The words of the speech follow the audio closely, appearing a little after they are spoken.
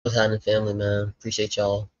What's happening, family, man? Appreciate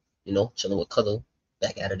y'all, chilling with CuZo.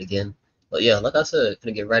 Back at it again. But yeah, like I said,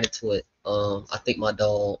 gonna get right into it. I think my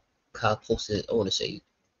dog Kyle posted, I wanna say,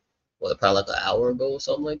 what, probably like an hour ago or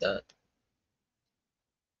something like that.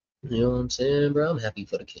 You know what I'm saying, bro? I'm happy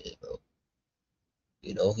for the kid, bro.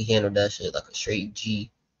 He handled that shit like a straight G,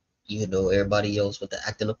 even though everybody else with the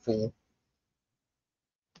acting a fool.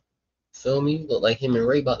 Feel me? Look like him and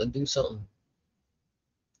Ray about to do something.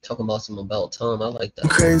 Talking about some about Tom. I like that.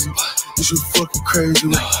 Crazy. Is you fucking crazy?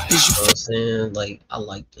 You know what I'm saying? Like, I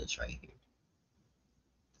like this right here.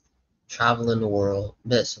 Traveling the world,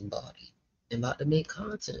 met somebody, and about to make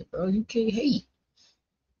content, bro. You can't hate.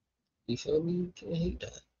 You feel me? You can't hate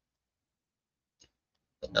that.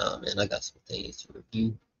 But nah, man, I got some things to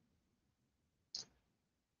review.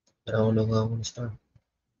 But I don't know where I want to start.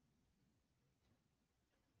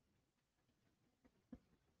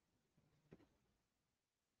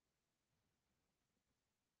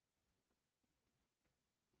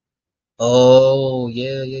 Oh,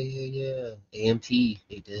 yeah. AMP,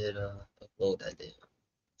 they did upload that damn,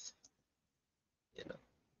 you know,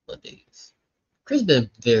 Mondays. Chris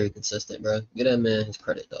been very consistent, bro. Give that man his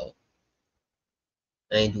credit, though.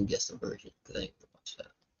 I ain't do guess the version, because I ain't gonna watch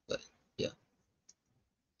that. But, yeah.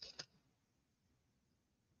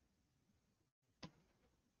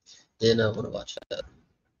 Then I want to watch that.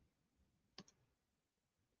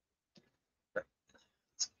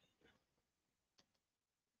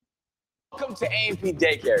 Welcome to A&P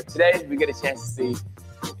Daycare. Today, we get a chance to see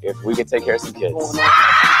if we can take care of some kids.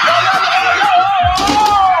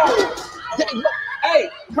 Hey,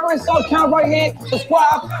 current sub count right here.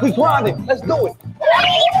 Subscribe. We grinding. Let's do it.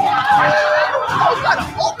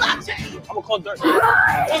 I'm gonna call Dirt.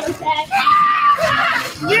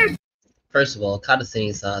 First of all, kind of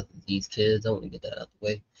saying side of these kids, I want to get that out the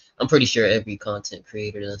way. I'm pretty sure every content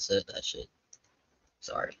creator done said that shit.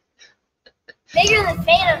 Sorry. Bigger than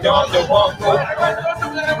fan of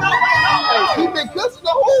He been cussing the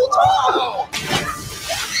whole time.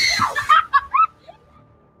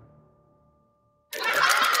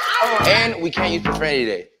 And we can't use profanity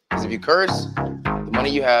today. Because if you curse, the money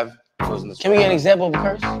you have goes in the Can we get an example of a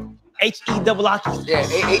curse? XIII hockey sticks. Yeah,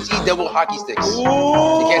 XIII hockey sticks. You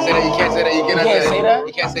can't say that. You can't say that. You cannot say that.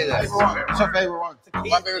 You can't say that. What's your favorite one?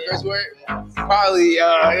 My favorite curse word? Probably,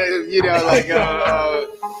 like,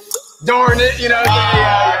 darn it, yeah.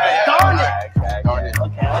 Darn it. Darn it.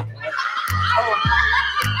 Okay.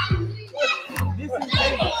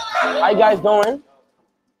 How you guys doing?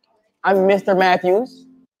 I'm Mr. Matthews.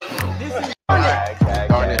 Darn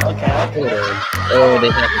it. Okay. Oh, they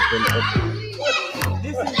haven't been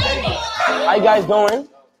How you guys doing?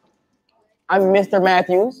 I'm Mr.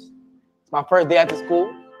 Matthews. It's my first day at the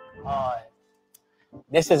school.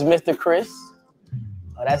 This is Mr. Chris.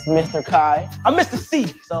 That's Mr. Kai. I'm Mr.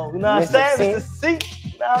 C. So, you know what I'm saying? Mr. C.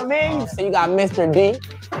 You know what I mean? So you got Mr. D,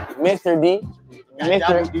 Mr. D,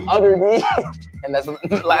 Mr. Other D, And that's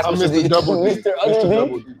the last I'm Mr. Mr. D. Double D. Mr. Other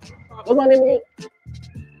D. What's my name again?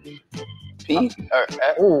 P or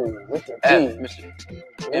F? Ooh, Mr. F. P.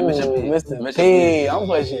 Mr. Mr. P. I'm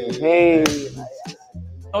pushing P.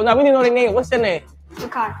 Oh, now we didn't know their name. What's your name?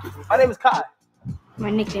 Kai. My name is Kai.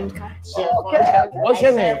 My nickname is Kai. Okay. What's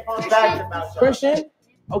your name? Christian?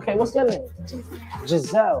 Okay, what's your name?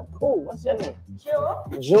 Giselle. Cool. What's your name? Jewel.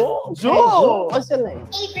 Jewel? Okay, Jewel. What's your name?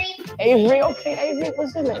 Avery. Avery. Okay, Avery.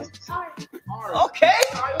 What's your name? Okay.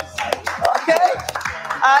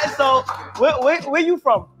 All right, so where you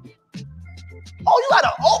from? Oh, you got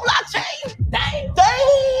an old blockchain? Damn.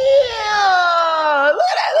 Look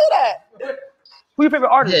at that. Who your favorite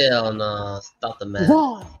artist? Hell nah, stop the math.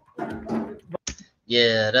 Vaughn.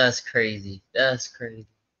 Yeah, that's crazy.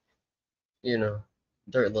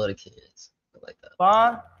 Dirt love the kids. I like that.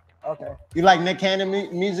 Vaughn. Okay. You like Nick Cannon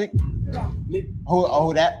music?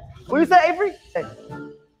 Who that? What you say, Avery? Hey.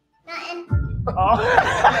 Nothing. Oh.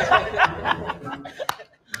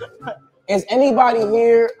 Is anybody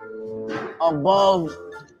here above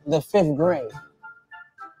the 5th grade?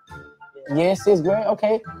 Yeah, 6th grade.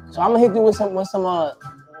 Okay, so I'm gonna hit you with some. I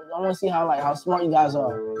want to see how smart you guys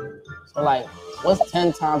are. So what's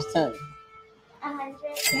 10 times 10? 100.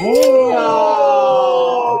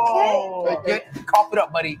 Okay. Good. Cough it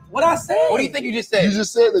up, buddy. What I say? What do you think you just said? You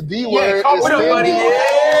just said the D word. Yeah, cough it up, buddy.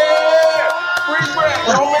 Yeah. Free bread.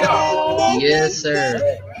 Cough it up. Yes, sir.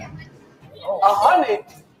 100.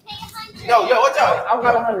 Yo, watch out. I've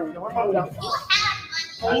got 100. What about you?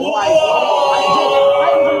 You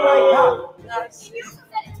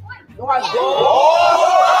No, I don't.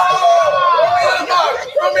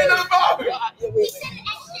 Come in the bar. You said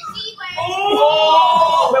extra C word.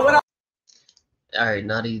 Oh! All right,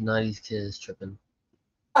 now these kids tripping.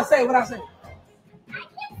 I say? What I say?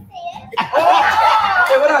 I can't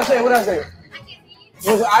Hey, what I say? What I say?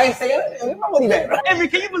 say it. I ain't saying it. Where's my money back? Avery,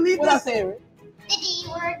 can you believe What I this? say, Avery? The D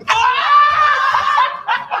word.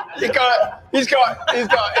 He caught. He's caught. He's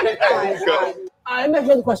caught. He's caught. All right, next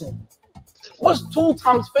other question. What's 2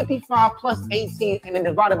 times 55 plus 18 and then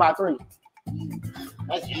divided by 3?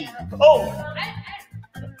 That's easy. Oh,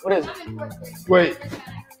 What is it? Wait,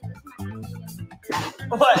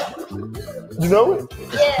 what? you know it?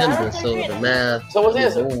 September, so the math. So what's the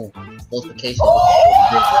answer? Multiplication.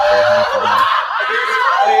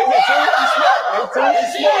 Hey, is it 2?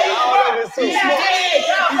 It's smart.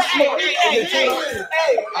 It's too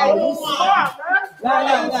smart.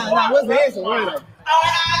 Nah. What's the answer? What is it?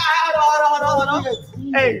 Hold on.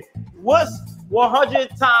 Hey, what's 100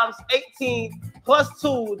 times 18 plus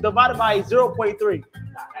 2 divided by 0.3? What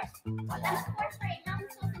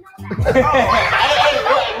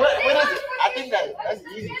is it? I think that's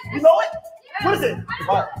easy. You know it? What is it?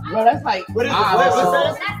 Bro, that's like. What is it? What's What's it?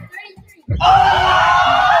 that?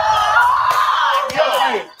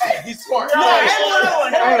 Hey, he's smart.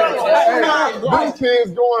 These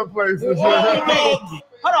kids going places.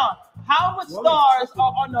 Hold on. How much stars are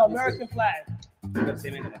on the American flag?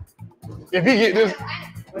 If he get this,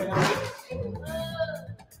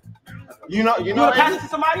 you know, You want to pass it to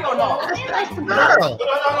somebody or no? Girl.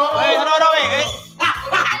 Wait, hold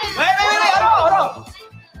on.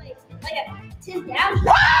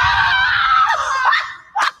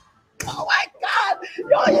 Oh my God! Yo,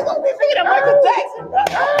 you gonna be thinking of Michael Jackson, bro?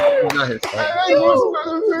 Not his fault.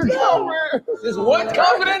 This what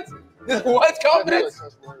confidence? This what confidence?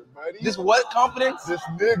 This what confidence? This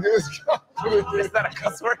nigga is confident. Is that a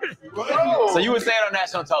cuss word? Bro. So you would say it on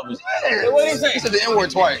national television? What did he say? He said the N word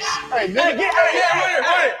twice. Hey, nigga. Hey,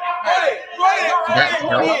 That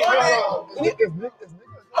counts.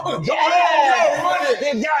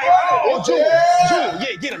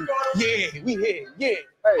 Yeah, get him. Yeah, we here. Yeah.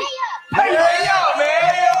 Hey, yo,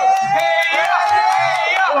 man.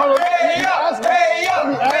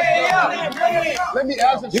 Let me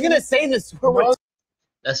ask you. You're gonna say this word.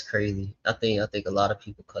 That's crazy. I think a lot of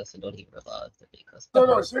people cuss and don't even realize that they cuss.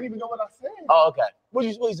 No, she didn't even know what I said. Oh, okay. What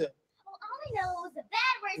you say? All I know was a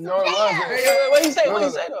bad word. No, it wasn't. What you say? What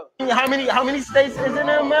you say though? How many states is in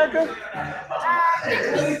America?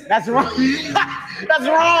 That's wrong. That's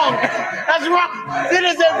wrong. That's wrong.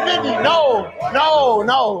 Citizen 50. No.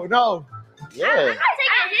 Yeah.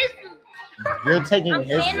 You're taking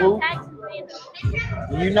his food?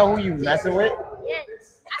 You know who you messing with? Yes.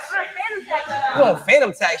 I'm You gonna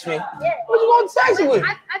phantom tax me? Yeah. What you gonna tax me with?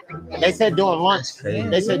 They said during lunch. That's crazy.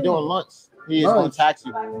 They said during lunch. He is going to tax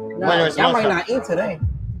you. When it's Y'all might lunchtime. not eat today.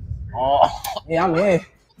 Oh. Yeah, I'm in. You're not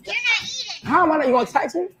eating. How am I not? You gonna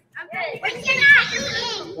tax me? I'm good. We're just gonna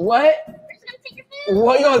eat. What? We're just gonna take your food.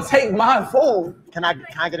 What you gonna take my food? Can I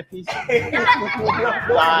get a piece? All right,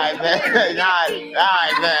 man. All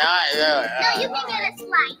right. No, you can get a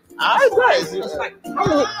slice. All right, guys.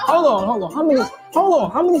 Hold on.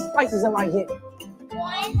 How many spices am I getting?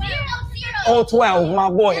 1, 0, 0. Oh, 12, my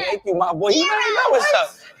boy. Thank you, my boy. You already know what's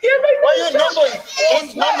up.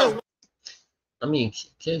 What's numbers? I mean,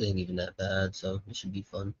 kids ain't even that bad, so it should be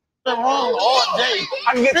fun. Been wrong all day.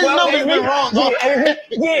 I can get This 12. number's been wrong all day.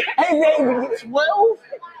 Yeah, hey, baby. 12?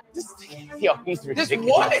 Yo, he's ridiculous. This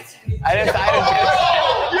what? I didn't.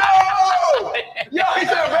 Yo, he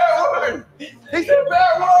said a bad word. He said a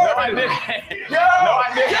bad word. No, I didn't. Yo, no, I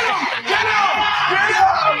didn't.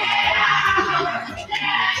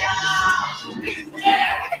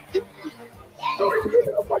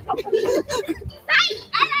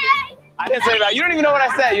 I didn't say that. You don't even know what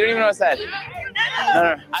I said.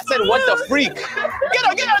 No. I said, what the freak? Get him,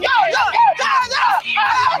 go.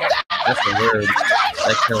 That's the word.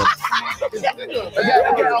 That counts.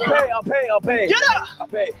 I'll pay. Get up. I'll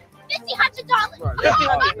pay.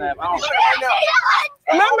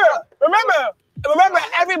 $1,500. Remember,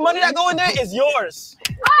 every money that go in there is yours.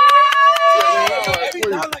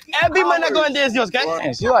 Every money that go in there is yours, okay?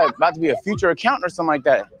 Man, she's like about to be a future accountant or something like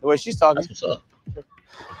that. The way she's talking. That's what's up.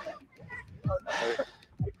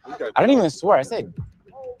 I didn't even swear. I said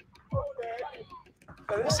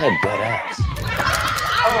dead ass.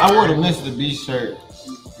 I wore the Mr. Beast shirt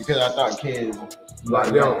because I thought kids don't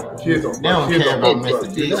care about Mr.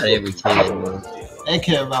 Beast. Not every kid, man. They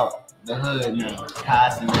care about the hood now.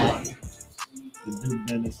 Passing that, the Duke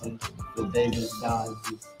Dennison, the Davis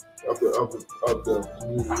Dodges. Up the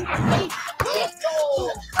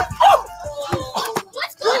What's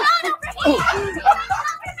going on over here?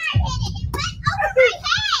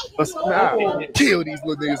 Nah, kill these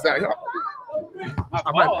little niggas out here.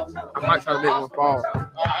 I might try to make one fall.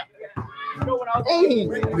 know what I was Hey.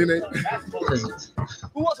 doing.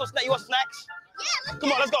 Who wants some snacks? You want snacks? Yeah,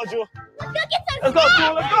 Come on, let's go, Jewel. let's go get some Let's go,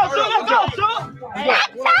 Jewel. Let's go, Jewel. Let's go, Jewel.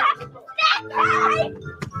 Snack time!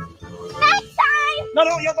 Snack time! No,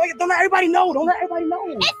 don't let everybody know. Don't let everybody know.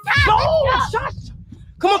 It's time! No, Let's go. shush.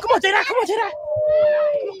 Come on, J-Dot. Come on, J-Dot.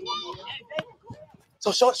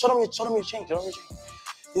 So show them your change. Show them your change. Yo,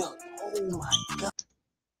 oh my God.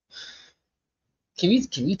 Can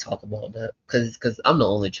we talk about that? Cause I'm the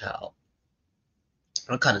only child.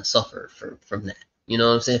 I kind of suffer from that. You know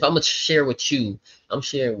what I'm saying? If I'm gonna share with you, I'm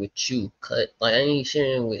sharing with you. Cut. Like I ain't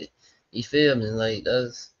sharing with. You feel me? Like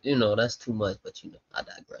that's that's too much. But I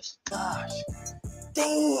digress. Gosh,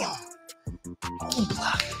 damn.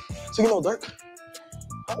 So you know Dirk?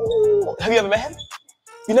 Oh, have you ever met him?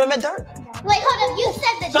 You never met Dirk? Wait, hold up. You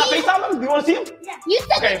said the So I D word. FaceTime him? Do you want to see him? You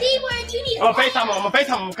said Okay. the D word. You need I'm gonna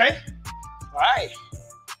FaceTime him. Okay. All right.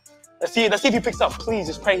 Let's see if he picks up. Please,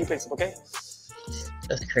 just pray he picks up. Okay.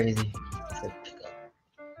 That's crazy.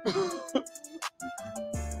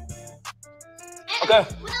 Okay. What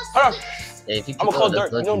else? Hold on. Hey, if you I'm gonna call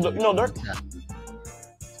Dirk. Dirk. You know Dirk?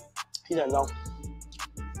 He doesn't know.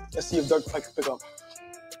 Let's see if Dirk can pick up.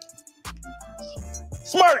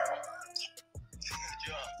 Smirk!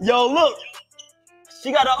 Yo, look.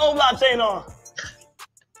 She got an oblong chain on.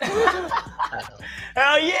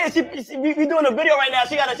 Hell yeah, we doing a video right now.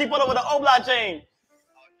 She put up with an oblong chain.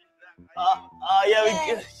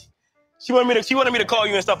 Yeah, she wanted me to call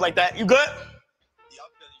you and stuff like that. You good?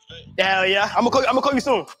 Hell yeah. I'm gonna call you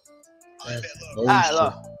soon. Alright,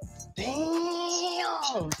 look.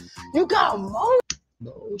 Damn. You got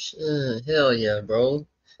Motion. Hell yeah, bro.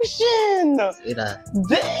 motion. Say that.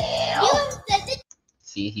 Damn. You said the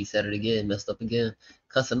See, he said it again, messed up again.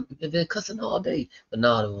 Cussing, been cussing all day. But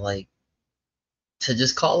now, like, to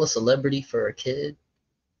just call a celebrity for a kid,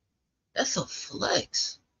 that's a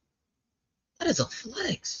flex. That is a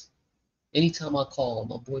flex. Anytime I call,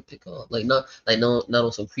 my boy pick up. Like, not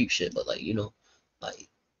on some creep shit, but like, like,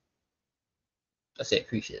 I said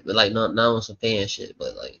creep shit, but like, not on some fan shit,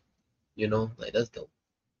 but like, like, that's dope.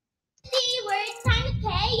 D word. Time to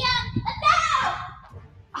pay up. Let's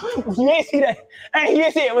go. You ain't see that. Hey, you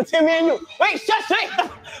ain't see it. But Tim, me and you. Wait, shut.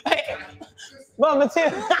 Hey. But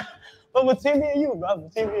Tim me and you, bro.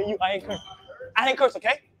 Tim me and you. I ain't curse,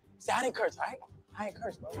 okay? Say I didn't curse, all right? I ain't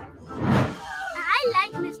curse, bro. I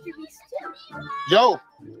like Mr. Beast too. Yo,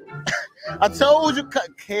 I told you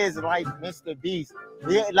kids like Mr. Beast.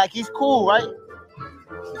 Yeah, like he's cool, right?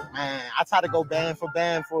 Man, I tried to go band for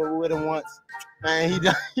with him once. Man,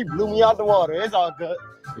 he blew me out the water. It's all good.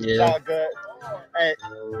 Yeah. It's all good. Hey,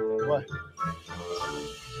 what?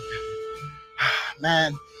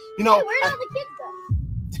 Man, Hey, where did all the kids go?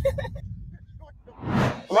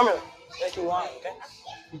 Remember, thank you, Juan, okay?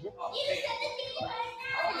 You said the D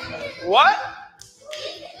word. What?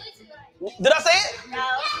 Did I say it? No.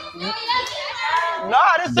 No, I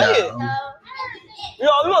didn't say it. No. Yo,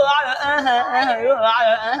 you a liar. You a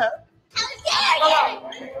liar. No.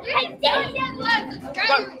 Hey,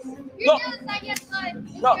 guess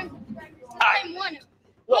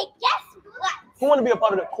what? Who want to be a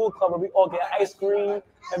part of the cool club where we all get ice cream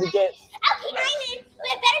and we get... Okay, Iron, it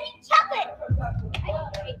better be chocolate.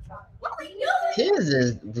 What were you doing? His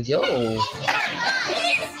is, yo.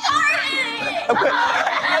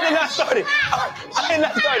 I did not start it.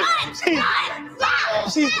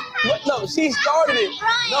 She started it.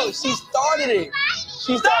 No, she started it.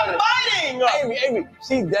 She started fighting. Amy,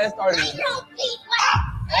 she dead started it.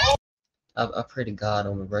 I pray to God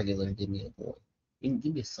on a regular, give me a boy.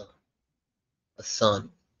 Give me a son. A son.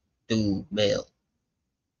 Dude, male.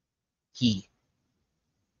 He.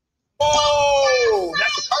 Oh,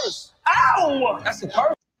 that's a curse. Ow! That's a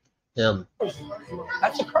curse. Him.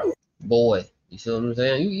 That's a curse. Boy. You feel what I'm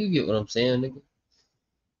saying? You get what I'm saying, nigga?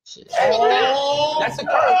 Shit. Oh, that's a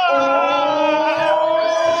curse.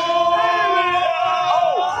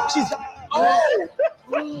 Oh, she's. Oh.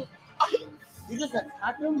 you just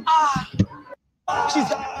attacked him? She's.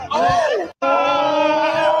 Oh.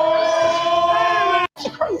 That's a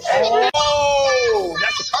curse. Oh,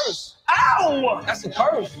 that's a curse. Ow! That's a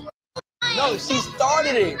curse. No, she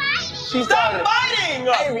started it. She started fighting.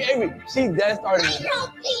 Amy, she dead started it.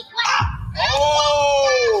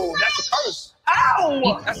 Oh, that's a curse.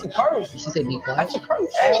 Ow! That's a curse. She said be quiet. That's a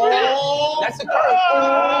curse. Oh, that's a curse.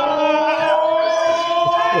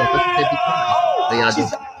 Yeah,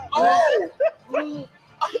 she's. Oh.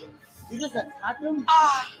 You just attacked him?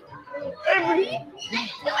 Amy.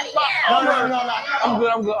 No. I'm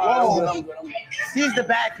good. She's the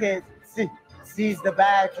bad kid. She's the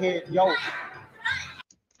bad kid. Yo.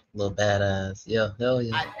 Little badass. Yeah, hell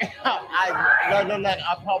yeah. I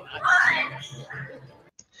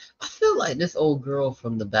feel like this old girl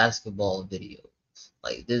from the basketball videos.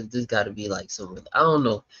 Like this got to be like some. I don't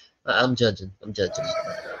know. I'm judging. I'm judging.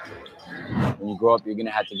 When you grow up, you're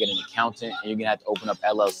gonna have to get an accountant and you're gonna have to open up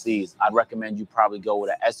LLCs. I'd recommend you probably go with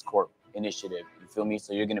an S Corp initiative. You feel me?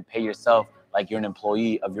 So you're gonna pay yourself like you're an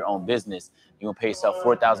employee of your own business. You're gonna pay yourself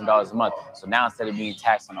 $4,000 a month. So now instead of being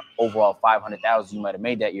taxed on the overall $500,000 you might have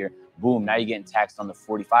made that year, boom, now you're getting taxed on the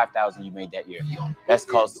 $45,000 you made that year. That's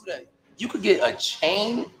called. You could get a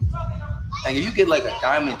chain. Like if you get like a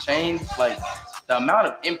diamond chain, like the amount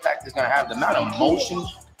of impact it's gonna have, the amount of motion,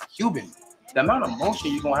 Cuban, the amount of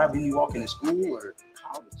motion you're gonna have when you walk into school or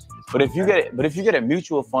college. But if you get a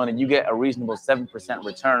mutual fund and you get a reasonable 7%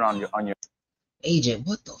 return on your Agent,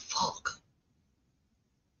 what the fuck?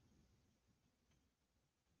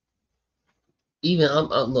 Even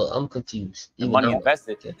I'm confused. Even money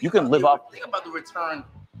invested, you can live off. Think about the return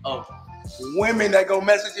of women that go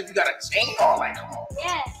message if you got a chain on, like, come on.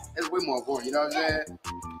 Yes. It's way more important, you know what I'm saying?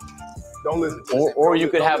 Don't listen to Or, or you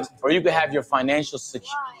could have your financial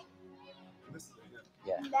security.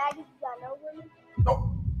 Yeah. Maggie, you got no women?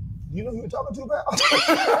 No. You know who you're talking to about?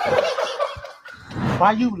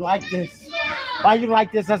 Why you like this? Why you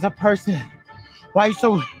like this as a person? Why you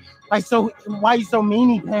so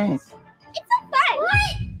meanie pants? It's so fun. What?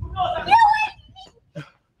 You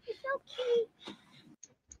You're so cute.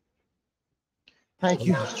 Thank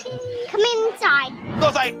you. Come inside.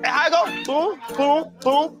 Goes like, how it go? Boom, boom,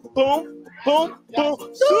 boom, boom, boom, boom.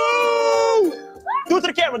 Zoom! Do it to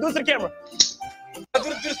the camera. Do it to the camera. Do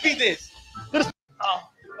the speed dance. Oh.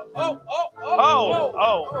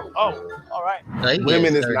 All right.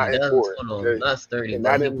 Women is not important. That's 30.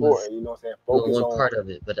 Not important. You know what I'm saying? Focus one on part of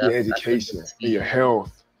it, but your education, and your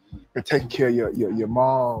health, and taking care of your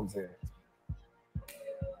moms and.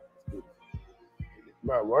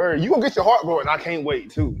 Bro, word, you gonna get your heart broken. I can't wait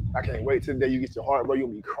too. I can't wait till the day you get your heart broken. You're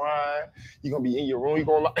gonna be crying. You're gonna be in your room. You're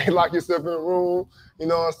gonna lock yourself in a room. You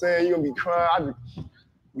know what I'm saying? You're gonna be crying.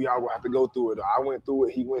 We all gonna have to go through it. I went through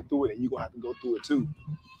it. He went through it, and you're gonna have to go through it too.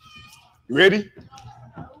 You ready?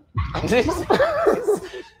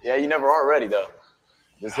 Yeah, you never are ready though.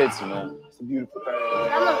 This hits you, man. It's a beautiful thing.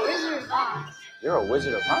 I'm a Wizard of Oz. You're a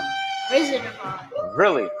Wizard of Oz? Wizard of Oz.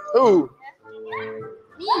 Really? Who?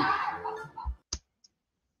 Me.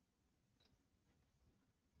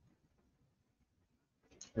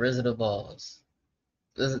 Wizard of Oz.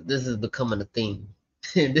 This is becoming a theme.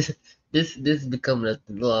 this is becoming a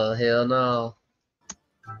hell no.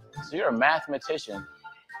 So you're a mathematician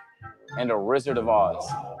and a Wizard of Oz.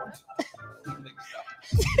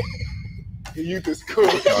 The youth is cool.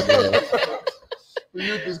 The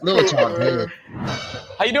youth is cool. Did.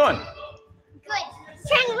 How you doing? Good.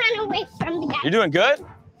 Trying to run away from the guy. You're doing good? Yes.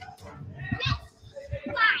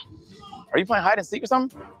 Why? Are you playing hide and seek or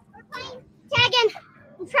something? We're playing tag and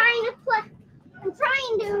I'm trying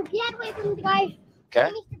to get away from the guy. Okay.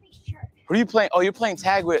 Mr. Beast shirt. Who are you playing? Oh, you're playing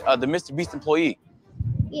tag with the Mr. Beast employee.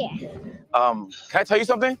 Yeah. Can I tell you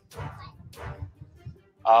something?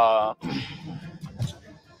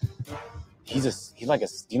 He's like a,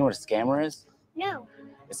 do you know what a scammer is? No.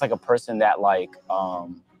 It's like a person that like,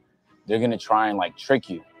 they're gonna try and like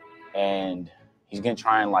trick you, and he's gonna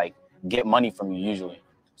try and like get money from you usually.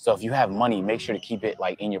 So if you have money, make sure to keep it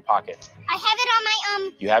like in your pocket. I have it on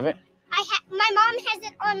my You have it? my mom has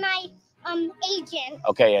it on my agent.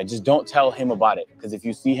 Okay, yeah, just don't tell him about it, because if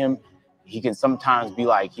you see him, he can sometimes be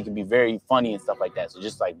like, he can be very funny and stuff like that. So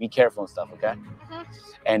just like be careful and stuff, okay? Uh-huh.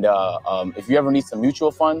 And if you ever need some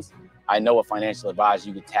mutual funds, I know a financial advisor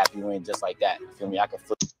you could tap you in just like that. You feel me? I could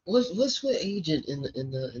flip. What's with agent in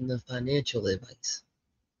the financial advice?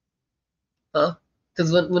 Huh?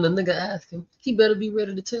 Because when a nigga asks him, he better be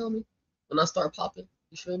ready to tell me when I start popping.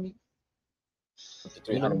 You feel me? The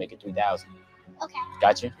 300, make it 3,000. Okay.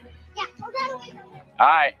 Got you? Yeah. Hold that away from me. All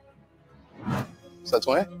right. So,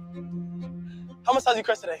 twin? How much times you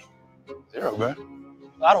curse today? 0, bro.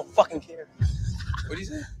 I don't fucking care. What do you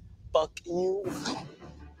say? Fuck you.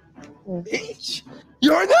 Bitch.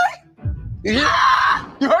 You heard that? You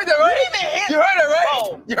heard that, right? You heard that, right?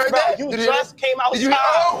 Bro, you heard bro, that? you Did you just came outside.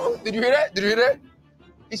 Did you hear that? Did you hear that?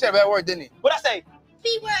 He said a bad word, didn't he? What'd I say?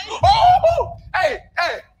 B-word. Oh! Hey!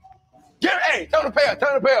 Hey, tell him to pay up.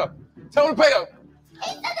 Tell him to pay up. Tell him to pay up. He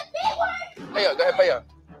said the B-word. Pay up. Go ahead, pay up.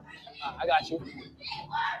 I got you.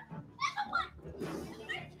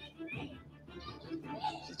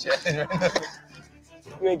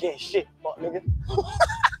 You ain't getting shit, fuck nigga.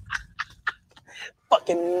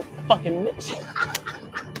 fucking bitch.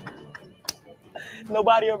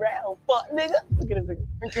 Nobody around, fuck nigga. Look at this nigga.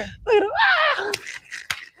 Okay. Look at him. Ah!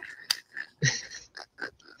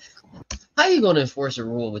 How you gonna enforce a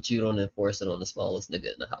rule but you don't enforce it on the smallest nigga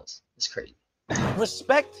in the house? It's crazy.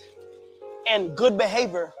 Respect and good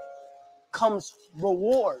behavior comes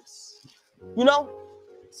rewards. You know?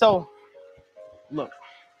 So, look,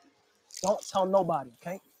 don't tell nobody,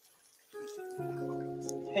 okay?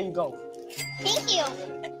 Here you go. Thank you.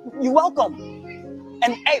 You're welcome.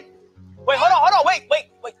 And hey, wait, hold on, wait.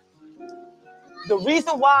 The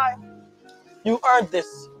reason why you earned this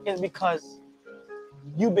is because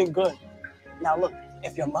you've been good. Now look,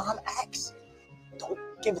 if your mom asks, don't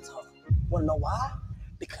give it to her. Wanna know why?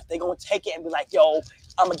 Because they're gonna take it and be like, yo,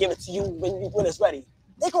 I'm gonna give it to you when it's ready.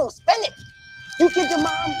 They're gonna spend it. You give your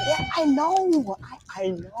mom, yeah, I know.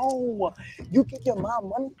 You give your mom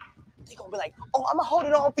money, they're gonna be like, oh, I'm gonna hold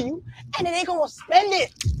it all for you, and then they're gonna spend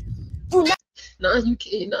it. Nah, you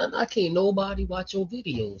can't. Nah, can't nobody watch your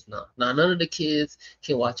videos. Nah, none of the kids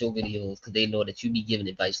can watch your videos because they know that you be giving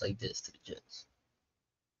advice like this to the gents.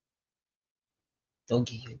 Don't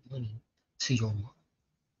give your money to your mom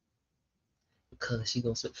because she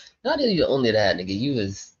gonna spend. Not only that, nigga. You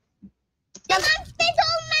is. Your mom spends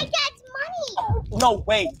all my dad's money. No,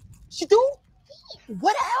 wait. She do?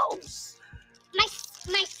 What else? My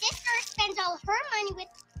sister spends all her money with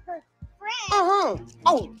her friends.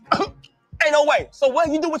 Oh, ain't no way. So what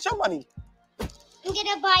do you do with your money? I'm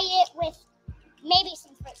gonna buy it with maybe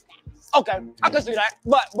some fruit snacks. Okay, I can see that.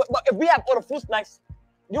 But if we have all the fruit snacks,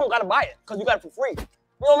 you don't gotta buy it because you got it for free. You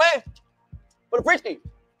know what I mean? For the free ski.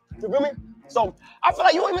 You feel me? So I feel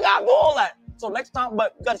like you don't even gotta do all that. So next time,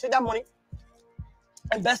 but you gotta take that money,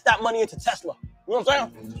 invest that money into Tesla. You know what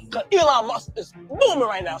I'm saying? Because Elon Musk is booming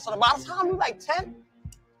right now. So by the time you're like 10,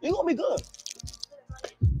 you're gonna be good.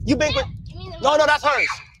 You been good? No, that's hers.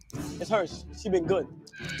 It's hers. She been good.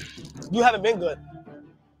 You haven't been good.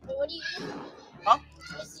 What do you do? Huh?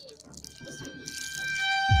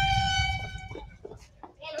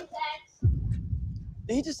 Phantom tax.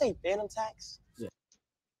 Did he just say phantom tax? Yeah.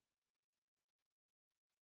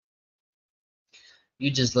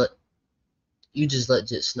 You just let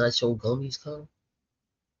just snatch your gummies come.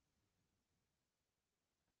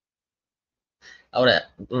 I would have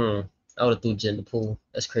threw Jen in the pool.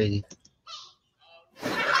 That's crazy.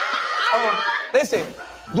 Listen,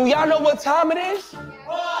 do y'all know what time it is?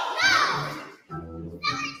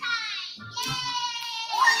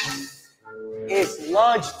 It's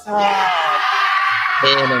lunchtime.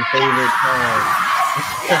 Phantom favorite time.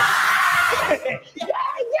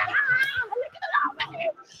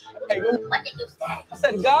 Hey, What did you say? I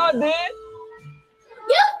said God did.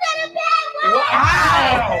 You said a bad word.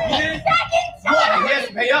 Wow. Second What? time. He has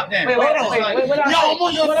to pay up then. Wait, Yo, I'm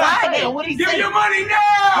on your side now. What do you say? Give your money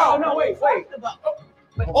now. No, wait.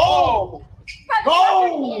 Oh.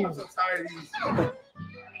 Go. I'm I'm so tired of these.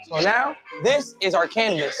 So now, this is our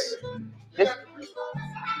canvas.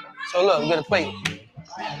 So look, we're gonna plate.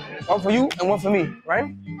 One for you and one for me, right?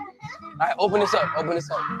 All right, open this up.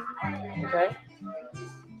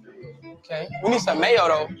 Okay. We need some mayo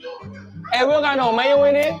though. Hey, we don't got no mayo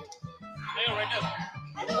in there. I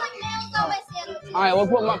feel like nails always say on the All right,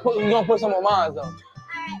 we're gonna put some on mine though.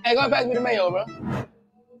 Hey, go pass me the mayo, bro.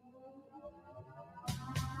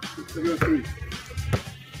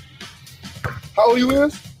 How old you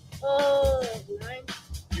is? 9.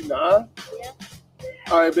 You 9? Yeah.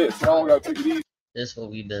 All right, bet. So I don't gotta take it easy. That's what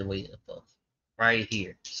we've been waiting for. Right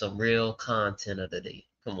here. Some real content of the day.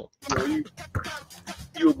 Come on. Bro,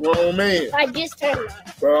 you a grown man. I just turned 9.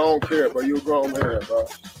 Bro, I don't care, bro. You a grown man, bro.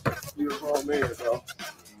 You a grown man, bro.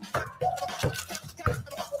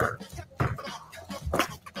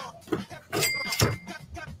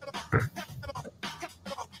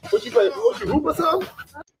 What you play? What you hoop or something?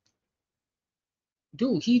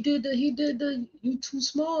 Dude, he did the you too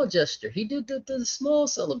small gesture. He did the small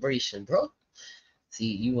celebration, bro. See,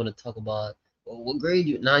 you want to talk about what grade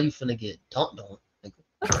you now? You finna get dunked on.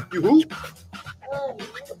 You hoop?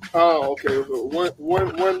 Oh, okay.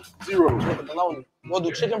 1-1-0. Bologna. We'll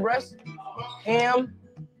do chicken breast, ham.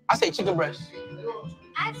 I say chicken breast.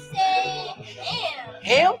 I say ham.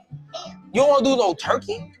 Ham? You don't want to do no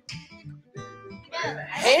turkey? No,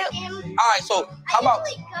 Ham? All right. So how about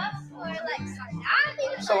I usually go for like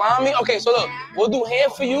salami. salami? Okay. So look, we'll do ham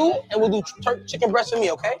for you, and we'll do chicken breast for me.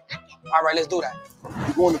 Okay? All right. Let's do that.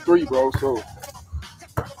 You're going to 3, bro. So.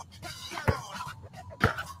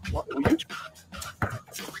 What, you?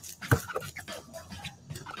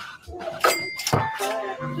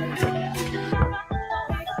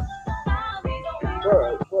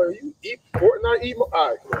 Bro, you eat Fortnite? Eat more? All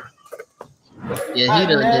right, come on. Yeah, he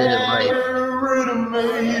done did it right.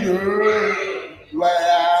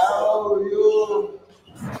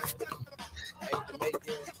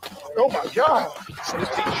 Oh my God.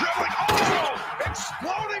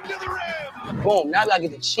 Exploding to the rim. Boom. Now I gotta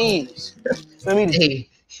get the cheese. Let me.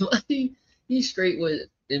 Hey, he straight with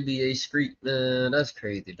NBA street, man. That's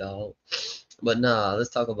crazy, dog. But nah, let's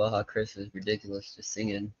talk about how Chris is ridiculous, just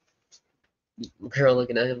singing. Girl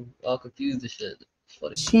looking at him all confused and shit.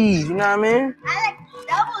 Funny. Cheese, you know what I mean? I like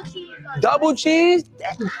double cheese. Double cheese?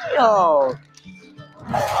 Yo.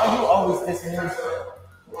 Are you always listening? No,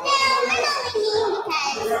 I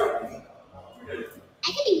don't mean because I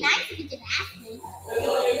can be nice if you just ask me.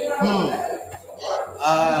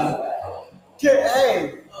 Hey,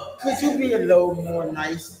 could you be a little more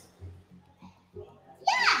nice? Yeah,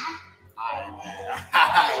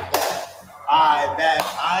 I bet.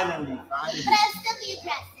 Finally. but I'll still be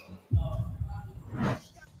aggressive.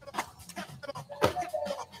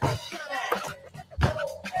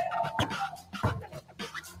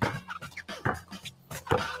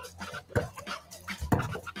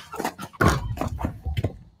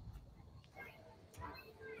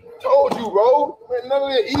 Told you, bro. Man, none of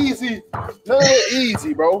that easy. None of that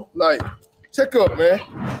easy, bro. Like, check up, man.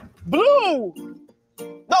 Blue.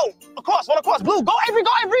 No, across. One across. Blue. Go, Avery.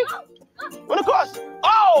 Go, Avery. One across.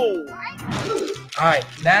 Oh. All right,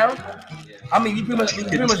 now, I mean, you pretty much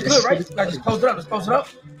good, right? Like, just close it up. Let's close it up.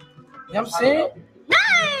 You know what I'm saying?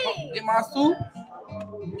 Nice. Get my suit.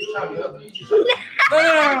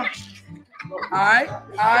 No. All right.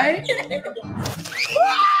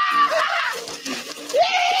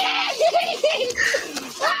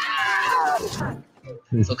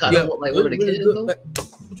 So kind of like we were the kids though.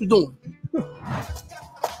 What you doing?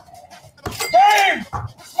 Hey,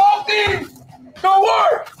 smoking. Don't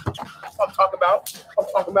work. I'm talking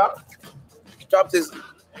about. Drop this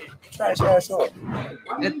trash ass off.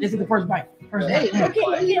 This is the first bite. First bite. Hey, First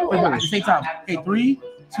bite. At the same time. Okay, 3,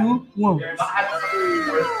 2, 1.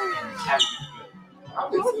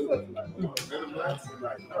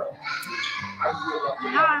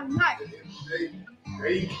 I'm not.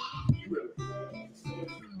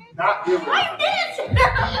 Not give I did.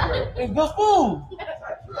 It's good food.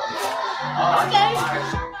 Okay.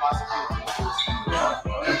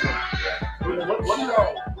 What do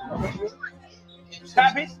y'all?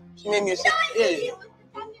 Happy? She made me a shit. Yeah.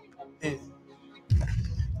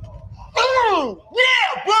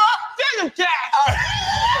 Yeah, bro. Send them cats.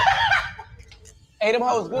 Hey, them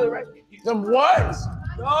hoes good, right? Them what?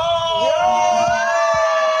 No.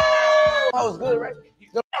 Hoes good, right?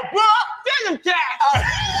 Them, bro. Send them cats.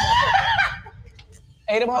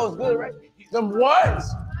 Hey, them hoes good, right? Them what?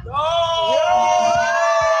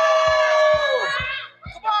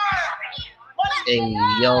 hey,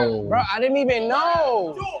 yo. Bro, I didn't even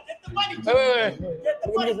know. Wait. Get the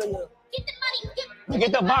money.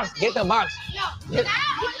 Get the box. Get the box. No. Get the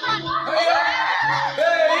money.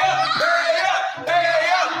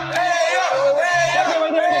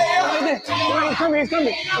 He's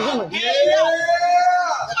coming.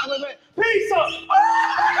 Pizza.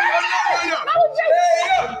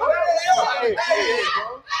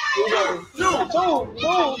 Two.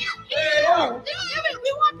 We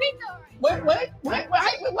want pizza. Wait.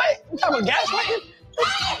 You talking about gas lighting?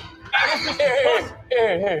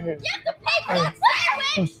 Here. You have to pay for that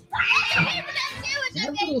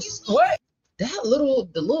sandwich. What? The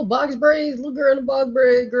little box braids, little girl in the box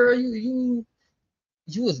braid, girl, you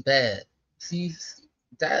was bad. See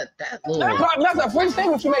that little. That's a French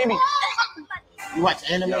sandwich you made me. You watch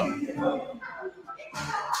anime?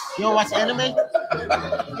 You don't watch anime?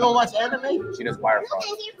 She does wire fraud.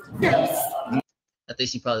 I think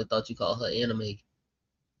she probably thought you called her anime.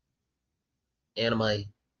 I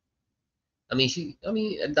mean,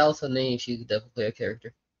 if that was her name, she could definitely play a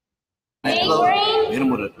character. Hit him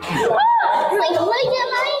with a.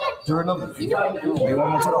 Turn up. You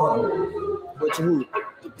want to what you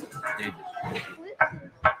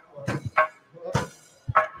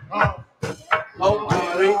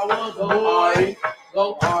Go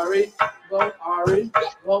Ari.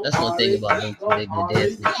 That's one thing about them making the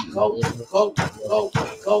dance. Go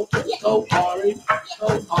Ari.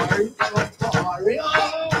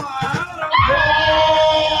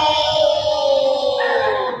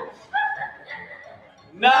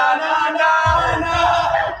 Na.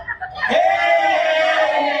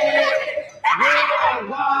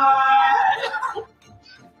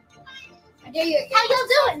 Hey. How y'all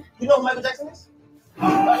doing? You know who Michael Jackson is? Bro,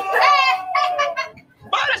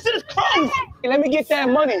 that shit is crazy. Hey, let me get that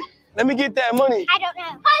money. I don't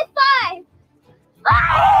know. High five.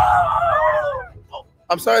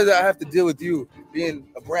 I'm sorry that I have to deal with you being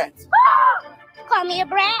a brat. Call me a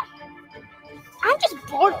brat. I'm just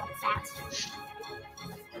bored with that.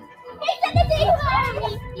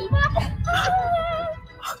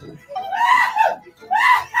 That's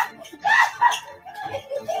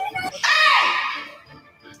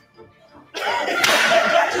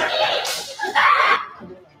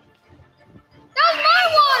my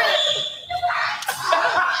water.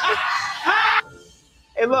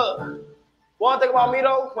 Hey, look. One thing about me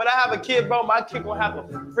though, when I have a kid, bro, my kid gonna have a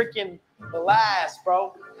freaking blast,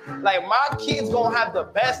 bro. Like my kid's gonna have the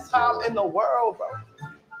best time in the world, bro.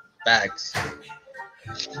 Facts.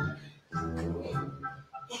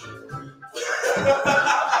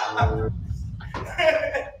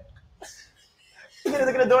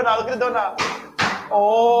 Look at the door now. Look at the door now.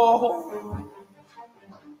 Oh.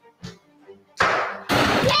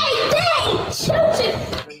 Hey, children.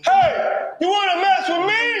 Hey, you wanna mess with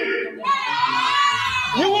me?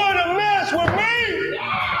 You wanna mess with me?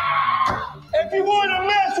 If you wanna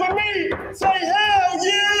mess with me, say hell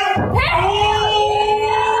yeah!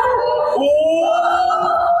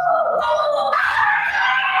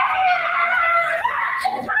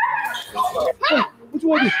 What you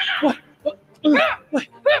want to do? What?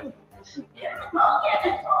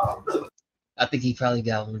 I think he probably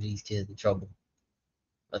got one of these kids in trouble.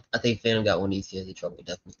 I think Phantom got one of these kids in trouble,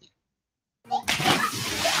 definitely.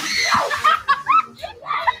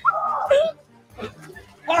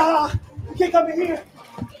 You can't come in here.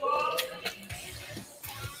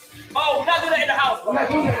 Oh, we're not doing that in the house. We're not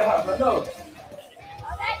doing that in the house, no.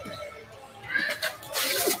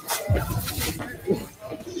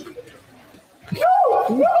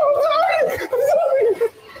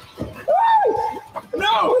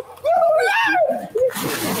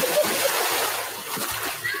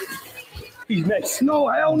 He's next. No,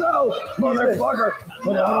 hell no. Motherfucker.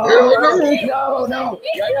 No.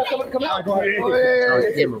 Yeah, come out. Go ahead. Hold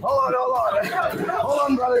on. Hold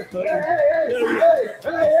on, brother. Hey,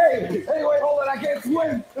 wait, hold on. I can't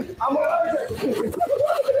swim. I'm allergic.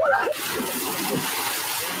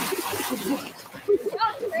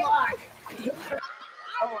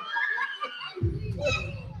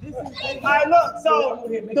 All right, look. So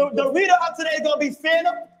the reader up today is gonna be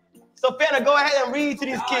Phantom. So Phantom, go ahead and read to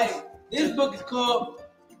these kids. This book is called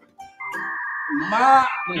My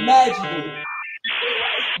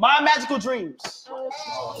Magical Dreams.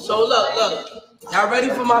 So look. Y'all ready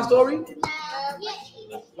for my story?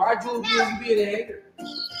 Why Drew be there?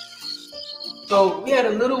 So we had a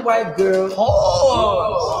little white girl. I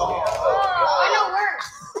know worse.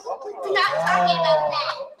 We're not talking about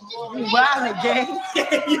that. You wildin', gang.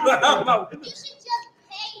 You wildin'. You should just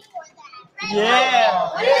pay for that. Right?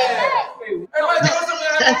 Yeah. What do you say?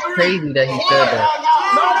 That's crazy that he said that.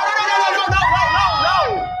 No.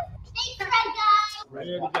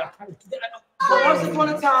 So once upon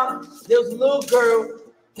a time, there was a little girl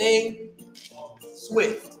named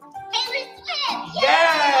Swift.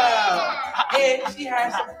 Yeah. And she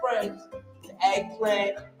had some friends. The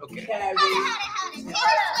eggplant, carrot. She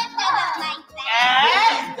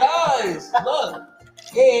does. Look.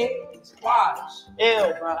 And squash.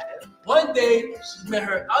 Ew, bro. One day, she met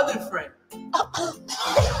her other friend.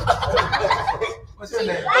 What's her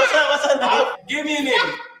name? What's her name? Give me a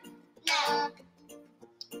name.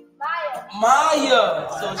 Maya.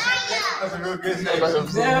 So that's a real good name.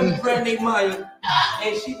 She met her friend named Maya,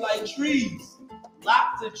 and she like trees.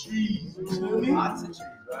 Lots of trees. You feel me? Lots of trees.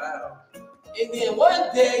 Wow. And then one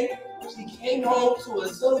day, she came home to a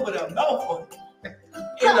son with a mouthful.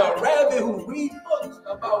 And a rabbit who read books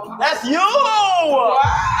about. That's you! Wow!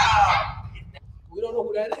 We don't know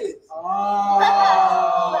who that is.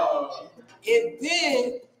 Oh. And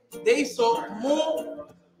then they saw more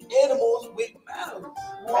animals with mouths.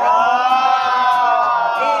 Wow!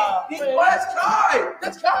 That's Kai!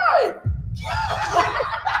 That's Kai!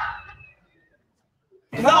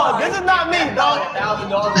 No, this is not me, dog.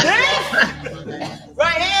 This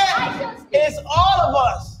right here is all of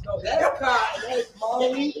us. No, that's Kai. That's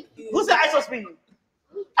Molly. Who's the ISO speed?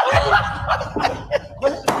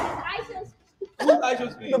 Who's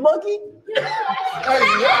ISO speed? The monkey? Hey,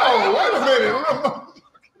 yo, wait a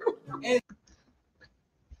minute.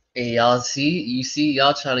 Hey, y'all see,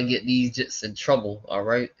 y'all trying to get these jits in trouble, all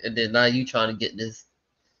right? And then now you trying to get this.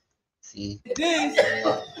 See, This.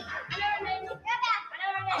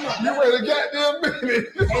 You wait a goddamn minute.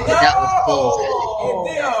 that was close. And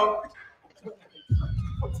then,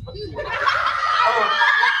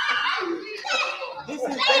 this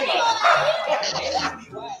is Davis.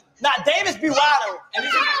 Nah, Davis be wild. And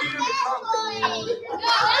this is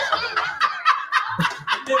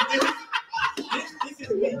Peter This is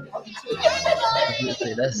me.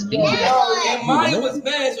 That's speed. And Maya was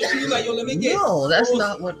mad, so she was like, yo, let me get. No, that's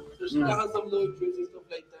not what. So she got her some little drinks and stuff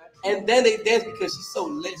like that. And then they dance because she's so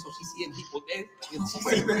lit, so she's seeing people dance.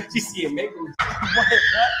 She's seeing makers.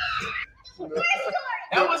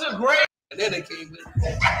 That was a great. And then they came in.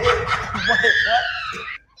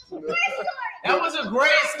 That was a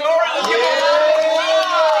great story.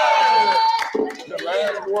 The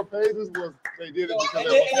last 4 pages was they did it because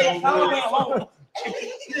they were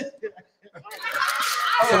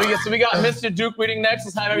So we got Mr. Duke reading next.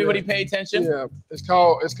 It's time everybody pay attention. Yeah, it's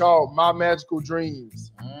called My Magical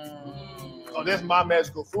Dreams. Oh, that's My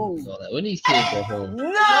Magical Food. So that when these kids go home.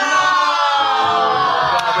 No!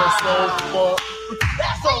 That's so fun.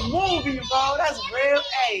 That's a movie, bro. That's real.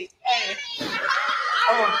 Hey.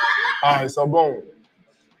 All right, so boom.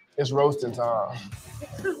 It's roasting time.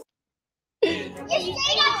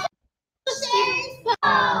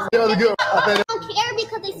 I Yeah, good. don't care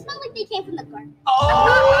because they smell like they came from the garden.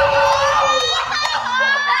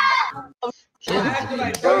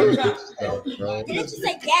 Didn't you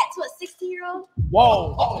say gat to a 16-year-old?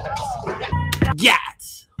 Whoa.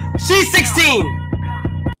 Yes. She's 16.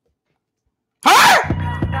 Her?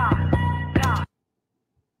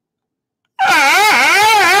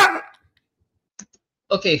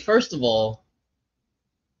 Okay, first of all,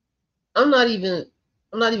 I'm not even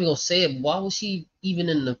gonna say it. Why was she even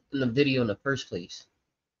in the video in the first place?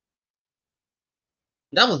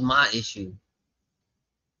 That was my issue.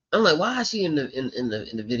 I'm like, why is she in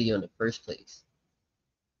the video in the first place?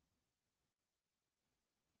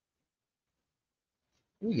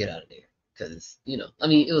 We get out of there, because I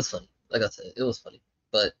mean, it was funny. Like I said, it was funny.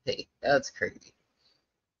 But hey, that's crazy.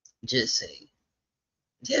 Just saying.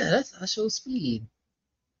 Yeah, that's I show speed.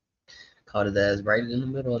 Caught his ass right in the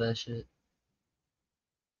middle of that shit.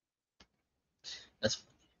 That's funny.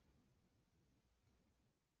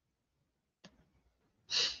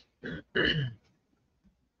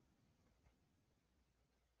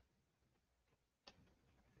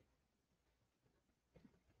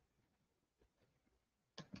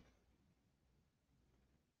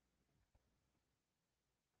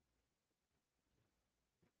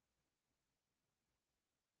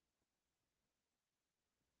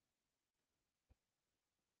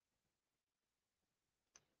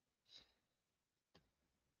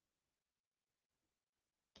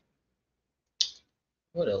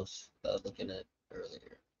 What else I was looking at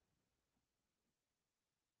earlier?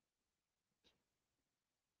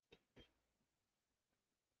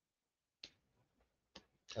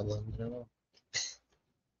 How long did I know?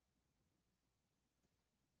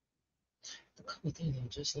 A couple things I'm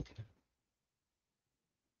just looking at.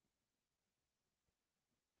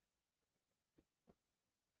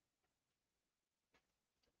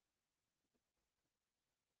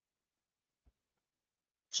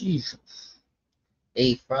 Jesus.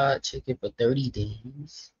 Ate fried chicken for 30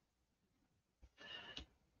 days.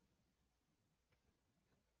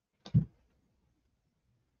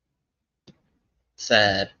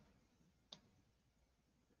 Sad.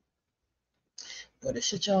 But the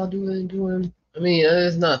shit y'all doing. I mean,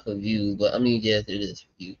 it's not for views, but I mean, yes, it is for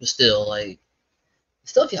views. But still, like, the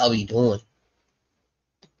stuff y'all be doing.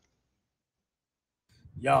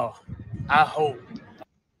 Y'all, I hope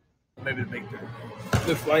I'm able to make that.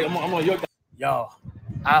 Just like I'm on your guy. Y'all,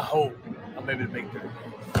 I hope I'm able to make that.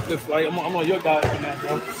 Just like I'm on your guy right now,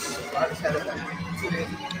 bro.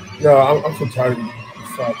 Yeah, I'm so tired of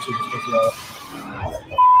fried chicken stuff, y'all.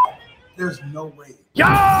 There's no way. Yo!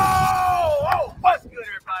 Oh, what's good,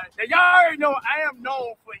 everybody? Now, y'all already know I am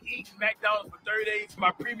known for eating McDonald's for 30 days.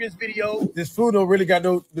 My previous video. This food don't really got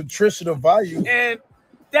no nutritional value. And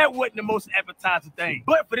that wasn't the most appetizing thing.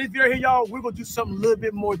 But for this video here, y'all, we're going to do something a little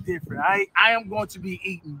bit more different, all right? I am going to be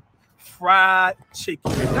eating fried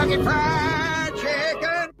chicken. Kentucky Fried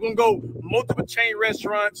Chicken. We're going to go multiple chain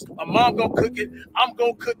restaurants. My mom going to cook it. I'm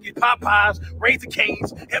going to cook it. Popeyes, Raising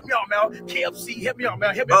Cane's. Help me out, man. KFC, help me out,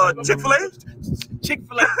 man. Help me out. Chick-fil-A?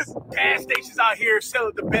 Chick-fil-A. Gas stations out here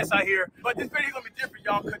selling the best out here. But this video is going to be different,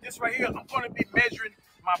 y'all, because this right here, I'm going to be measuring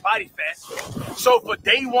my body fat. So for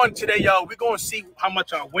day one today, y'all, we're going to see how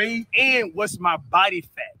much I weigh and what's my body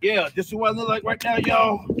fat. Yeah, this is what I look like right now,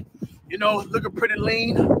 y'all. You know, looking pretty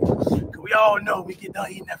lean. Cause we all know we get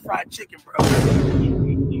done eating that fried chicken, bro.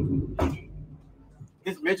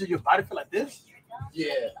 Just measure your body fat like this?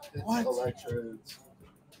 Yeah. What? Electrodes.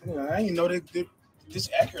 Yeah, I didn't know they this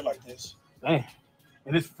accurate like this. Dang.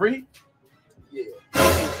 And it's free? Yeah.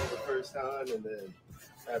 For the first time, and then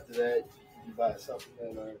after that, you buy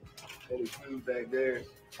something or any food back there.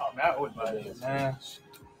 Oh, man, I always buy that, man.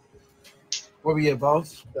 Where we at,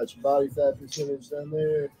 boss? Got your body fat percentage down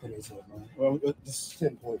there. What is it, man? Well, this is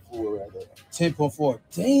 10.4 right there. 10.4.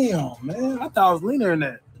 Damn, man. I thought I was leaner than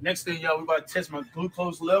that. Next thing, y'all, we about to test my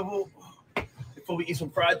glucose level. Before before we eat some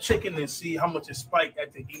fried chicken and see how much it spiked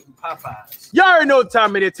after eating Popeyes. Y'all already know what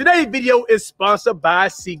time it is. Today's video is sponsored by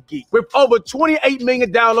SeatGeek. With over 28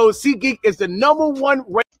 million downloads, SeatGeek is the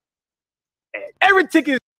 #1 every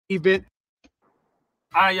ticket event.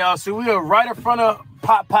 All right, y'all. So we are right in front of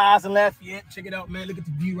Popeyes in Lafayette. Check it out, man. Look at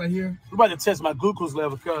the view right here. We're about to test my glucose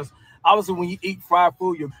level because obviously when you eat fried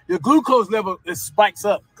food, your glucose level spikes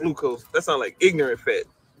up. Glucose. That sounds like ignorant fat.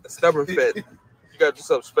 Stubborn fat. You got to do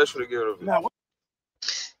something special to get rid of it. Now,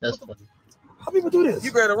 That's funny. how people do this?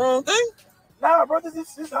 You grabbed the wrong thing? Nah, bro, this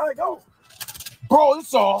is how it goes. Bro,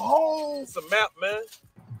 it's a whole... It's a map, man.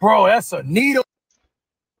 Bro, that's a needle.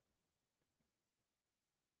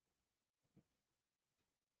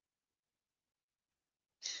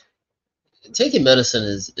 Taking medicine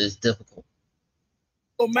is difficult.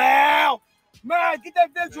 Oh, man, get that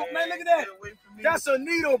visual, man. Look at that. That's a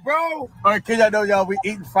needle, bro. All right, kids, I know y'all, we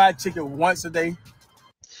eating fried chicken once a day.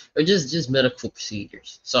 Or just medical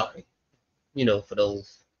procedures. Sorry. You know, for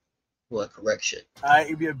those who are correction. All right,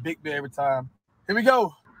 it'll be a big man every time. Here we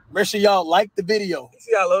go. Make sure y'all like the video.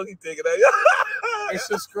 See how long he taking that? And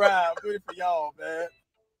subscribe. Do it for y'all, man.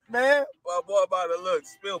 Man. My boy about to look,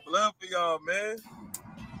 spill blood for y'all, man.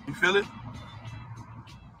 You feel it?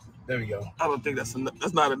 There we go. I don't think that's enough.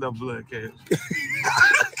 That's not enough blood, Can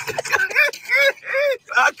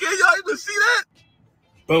y'all even see that?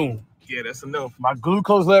 Boom. Yeah, that's enough. My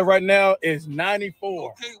glucose level right now is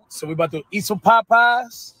 94. Okay. So we're about to eat some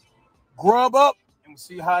Popeyes, grub up, and we'll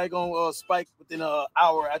see how it gonna spike within an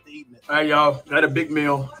hour after eating it. All right, y'all. Got a big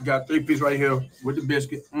meal. Got 3 pieces right here with the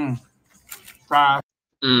biscuit. Fries.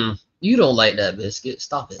 You don't like that biscuit.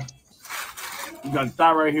 Stop it. You got the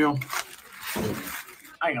thigh right here.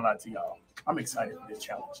 I ain't gonna lie to y'all. I'm excited for this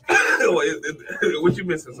challenge. What you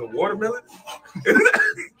missing? Some watermelon?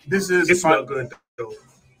 This is it smells good though.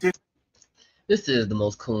 This is the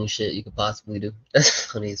most cool shit you could possibly do. That's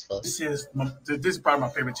funny as fuck. This is probably my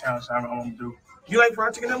favorite challenge I'm gonna do. You like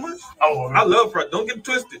fried chicken that much? Oh, I love fried. Don't get it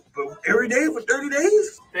twisted. But every day for 30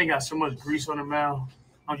 days? They got so much grease on the mouth.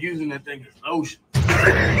 I'm using that thing as lotion. But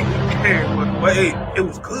hey, it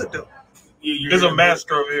was good though. Yeah, There's a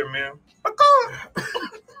master over here, man.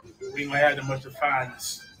 We might have that much to find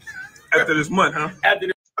this. After this month, huh? After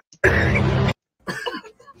this.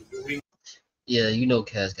 Yeah, you know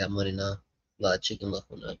Cass got money now. A lot of chicken left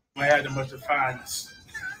on that. Might have that much to find this.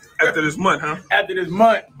 After this month, huh? After this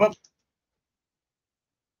month, but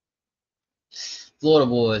Florida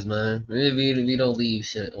boys, man. We don't leave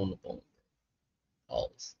shit on the phone.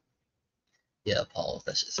 Pause. Yeah, pause.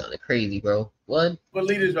 That shit sounded crazy, bro. What? But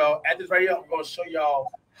leaders, y'all, at this right here, I'm gonna show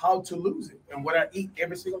y'all how to lose it and what I eat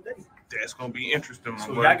every single day. That's gonna be interesting, my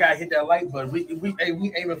So boy. y'all gotta hit that like button. We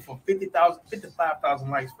aiming for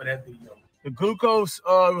 55,000 likes for that video. The glucose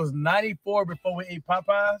was 94 before we ate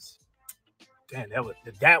Popeyes. Damn, that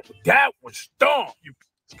was strong. You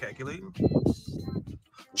calculating?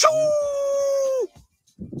 Choo!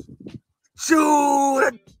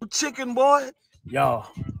 That chicken, boy. Y'all,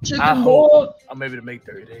 Chicken boy. I'm able to make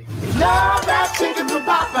 30 days. Love that chicken from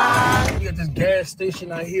Popeyes. We got this gas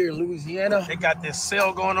station out here in Louisiana. They got this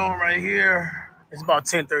sale going on right here. It's about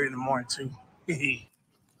 10:30 in the morning, too.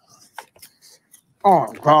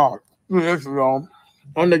 Oh, God. That's wrong.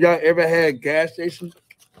 Only y'all ever had gas station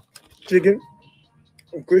chicken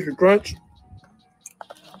and crispy crunch?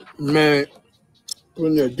 Man,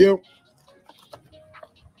 when they're dip.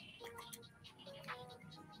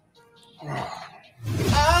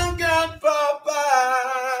 I got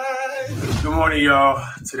Popeyes. Good morning, y'all.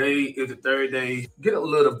 Today is the 3rd day. Get a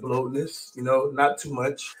little bloatness, not too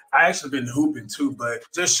much. I actually been hooping too, but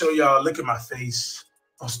just show y'all, look at my face.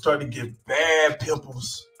 I'm starting to get bad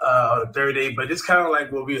pimples the 3rd day, but it's kind of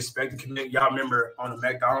like what we expected. Y'all remember on the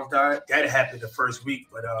McDonald's diet? That happened the first week,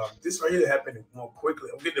 but this right here happened more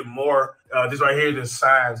quickly. I'm getting more, this right here is the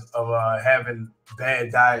signs of having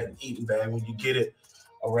bad diet and eating bad when you get it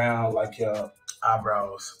around like your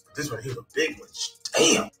eyebrows. This right here, the big one.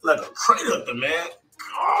 Damn, like a crate up there, man.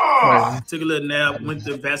 Oh. Took a little nap, went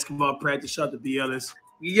to basketball practice, shot the BLS.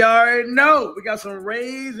 You already know, we got some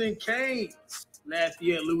Raising Cane's.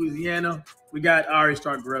 Lafayette, Louisiana. I already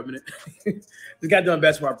started grubbing it. Just got done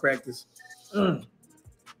basketball practice.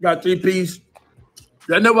 Got 3 piece.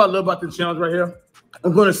 I know what I love about the challenge right here.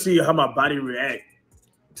 I'm going to see how my body react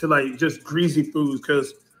to like just greasy foods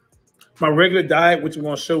because my regular diet, which I'm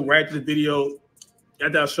going to show right after the video,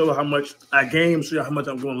 after I show how much I gain, show you how much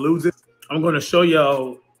I'm going to lose it. I'm going to show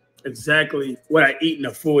y'all exactly what I eat in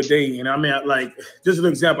a full day. And I mean, like, just an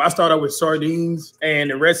example, I start out with sardines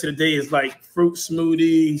and the rest of the day is like fruit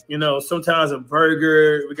smoothies, sometimes a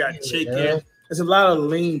burger. We got chicken. There's a lot of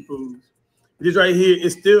lean foods. This right here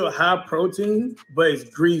is still high protein, but it's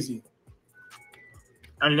greasy.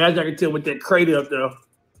 And as I can tell with that crater up there,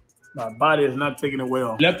 my body is not taking it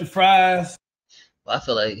well. Left the fries. I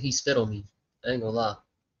feel like he spit on me. I ain't gonna lie.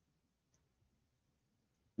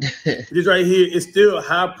 This right here is still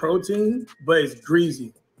high protein, but it's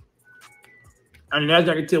greasy. And as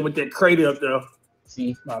I can tell with that crater up there,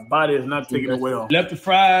 see, my body is not taking it well. Left the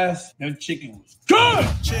fries, and chicken was good.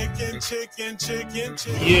 Chicken.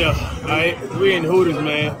 Yeah, all right. We in Hooters,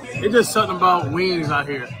 man. It's just something about wings out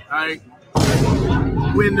here, all right?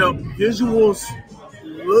 When the visuals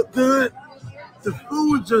look good, the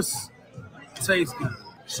food just tastes good.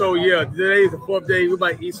 So yeah, today is the 4th day. We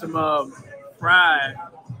might eat some fried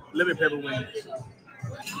lemon pepper wings.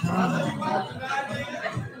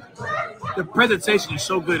 The presentation is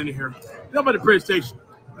so good in here. How about the presentation?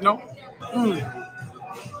 You know?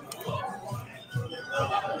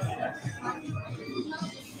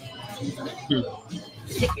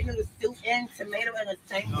 Chicken in the soup and tomato and the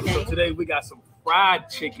same So thing. today we got some fried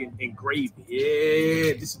chicken and gravy.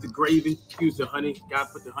 Yeah, this is the gravy. Use the honey.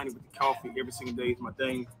 Gotta put the honey with the coffee every single day is my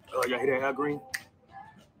thing. Y'all hear that, Al Green?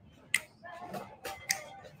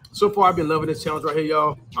 So far, I've been loving this challenge right here,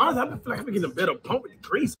 y'all. Honestly, I feel like I've been getting a better pump with the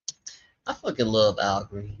grease. I fucking love Al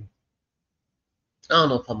Green. I don't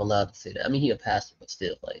know if I'm allowed to say that. I mean, he a pastor, but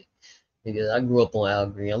still, like, nigga, I grew up on Al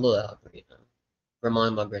Green. I love Al Green.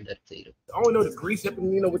 Remind my granddad to feed him. I don't know the grease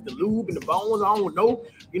helping, with the lube and the bones. I don't know.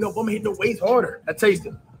 If I'm hitting the waist harder. I taste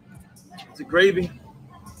it. It's a gravy.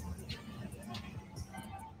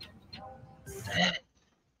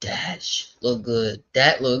 Dash. Look good.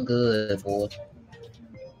 That look good, boy.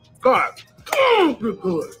 God. Look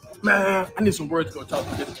good. Man, I need some words to go talk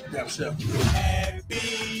to this damn chef.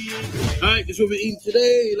 All right, this is what we're eating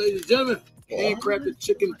today, ladies and gentlemen. Handcrafted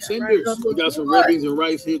chicken tenders. We got some red beans and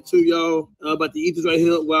rice here too, y'all. About to eat this right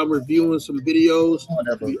here while I'm reviewing some videos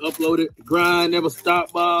we uploaded. The grind never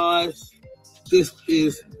stop, boys. This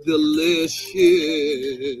is delicious.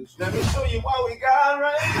 Let me show you what we got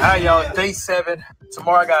right here. All right, y'all, day 7.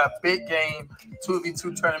 Tomorrow I got a big game,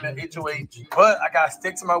 2v2 tournament, HOH. But I got to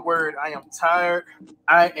stick to my word. I am tired.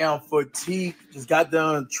 I am fatigued. Just got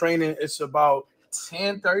done training. It's about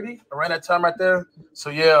 10:30, around that time right there. So,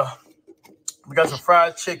 yeah. We got some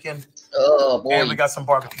fried chicken, and we got some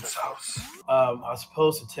barbecue sauce. I was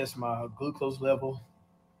supposed to test my glucose level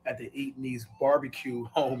after eating these barbecue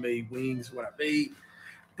homemade wings. What I made,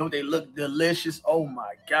 don't they look delicious? Oh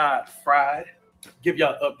my God, fried. Give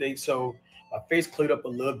y'all an update. So my face cleared up a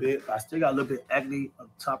little bit. I still got a little bit of acne on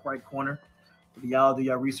the top right corner. If y'all do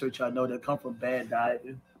y'all research, y'all know that come from bad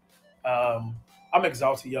dieting. I'm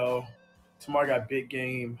exhausted, y'all. Tomorrow I got a big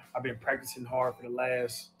game. I've been practicing hard for the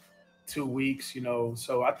last 2 weeks,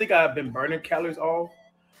 so I think I've been burning calories off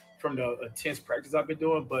from the intense practice I've been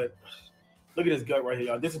doing. But look at this gut right here,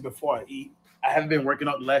 y'all. This is before I eat. I haven't been working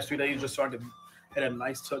out the last 3 days, just starting to had a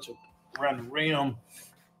nice touch around the rim.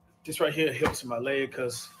 This right here helps in my leg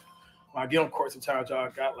because when I get on court sometimes, y'all, I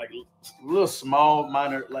got like little small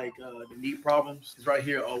minor the knee problems. This right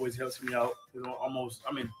here always helps me out. This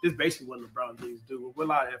is basically what LeBron James do, what a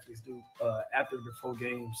lot of athletes do after and before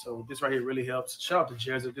games. So this right here really helps. Shout out to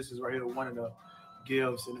Jezza. This is right here one of the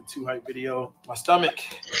gives in the 2 hype video. My stomach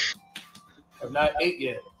have not ate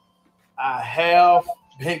yet. I have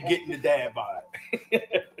been getting the dad bod.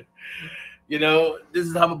 This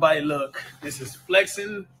is how my body look. This is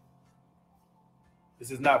flexing. This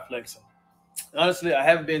is not flexing. Honestly, I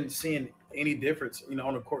haven't been seeing any difference,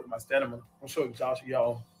 on the court with my stamina. I'm so exhausted,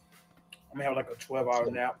 y'all. I'm gonna have like a 12-hour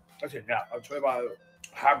nap. Actually, a 12-hour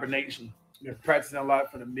hibernation. Been practicing a lot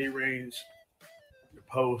from the mid-range, the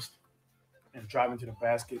post, and driving to the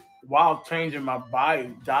basket while changing my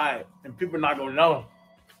diet. And people are not gonna know.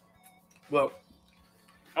 Well,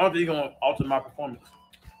 I don't think you're gonna alter my performance.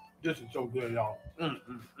 This is so good, y'all.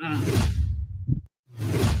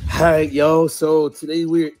 All right, y'all. So today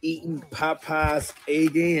we're eating Popeyes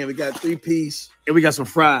again. We got 3-piece and we got some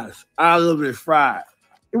fries. I love this fried.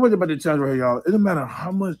 It wasn't about the challenge right here, y'all. It doesn't matter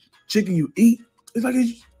how much chicken you eat. It's like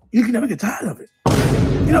you can never get tired of it.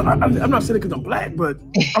 I'm not saying it because I'm black, but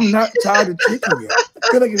I'm not tired of chicken yet. I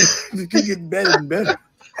feel like it's getting better and better.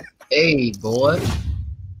 Hey, boy.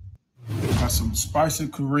 Got some spicy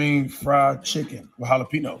Korean fried chicken with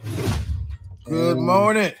jalapeno. Good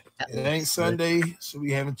morning. It ain't Sunday, so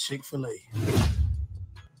we having Chick-fil-A.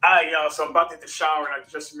 All right, y'all. So I'm about to hit the shower, and I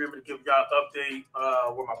just remember to give y'all an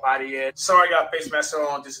update where my body at. Sorry, I got face mask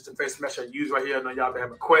on. This is the face mask I use right here. I know y'all been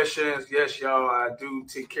having questions. Yes, y'all, I do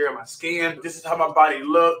take care of my skin. This is how my body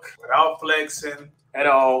look without flexing at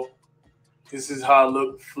all. This is how I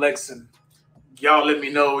look flexing. Y'all let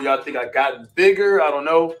me know. Y'all think I gotten bigger? I don't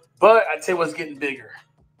know. But I tell you what's getting bigger.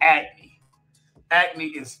 Acne. Acne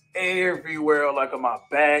is everywhere, like on my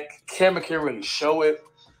back. Camera can't really show it.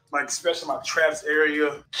 Like, especially my traps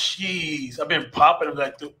area. Jeez, I've been popping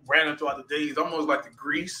like random throughout the days, almost like the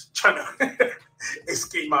grease, trying to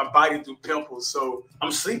escape my body through pimples. So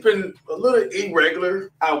I'm sleeping a little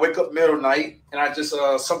irregular. I wake up middle of the night, and I just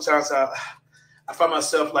sometimes I find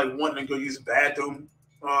myself like wanting to go use the bathroom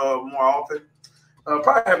more often.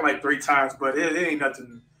 Probably happened like 3 times, but it ain't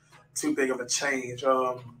nothing too big of a change.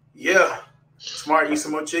 Yeah, smart, eat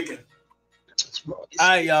some more chicken. All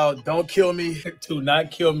right, y'all, don't kill me. Do not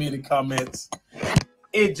kill me in the comments.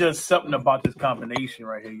 It's just something about this combination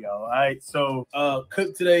right here, y'all. All right, so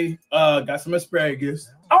cooked today. Got some asparagus.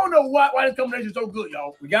 I don't know why this combination is so good,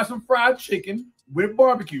 y'all. We got some fried chicken with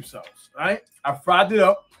barbecue sauce. All right, I fried it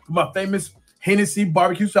up with my famous Hennessy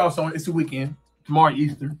barbecue sauce on it. It's the weekend. Tomorrow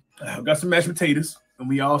Easter. Got some mashed potatoes. And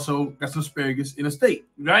we also got some asparagus in a steak.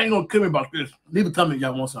 I ain't gonna kill me about this. Leave a comment if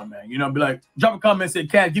y'all want something, man. You know, be like, drop a comment and say,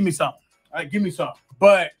 Cat, give me something. All right, give me some.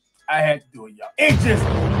 But I had to do it, y'all. It just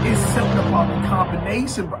is something about the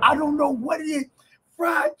combination, bro. I don't know what it is.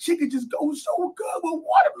 Fried chicken just goes so good with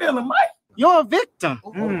watermelon, Mike. You're a victim.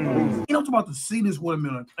 You know, I'm about to see this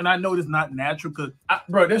watermelon, and I know it's not natural because,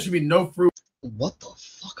 bro, there should be no fruit. What the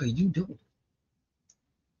fuck are you doing?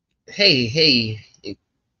 Hey.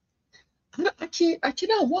 I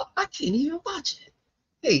can't even watch it.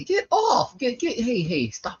 Hey, get off. Hey,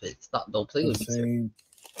 stop it. Stop. Don't play with me.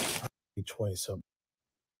 20-something.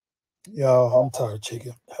 Y'all, I'm tired of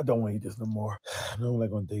chicken. I don't want to eat this no more. I'm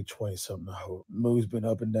like on day 20-something. Mood's been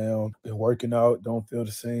up and down. Been working out. Don't feel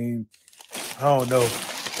the same. I don't know.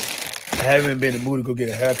 I haven't been in the mood to go get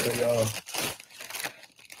a haircut, y'all.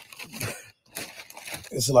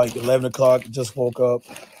 It's like 11 o'clock. Just woke up.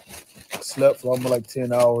 Slept for almost like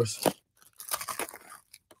 10 hours.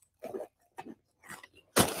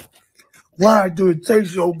 Why do it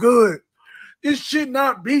taste so good? This should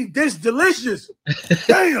not be this delicious.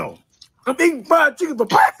 Damn. I'm eating fried chicken for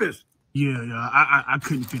breakfast. Yeah, I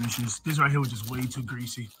couldn't finish this. This right here was just way too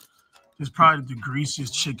greasy. It's probably the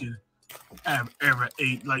greasiest chicken I've ever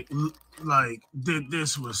ate.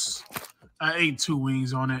 This was, I ate 2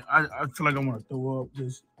 wings on it. I feel like I want to throw up.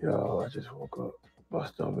 Yo, I just woke up. My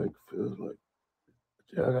stomach feels like,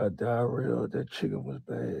 yeah, I got diarrhea. That chicken was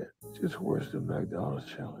bad. Just worse than McDonald's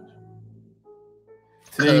challenge.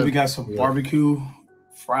 Today we got some barbecue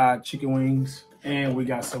fried chicken wings, and we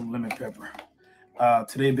got some lemon pepper.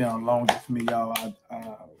 Today been a long day for me, y'all.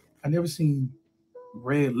 I never seen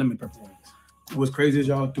red lemon pepper wings. What's crazy is,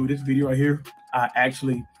 y'all, through this video right here, I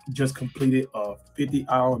actually just completed a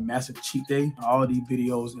 50-hour massive cheat day. All of these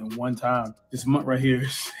videos in one time. This month right here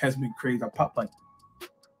has been crazy. I popped like,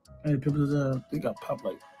 I think I popped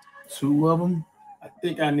like 2 of them. I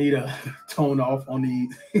think I need to tone off on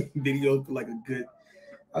these videos for like a good,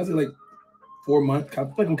 I was like 4 months. I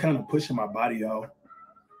feel like I'm kind of pushing my body, y'all.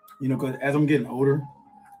 You know, because as I'm getting older,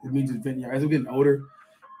 it means just as I'm getting older,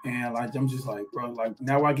 and like I'm just like, bro, like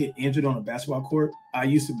now I get injured on a basketball court. I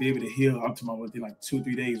used to be able to heal up to within like 2 or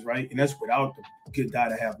 3 days, right? And that's without the good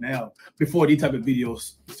diet I have now. Before these type of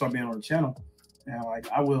videos start being on the channel, and like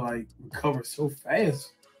I will like recover so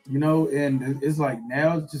fast, you know. And it's like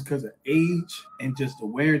now just because of age and just the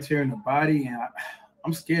wear and tear in the body, and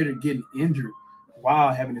I'm scared of getting injured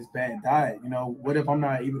while having this bad diet. You know, what if I'm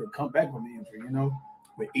not able to come back from the injury? You know,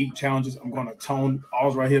 with eating challenges, I'm going to tone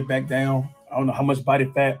all right here back down. I don't know how much body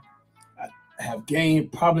fat I have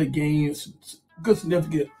gained, probably gained some good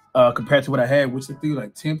significant compared to what I had, which I think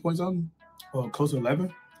like 10 points on, or close to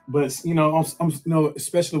 11. But you know, I'm you know,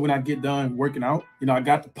 especially when I get done working out, you know, I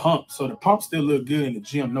got the pump, so the pump still look good in the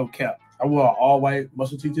gym, no cap. I wore an all-white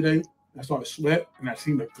muscle tee today. I started to sweat, and I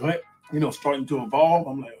seen the gut, you know, starting to evolve.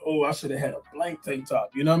 I'm like, oh, I should have had a blank tank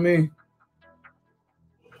top. You know what I mean?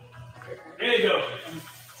 There you go.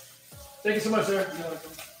 Thank you so much, sir.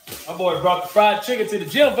 My boy brought the fried chicken to the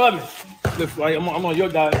gym for me. Look, like I'm on your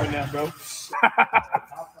diet right now, bro.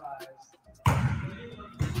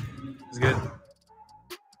 It's good.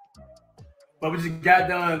 But we just got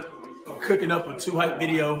done cooking up a 2 hype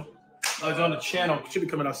video. It's on the channel. It should be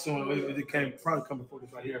coming out soon. It came probably come before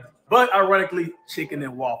this right here. But ironically, chicken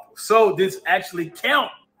and waffles. So this actually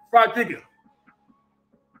count fried chicken.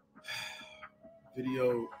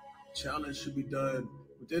 Video challenge should be done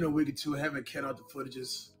within a week or 2. I haven't cut out the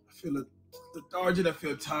footages. I feel lethargic. I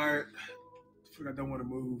feel tired. I feel like I don't want to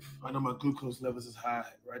move. I know my glucose levels is high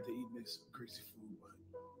right after eating this greasy food.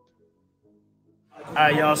 All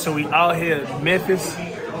right, y'all, so we out here in Memphis,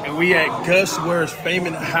 and we at Gus Word's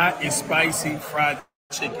famous hot and spicy fried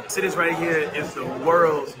chicken. So this right here is the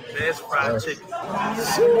world's best fried chicken.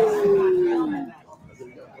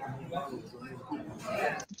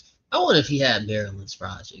 I wonder if he had Maryland's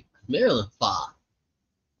fried chicken. Maryland far.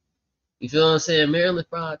 You feel what I'm saying? Maryland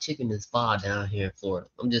fried chicken is far down here in Florida.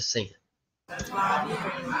 I'm just saying.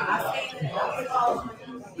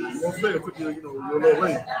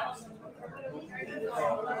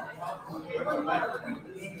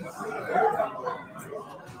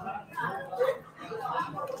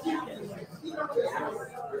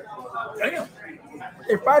 Damn.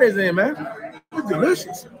 Hey, Friday's in, man. It's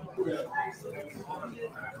delicious.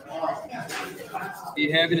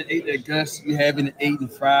 You haven't ate that, Gus. You haven't eaten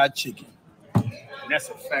fried chicken. And that's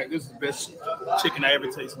a fact. This is the best chicken I ever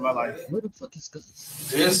tasted in my life. Where the fuck is Gus?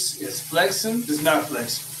 This is flexing. This is not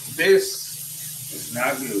flexing. This is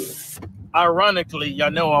not good. Ironically,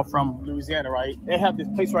 y'all know I'm from Louisiana, right? They have this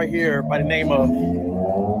place right here by the name of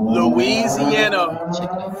Louisiana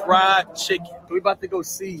Fried Chicken. We're about to go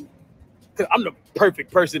see. Cause I'm the perfect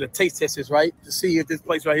person to taste test this, right? To see if this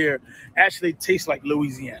place right here actually tastes like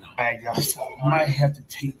Louisiana. All right, y'all. So I might have to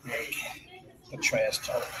take back the trash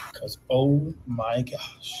talk because oh my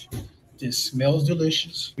gosh, this smells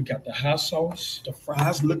delicious. We got the hot sauce, the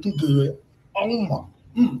fries looking good. Oh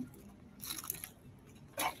my,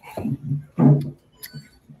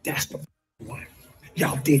 that's the one.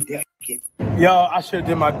 Y'all did that. Y'all, I should have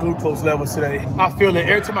did my glucose levels today. I feel it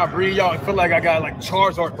every time I breathe, y'all. I feel like I got like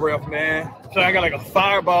Charizard breath, man. So I got like a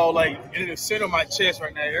fireball like in the center of my chest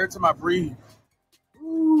right now. Every time I breathe.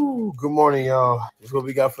 Ooh, good morning, y'all. This is what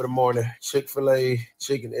we got for the morning. Chick-fil-A,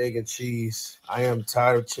 chicken, egg, and cheese. I am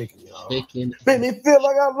tired of chicken, y'all. Chicken. Made me feel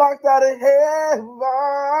like I'm locked out of heaven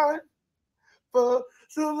for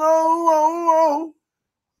so long.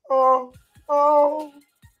 Oh.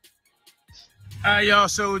 All right, y'all.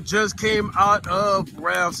 So just came out of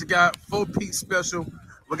Ralph's. We got 4-piece special.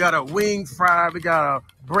 We got a wing fry. We got a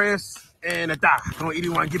breast and a thigh. I'm gonna eat it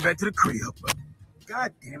when I get back to the crib.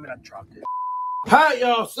 God damn it, I dropped it. Hi,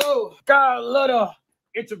 y'all. So got a little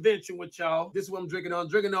intervention with y'all. This is what I'm drinking on.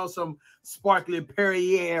 Drinking on some sparkling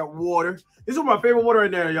Perrier water. This is my favorite water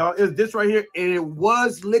in there, y'all. It's this right here, and it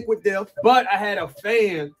was Liquid Death. But I had a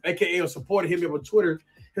fan, aka a supporter, hit me up on Twitter.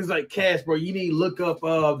 He's like, Cash, bro, you need to look up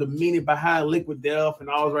the meaning behind Liquid Death and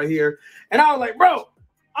all right here. And I was like, bro,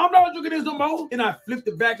 I'm not drinking this no more. And I flipped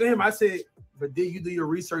it back to him. I said, but did you do your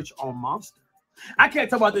research on Monster? I can't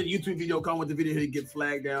talk about the YouTube video. Come with the video here, get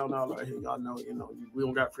flagged down. All right here, y'all know, we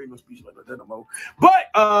don't got freedom of speech like that no more. But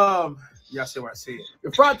y'all see what I said.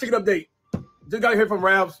 The fried chicken update. Just got here from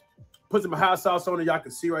Ralph's. Put some hot sauce on it. Y'all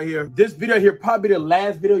can see right here. This video here probably the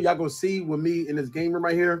last video y'all gonna see with me in this game room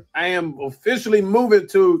right here. I am officially moving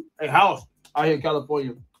to a house out here in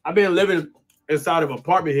California. I've been living inside of an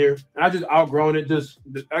apartment here, and I just outgrown it.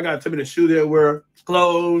 I got to me the shoe there, wear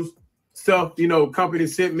clothes, stuff, company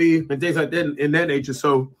sent me and things like that in that nature.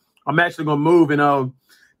 So I'm actually gonna move, and y'all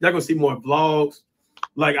gonna see more vlogs.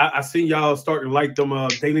 Like I seen y'all starting to like them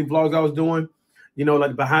daily vlogs I was doing.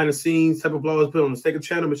 Like behind the scenes type of vlogs put on the Steak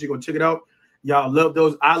channel, but you're gonna check it out. Y'all love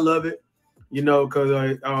those. I love it,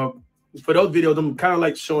 because for those videos, I'm kind of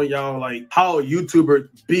like showing y'all like how a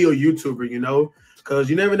YouTuber be a YouTuber,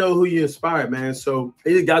 because you never know who you inspired, man. So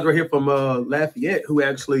these guys right here from Lafayette who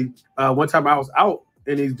actually one time I was out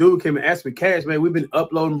and these dude came and asked me, Cash, man, we've been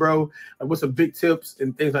uploading, bro, with some big tips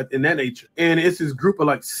and things like in that nature. And it's this group of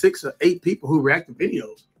like 6 or 8 people who react to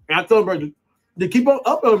videos. And I told them, bro, they keep on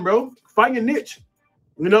uploading, bro. Find your niche.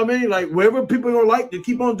 You know what I mean? Like, wherever people don't like, they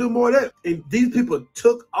keep on doing more of that. And these people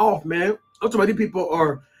took off, man. I'm talking about these people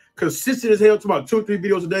are consistent as hell, talking about 2 or 3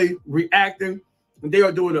 videos a day, reacting. And they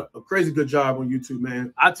are doing a crazy good job on YouTube,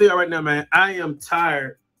 man. I tell you right now, man, I am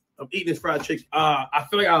tired of eating this fried chicken. I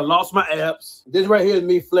feel like I lost my abs. This right here is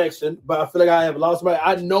me flexing, but I feel like I have lost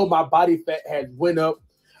I know my body fat has went up.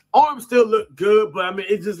 Arms still look good, but I mean,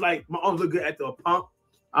 it's just like my arms look good after a pump.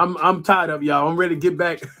 I'm tired of y'all. I'm ready to get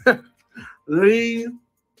back lean,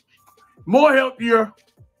 more healthier.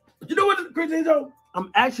 You know what the crazy thing, though?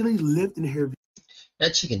 I'm actually lifting here.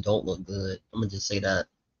 That chicken don't look good. I'm gonna just say that.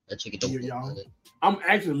 That chicken don't look good. I'm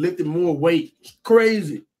actually lifting more weight. It's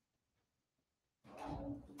crazy.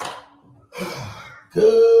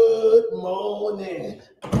 Good morning.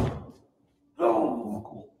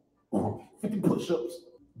 Oh, cool. 50 push-ups.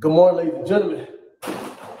 Good morning, ladies and gentlemen.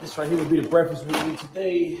 This right here will be the breakfast with me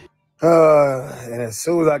today. And as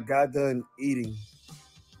soon as I got done eating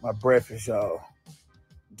my breakfast, y'all,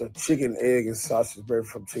 the chicken, egg, and sausage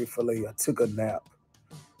breakfast from Chick-fil-A, I took a nap.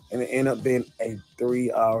 And it ended up being a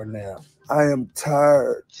 3-hour nap. I am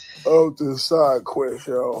tired of the side quest,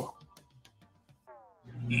 y'all.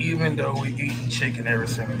 Even though we eat chicken every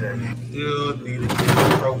single day, still need to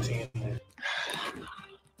get protein in.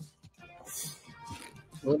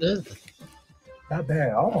 What is it? Not bad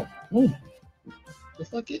at all.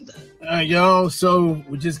 fuck is that? Y'all, so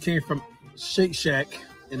we just came from Shake Shack.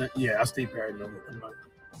 And yeah, I stay paranoid.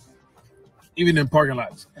 Even in parking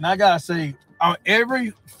lots. And I gotta say, on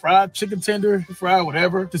every fried chicken tender, fried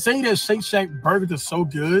whatever, to say that Shake Shack burgers are so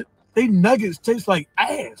good, they nuggets taste like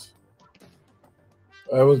ass.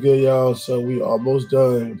 All right, what's good, y'all? So we almost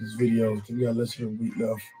done with this video. We got less than a week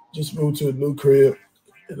left. Just moved to a new crib.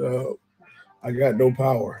 And, I got no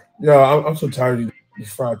power. Yeah, I'm so tired of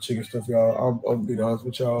this fried chicken stuff, y'all. I'm being honest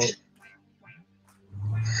with y'all.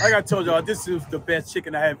 Like I told y'all, this is the best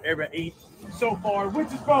chicken I have ever ate so far,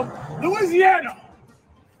 which is from Louisiana.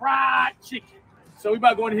 Fried chicken. So we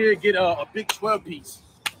about to go in here and get a big 12 piece.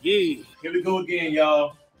 Yeah, here we go again,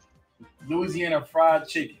 y'all. Louisiana fried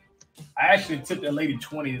chicken. I actually tipped that lady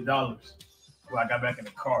 $20 when I got back in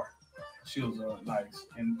the car. She was nice.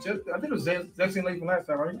 And just, I think it was that same lady from last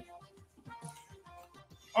time, right?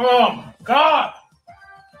 Oh my God.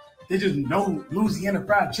 They just know Louisiana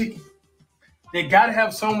fried chicken. They gotta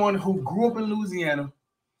have someone who grew up in Louisiana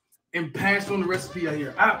and passed on the recipe out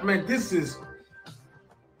here. Man, this is,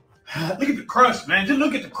 look at the crust, man. Just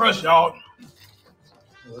look at the crust, y'all.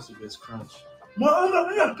 Oh, that's a good crunch.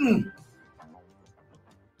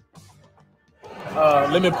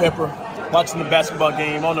 Lemon pepper, watching the basketball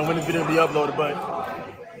game. I don't know when the video will be uploaded, but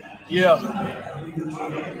yeah.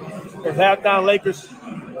 It's halftime Lakers,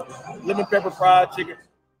 lemon pepper fried chicken.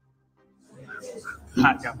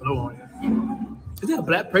 Hot, got blow on it. Is that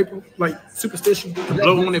black paper, like superstition?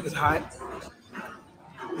 Blow on if it's hot.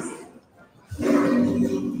 I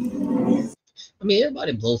mean,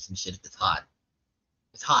 everybody blows some shit if it's hot.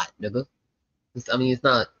 It's hot, nigga. It's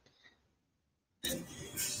not.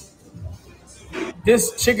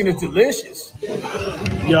 This chicken is delicious.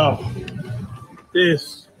 Yo,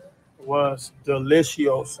 this was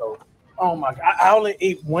delicioso. Oh my God. I only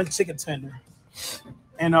ate one chicken tender.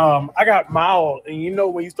 And I got mild. And you know,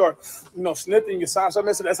 when you start, sniffing your sauce,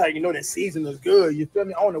 that's how you know that season is good. You feel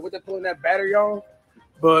me? I don't know what they're putting that batter, y'all.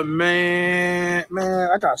 But man,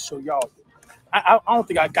 I gotta show y'all. I don't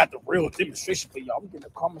think I got the real demonstration for y'all. I'm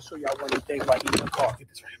gonna come and show y'all one of the things about eating a car. Get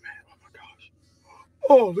this right, man. Oh my gosh.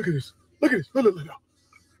 Oh, look at this. Look at this. Look.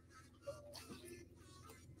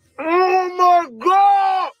 Oh my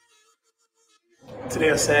God. Today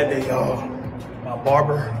a sad day, y'all. My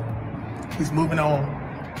barber, he's moving on.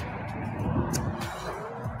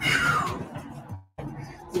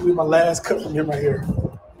 This will be my last cut from him right here.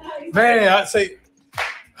 Man, I'd say,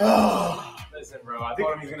 Listen, bro, I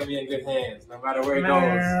told him he's going to be in good hands, no matter where he goes.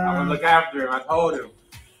 I'm going to look after him. I told him.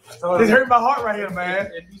 This hurt my heart right here, man.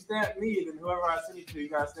 If you stamp me, then whoever I send you to, you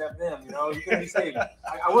got to stamp them. You know, you're going to be safe.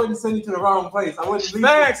 I wouldn't send you to the wrong place. I wouldn't leave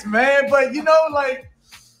Thanks, man. But,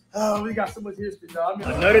 we got so much history, dog.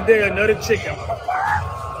 Another day, another chicken.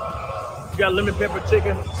 You got lemon pepper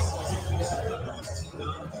chicken.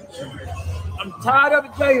 I'm tired of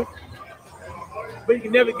it, Jay. But you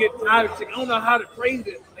can never get tired of chicken. I don't know how to praise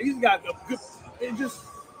it. He's got a good, it's just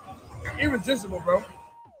irresistible, bro.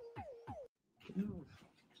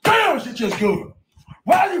 Damn, shit just good.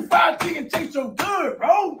 Why do you fried chicken taste so good,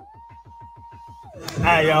 bro? All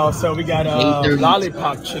right, y'all. So we got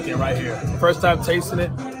lollipop chicken right here. First time tasting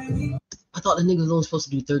it. I thought the nigga was only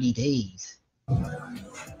supposed to do 30 days.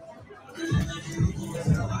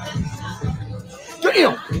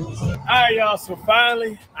 Damn. All right, y'all. So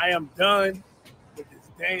finally, I am done with this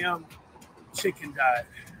damn chicken diet.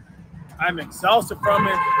 I'm exhausted from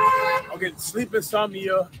it. I'm getting sleep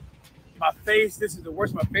insomnia. My face, this is the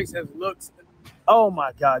worst my face has looked. Oh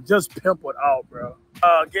my God, just pimpled out, bro.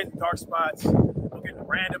 Getting dark spots. I'm getting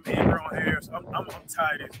random anger on hair. So I'm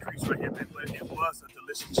tired of this crease right here, man. But it was a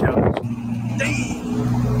delicious challenge.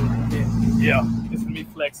 Damn. Yeah, this is me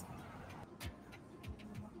flexing.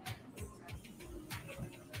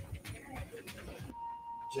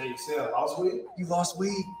 Jay, you said I lost weight? You lost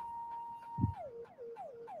weight.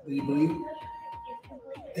 Do you believe it?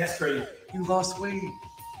 That's crazy. You lost weight.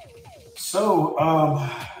 So,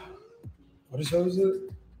 what is it?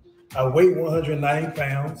 I weigh 190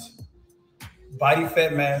 pounds. Body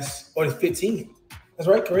fat mass, it's 15. That's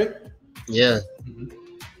right, correct? Yeah. Mm-hmm.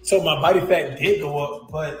 So my body fat did go up,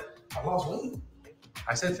 but I lost weight.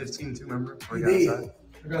 I said 15 too, remember? You did. I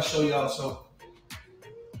gotta show y'all. So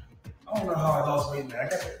I don't know how I lost weight, man. I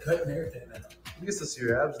got that cut and everything now. You can still see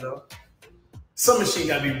your abs though. Some machine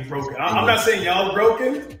gotta be broken. I'm not saying y'all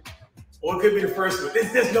broken, or it could be the first one.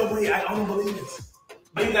 There's no way. I don't believe this.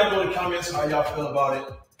 Leave that below in the comments how y'all feel about it.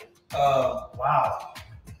 Wow.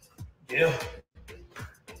 Yeah.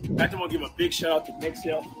 I just want to give a big shout out to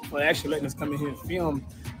Nextel for actually letting us come in here and film,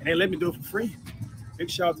 and they let me do it for free. big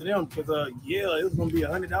shout out to them because yeah, it was gonna be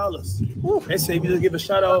 $100. They say if you just give a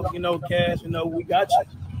shout out, you know, cash, you know, we got you.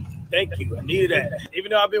 Thank you. I needed that. Even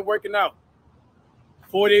though I've been working out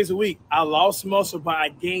 4 days a week, I lost muscle, but I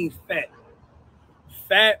gained fat.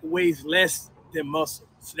 Fat weighs less than muscle.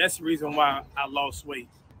 So that's the reason why I lost weight.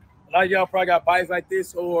 A lot of y'all probably got bodies like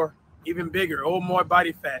this or even bigger or more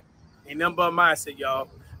body fat. Ain't nothing but a mindset, y'all.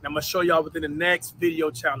 And I'm going to show y'all within the next video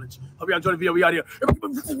challenge. Hope y'all enjoy the video. We out here.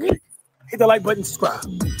 Hit the like button, subscribe.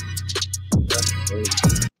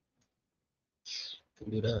 Can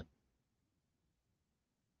do that.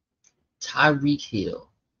 Tyreek Hill.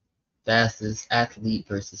 Fastest athlete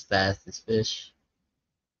versus fastest fish.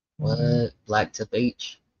 What? Black tip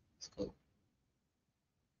H. Let's go.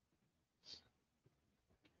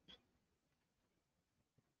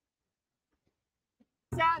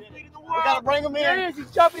 We gotta bring him in. There he is.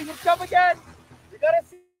 He's jumping. He's jumping again. We got a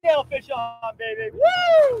sailfish on, baby.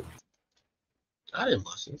 Woo! I didn't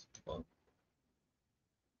watch this.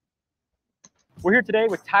 We're here today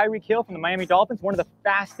with Tyreek Hill from the Miami Dolphins, one of the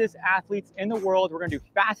fastest athletes in the world. We're going to do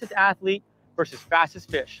fastest athlete versus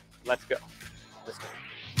fastest fish. Let's go. Let's go.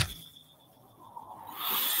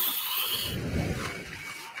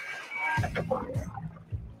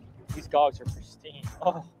 These dogs are pristine.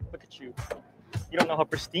 Oh, look at you. You don't know how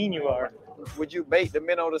pristine you are. Would you bait the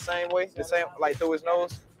minnow the same way? The same, like through his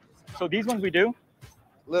nose? So these ones we do.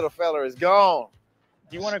 Little fella is gone.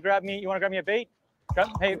 Do you want to grab me? You want to grab me a bait?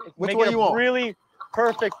 Hey, Which make one it you a want? really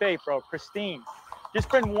perfect bait, bro. Pristine. Just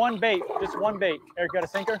bring one bait. Just one bait. Eric, got a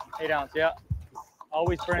sinker? 8 ounce. Yeah.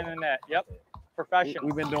 Always burn in the net. Yep. Professional.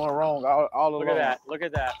 We've been doing wrong all along. Look at that. Look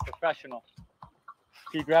at that. Professional.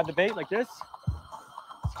 So you grab the bait like this.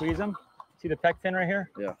 Squeeze them. See the pec fin right here?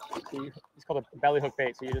 Yeah. So it's called a belly hook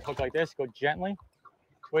bait. So you just hook like this. Go gently.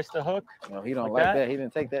 Twist the hook. No, he don't like that. He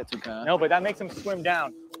didn't take that too kind. No, but that makes him swim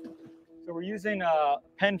down. So we're using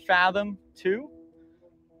Penn Fathom 2.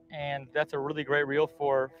 And that's a really great reel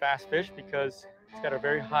for fast fish because it's got a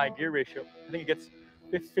very high gear ratio. I think it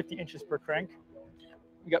gets 50 inches per crank.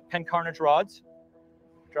 We got Penn Carnage rods,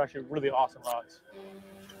 which are actually really awesome rods.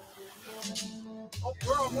 Fish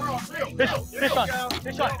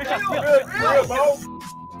on,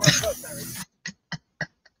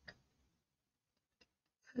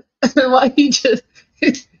 Why he just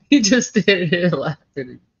standing there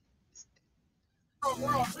laughing?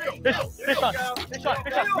 Fish on.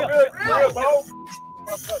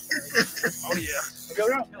 Oh, yeah.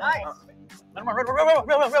 Nice.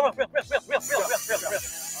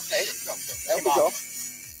 Okay, there we go.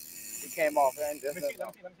 He came off, man. That's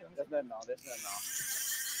nothing on.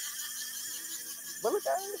 But look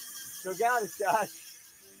at it. Go down, Josh.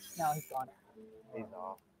 No, he's gone. He's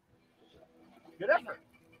off. Good effort.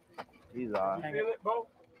 He's off. Feel it, bro?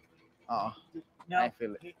 No. I ain't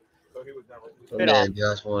feel it. So he was never. Oh, man,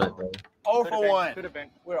 Josh won it, bro. 0 for 1. Could have been.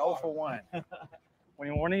 We're 0 for 1.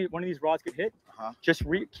 When one of these rods get hit, just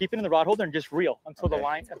keep it in the rod holder and just reel until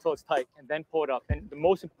until it's tight, and then pull it up. And the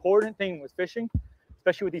most important thing with fishing,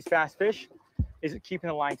 especially with these fast fish, is keeping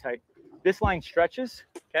the line tight. This line stretches,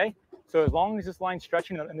 okay? So as long as this line's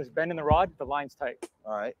stretching and there's bend in the rod, the line's tight.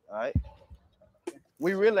 All right.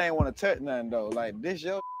 We really ain't want to touch nothing though. Like this,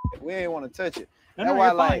 we ain't want to touch it.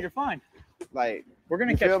 No, you're fine. Like we're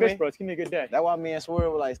gonna catch fish, bro. It's gonna be a good day. That's why me and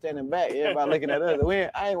Swerve were like standing back. Everybody looking at us.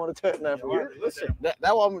 I ain't want to touch nothing for real. Listen, that's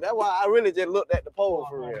why I really just looked at the pole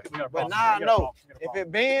for real. But now I know if it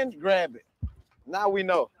bends, grab it. Now we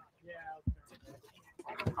know.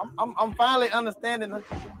 I'm finally understanding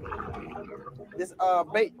this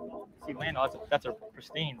bait. See, Lando, that's a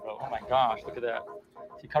pristine, bro. Oh my gosh, look at that.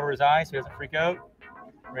 See, cover his eyes so he doesn't freak out.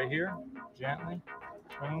 Right here, gently.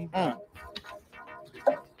 Boom.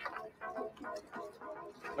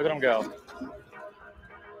 Look at him go.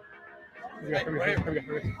 Here we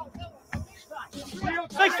go.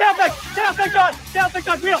 Big down, John.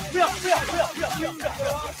 Reel.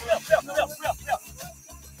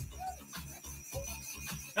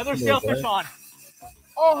 Another sailfish on.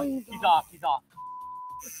 Oh, he's off.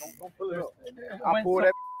 Don't pull it up. I pulled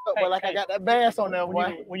that up, but like I got that bass on there.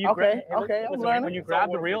 When you grab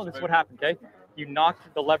the reel, this is what happened, okay? You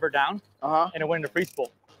knocked the lever down, and it went into free spool.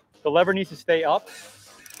 The lever needs to stay up,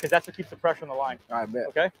 because that's what keeps the pressure on the line. I bet.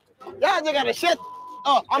 Okay? Y'all just gotta shut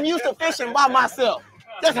up. I'm used to fishing by myself.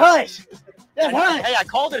 Just hush. Hey, I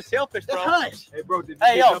called it a sailfish, bro. Just hush. Hey, bro.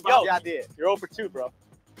 Hey, yo. Yeah, I did. You're 0 for 2, bro.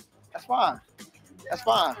 That's fine.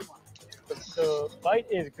 The bite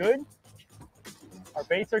is good. Our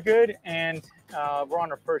baits are good, and we're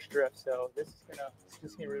on our first drift, so this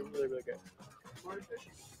is gonna be really good.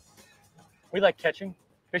 We like catching.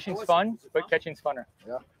 Fishing's fun, but catching's funner.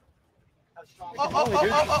 Yeah.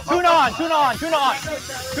 Tune on. Come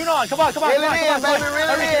on. Reel it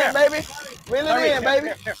in, baby. Reel it in, baby.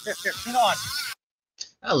 Here. Tune on.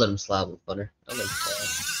 I'll let him slide with Thunder. I'll let him slide.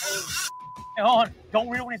 Hey, hold on. Don't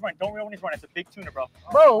reel when he's running. It's a big tuner, bro.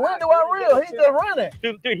 Bro, when do I reel? He's just running.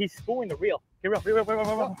 Dude, he's schooling the reel. Here, reel. He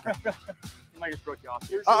might just broke you off.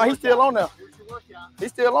 He's still on there.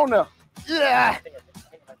 He's still on there. Yeah.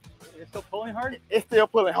 Is it still pulling hard? It's still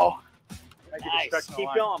pulling hard. Nice. Keep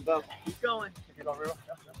going, bro. Keep going.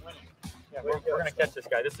 Yeah, we're gonna catch this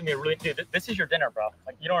guy. This is gonna be a really, dude. This is your dinner, bro.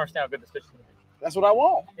 Like, you don't understand how good this fish is gonna be. That's what I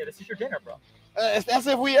want. Yeah, this is your dinner, bro. That's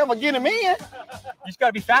if we ever get him in. You just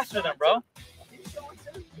gotta be faster than him, bro.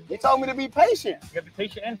 He told me to be patient. You gotta be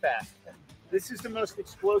patient and fast. This is the most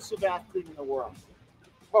explosive athlete in the world.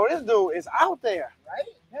 Bro, this dude is out there. Right?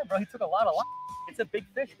 Yeah, bro. He took a lot of line. It's a big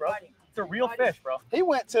fish, bro. It's a real fish, bro. He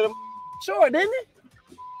went to the shore, didn't he?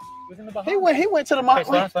 He was in the Bahamas. He went to the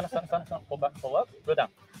mountain. Okay, slow down. Pull back, pull up, go down.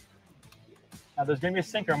 Now there's gonna be a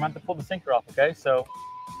sinker. I'm gonna have to pull the sinker off, okay? So,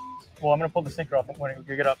 I'm gonna pull the sinker off when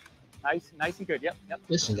you get up. Nice and good. Yep.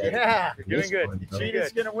 Listen, guys. Yeah, you're doing good.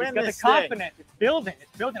 Cheetah's gonna win this. He's got the confidence. It's building.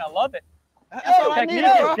 I love it. Technique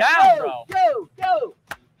is down, bro. Go.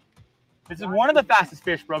 This is one of the fastest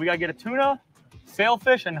fish, bro. We gotta get a tuna,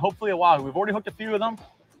 sailfish, and hopefully a wahoo. We've already hooked a few of them.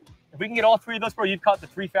 If we can get all three of those, bro, you've caught the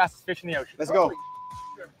 3 fastest fish in the ocean. Let's go.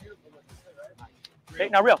 Okay,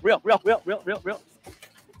 now reel.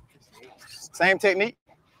 Same technique.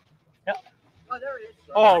 Yeah. Oh, there he is.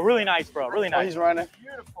 Oh, really nice, bro. Really nice. Oh, he's running.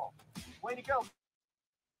 Beautiful. Way to go.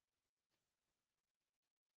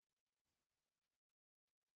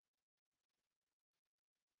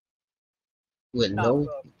 With no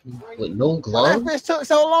glove. That fish took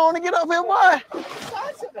so long to get up here, boy. The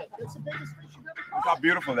size of it. That's the biggest fish you've ever Look how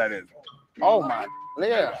beautiful that is. Oh my.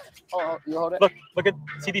 Yeah. Oh, you hold it. Look at,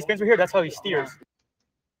 see these fins right here? That's how he steers.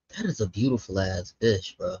 That is a beautiful ass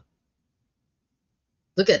fish, bro.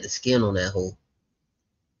 Look at the skin on that hole.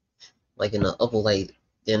 Like in the upper, like,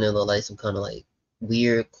 then there look like some kind of like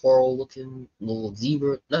weird coral looking little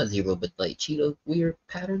zebra, not zebra, but like cheetah weird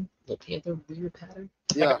pattern, little panther weird pattern.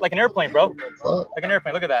 Yeah. Like an airplane, bro. Like an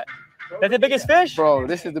airplane. Look at that. That's the biggest fish? Bro,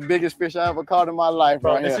 this is the biggest fish I ever caught in my life,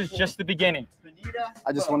 bro. Right This here. is just the beginning.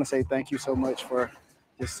 I just want to say thank you so much for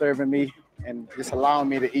just serving me and just allowing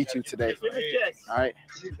me to eat you today. All right.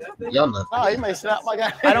 Y'all not. Oh, you may snap my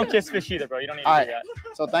guy. I don't kiss fish either, bro. You don't need to do that.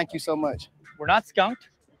 So thank you so much. We're not skunked.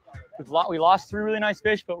 We lost 3 really nice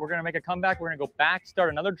fish, but we're gonna make a comeback. We're gonna go back, start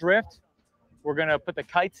another drift. We're gonna put the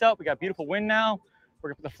kites up. We got beautiful wind now. We're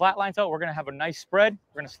gonna put the flat lines out. We're gonna have a nice spread.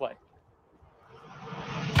 We're gonna slay.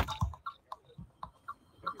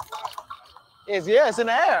 It's in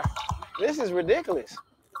the air. This is ridiculous.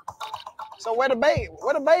 So where the bait?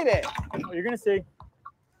 Where the bait at? Oh, you're gonna see.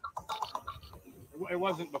 It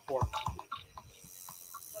wasn't before.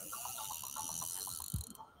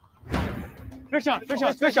 Fish on. I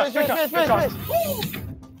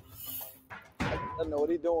don't know what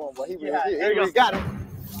he's doing, but he got it. You got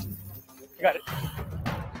it.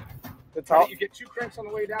 The top. You get 2 cranks on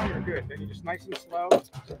the way down, you're good. Then you just nice and slow.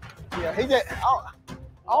 Yeah, he just. I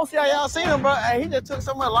don't see how y'all seen him, bro. Hey, he just took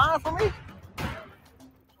some of the line from me.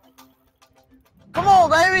 Come on,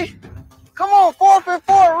 baby. Come on, 4th and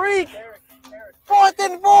 4, Reek. 4th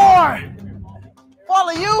and 4.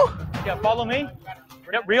 Follow you. Yeah, follow me.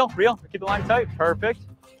 Yep, reel. Keep the line tight. Perfect.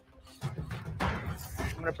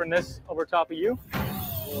 I'm gonna bring this over top of you.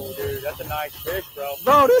 Oh, dude, that's a nice fish, bro.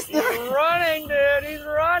 Bro, He's running, dude. He's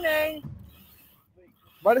running.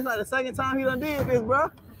 Bro, this is not the second time he done did this,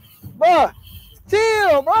 bro. Bro,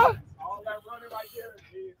 chill, bro. All that running right there,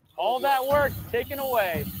 dude. All that work taken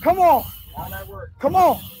away. Come on. All that work. Come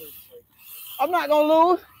on. I'm not gonna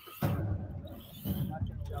lose.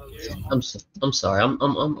 I'm sorry.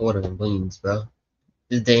 I'm ordering wings, bro.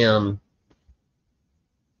 This damn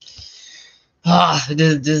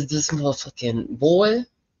this motherfucking boy.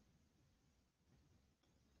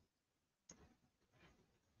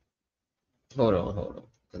 Hold on,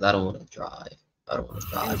 because I don't want to drive.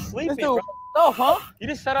 Sleeping, This bro. dude, oh, huh? You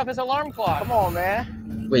just set off his alarm clock. Come on,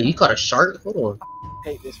 man. Wait, you caught a shark? Hold on. I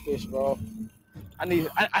hate this fish, bro. I need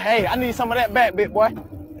some of that back bit, boy.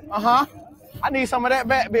 I need some of that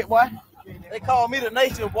back bit, boy. They call me the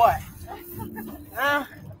nature boy.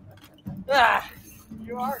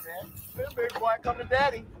 You are, man. This big boy, come to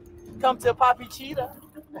daddy. Come to Poppy Cheetah.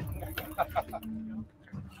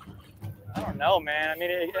 I don't know, man. I mean,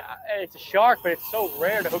 it's a shark, but it's so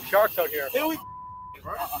rare to hook sharks out here. Here we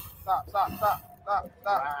Stop. Stop.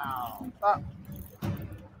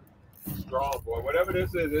 Strong, boy. Whatever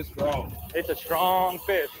this is, it's strong. It's a strong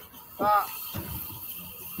fish. Stop.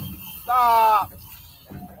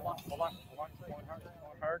 Hold on.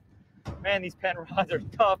 Man, these pen rods are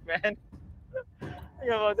tough, man. You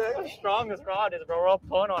know how strong this rod is, bro. We're all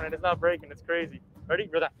pulling on it. It's not breaking. It's crazy. Ready?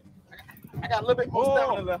 Go down. I got a little bit more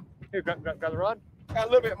stamina left. Here, grab the rod. Got a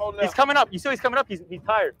little bit more left. He's coming up. You see he's coming up? He's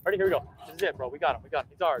tired. Ready? Here we go. This is it, bro. We got him. We got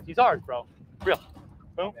him. He's ours. He's ours, bro. Real.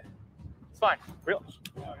 Boom. It's fine. Real.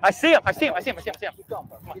 I see him. I see him. I see him. I see him. I see him. Keep going,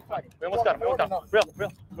 bro. Keep fighting. We almost got him. We almost got him. Real.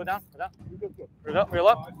 Real. Go down. Go down. Reel up. Reel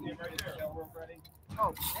up.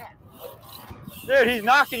 Oh, man. Dude, he's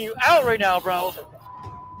knocking you out right now, bro.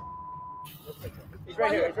 He's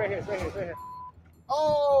right here. He's right here. He's right here. He's right here.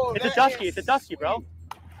 Oh, it's a dusky. It's a dusky, bro.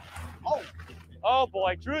 Oh. Oh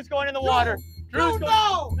boy, Drew's going in the water. Drew's going.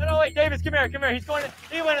 No! No, wait, Davis, come here, come here. He's going.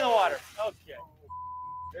 He went in the water. Okay.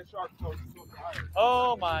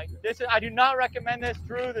 Oh my! I do not recommend this,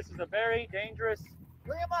 Drew. This is a very dangerous.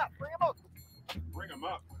 Bring him up. Bring him up. Bring him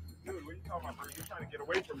up, dude. What are you talking about, bro? He's trying to get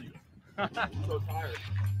away from you. I'm so tired.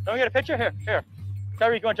 Don't we get a picture here? Here.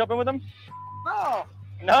 Tyree, you want to jump in with him? No.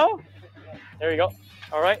 No? There you go.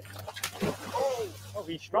 All right. Oh,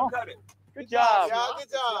 he's strong. Good job. Good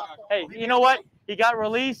job. Hey, you know what? He got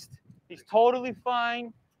released. He's totally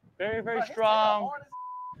fine. Very, very strong.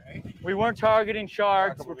 We weren't targeting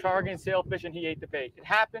sharks. We're targeting sailfish, and he ate the bait. It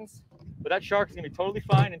happens, but that shark's going to be totally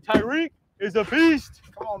fine. And Tyreek is a beast.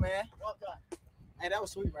 Come on, man. Well done. Hey, that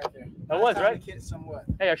was sweet right there. That was, right? Kid somewhat.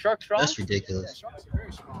 Hey, are sharks strong? That's ridiculous. Yeah, sharks are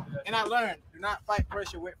very strong. And I learned, do not fight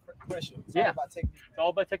pressure with pressure. It's Yeah. all about technique. It's all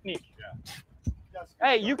about technique. Yeah.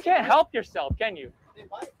 Hey, you can't help yourself, can you?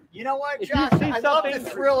 You know what, If you Josh? see I love the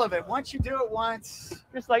something- thrill of it. Once you do it once,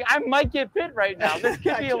 Just like, I might get bit right now. This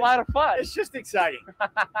could be a lot of fun. it's just exciting.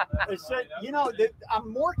 It's just, you know,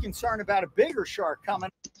 I'm more concerned about a bigger shark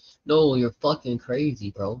coming. No, you're fucking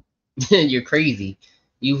crazy, bro. You're crazy.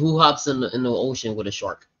 Who hops in the ocean with a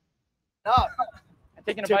shark? up.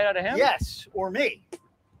 Taking a bite out of him? Yes, or me.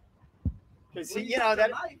 Because you know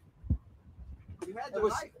that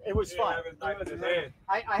it was fun.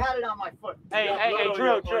 I had it on my foot. Hey,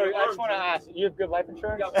 Drew, I just want to ask, you have good life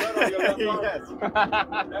insurance? Yes.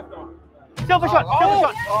 Silver shot, silver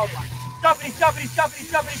shot. Oh my. Stop it, stop it, stop it,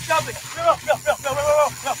 stop it, stop it.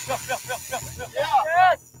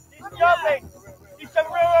 Yes, he's jumping. He's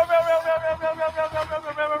jumping. I've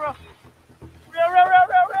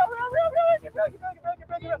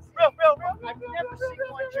never seen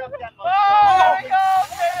one jump that much. Oh, there you go,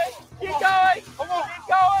 man. Keep going. Come on. Keep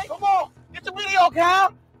going. Come on. Get the video,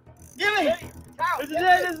 Cal. Give me. This is it.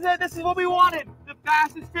 This is it. This is what we wanted. The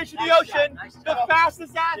fastest fish in the ocean. The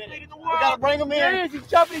fastest athlete in the world. We gotta bring him in. There he is. He's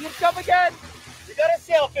jumping. He's gonna jump again. We got a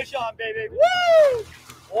sailfish on, baby. Woo!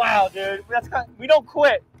 Wow, dude. That's kind of, we don't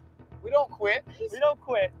quit. We don't quit. We don't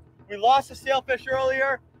quit. We lost a sailfish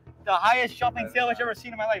earlier. The highest jumping sailfish I've ever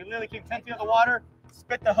seen in my life. It literally came 10 feet on the water,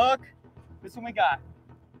 spit the hook. This one we got.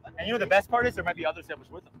 And you know the best part is there might be other sailfish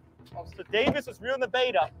with him. So Davis was reeling the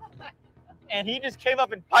bait up, and he just came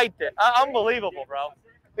up and piped it. Unbelievable, bro.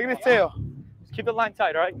 Look at his tail. Just keep the line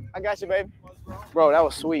tight, all right? I got you, baby. Bro, that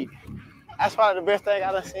was sweet. That's probably the best thing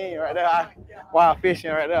I done seen right there. Wild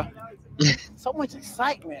fishing right there. So much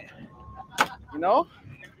excitement. You know?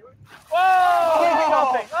 Whoa! He's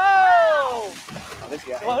jumping. Oh! This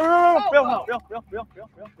guy. Real.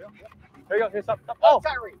 There you go. Here, stop. Oh,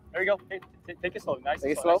 there you go. Hey, take it slow. Nice.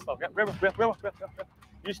 Take it slow. Real.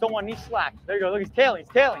 You just don't want any slack. There you go. Look, he's tailing.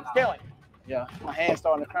 Yeah, my hand's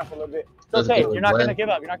starting to cramp a little bit. It's okay. You're not gonna give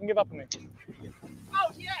up. You're not gonna give up on me.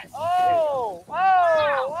 Oh, yes. Oh!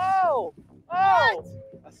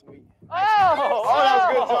 That's sweet. Oh,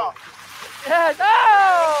 that was good talk. Yes.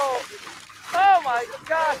 Oh my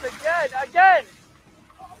gosh, again.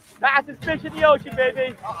 Fastest fish in the ocean,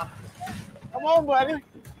 baby. Come on, buddy.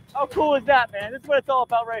 How cool is that, man? This is what it's all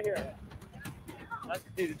about right here.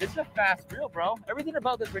 Dude, this is a fast reel, bro. Everything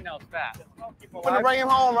about this right now is fast. I'm gonna bring him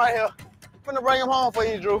home right here. I'm gonna bring him home for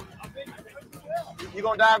you, Drew. You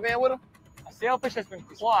gonna dive in with him? A sailfish has been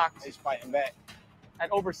clocked. He's fighting back.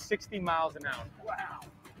 At over 60 miles an hour. Wow.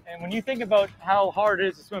 And when you think about how hard it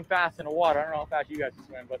is to swim fast in the water, I don't know how fast you guys can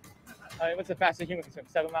swim, but what's the fastest human can swim?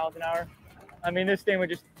 7 miles an hour? I mean, this thing would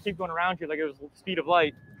just keep going around you like it was the speed of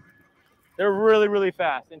light. They're really, really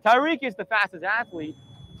fast. And Tyreek is the fastest athlete.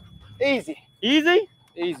 Easy. Easy?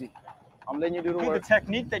 Easy. I'm letting you do the Dude, work. the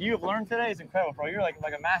technique that you have learned today is incredible, bro. You're like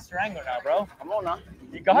a master angler now, bro. Come on now.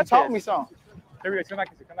 You got You taught this. me something. There we go. Come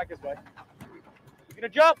back this way. You're gonna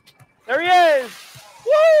jump. There he is.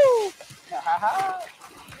 Woo!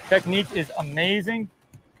 Technique is amazing.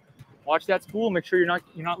 Watch that spool. Make sure you're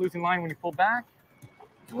not losing line when you pull back.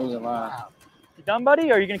 Losing line. You done,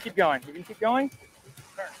 buddy? Or are you gonna keep going? You gonna keep going?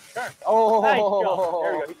 Turn. Oh. Nice. Go.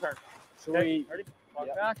 There we go. He turned. Sweet. Ready? Walk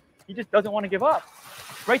back. He just doesn't want to give up.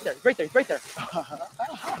 Right there, right there, right there.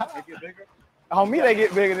 They get bigger? On me, they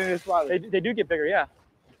get bigger than this spot. They do get bigger, yeah.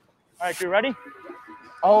 All right, you ready?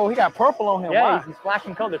 Oh, he got purple on him. Yeah, Wow. he's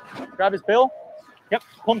flashing colors. Grab his bill. Yep,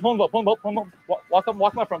 pull him up. Walk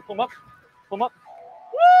up front, pull him up. Woo!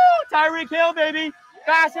 Tyreek Hill, baby.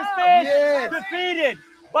 Fastest fish defeated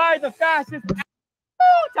by the fastest. Woo!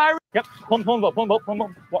 Tyreek. Yep, pull him up.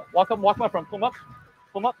 Walk up front, pull him up.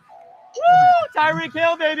 Woo! Tyreek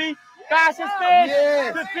Hill, baby. Fastest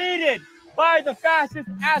fish defeated by the fastest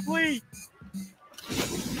athlete.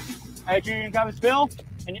 All right, you're gonna grab his bill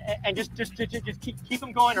and just keep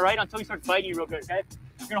him going, all right, until he starts biting you real good, okay?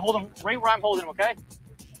 You're gonna hold him right where I'm holding him, okay?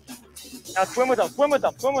 Now swim with him.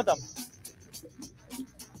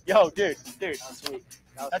 Yo, dude,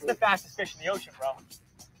 that's the fastest fish in the ocean, bro.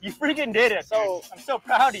 You freaking did it. So I'm so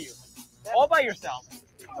proud of you. All by yourself.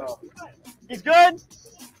 He's good.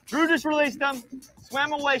 Drew just released him.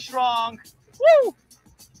 Swam away strong. Woo!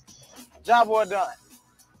 Job well done.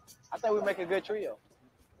 I think we make a good trio.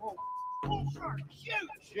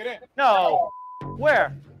 Get in. No.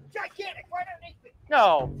 Where? Gigantic, right underneath me.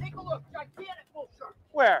 No. Take a look. Gigantic bull shark.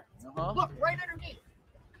 Where? Look, right underneath.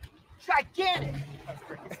 Gigantic.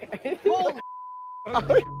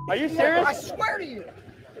 Are you serious? I swear to you.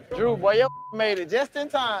 Drew, boy, you made it just in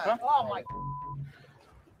time. Huh? Oh my.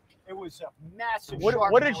 It was a massive What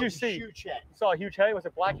shark. did you with a see? Huge head. You saw a huge head. Was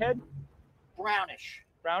it blackhead? Brownish.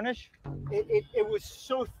 Brownish? It was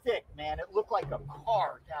so thick, man. It looked like a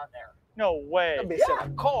car down there. No way. That bitch said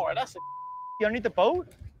a car. That's a Underneath the boat?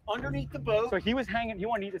 Underneath the boat. So he was hanging. He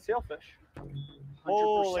wanted to eat the sailfish. 100%.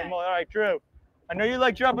 Holy moly! All right, Drew. I know you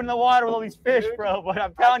like jumping in the water with all these fish, bro, but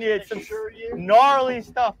I'm telling you, it's some gnarly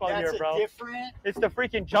stuff out here, bro. Different. It's the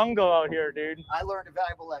freaking jungle out here, dude. I learned a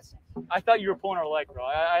valuable lesson. I thought you were pulling our leg, bro.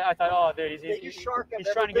 I thought, oh, dude, Biggest shark I've he's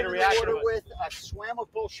ever trying to get been a in the reaction water of us. with. I've swam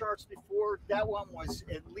with bull sharks before. That one was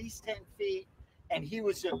at least 10 feet, and he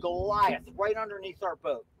was a Goliath right underneath our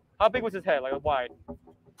boat. How big was his head? Like wide?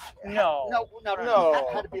 No. No.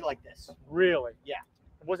 Had to be like this. Really? Yeah.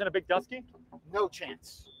 It wasn't a big dusky? No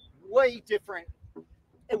chance. Way different.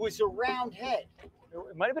 It was a round head.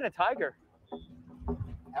 It might have been a tiger.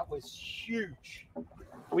 That was huge.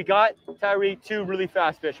 We got, Tyree, two really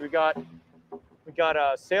fast fish. We got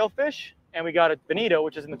a sailfish and we got a bonito,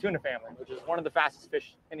 which is in the tuna family, which is one of the fastest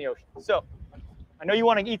fish in the ocean. So I know you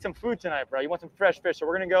want to eat some food tonight, bro. You want some fresh fish. So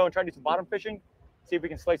we're going to go and try to do some bottom fishing, see if we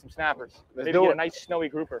can slay some snappers. Maybe get a nice snowy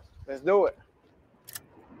grouper. Let's do it.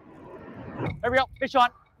 There we go. Fish on.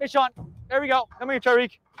 Fish on. There we go. Come here,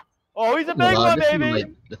 Tariq. Oh, he's a big one, baby. Like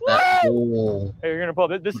the fat bull. Hey, you're going to pull.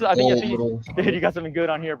 This is, I think, dude, you got something good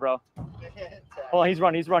on here, bro. Hold on, he's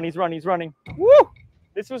running. Woo!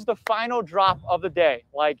 This was the final drop of the day.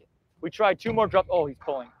 Like, we tried two more drops. Oh, he's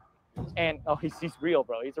pulling. And, oh, he's real,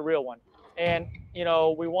 bro. He's a real one. And, you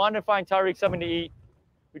know, we wanted to find Tyreek something to eat.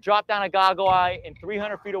 We dropped down a goggle eye in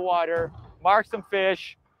 300 feet of water, marked some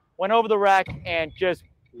fish, went over the wreck, and just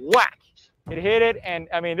whack. It hit it, and,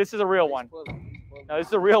 I mean, this is a real one. No, this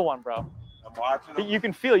is a real one, bro. I'm watching. You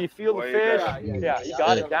can feel the fish. Yeah, you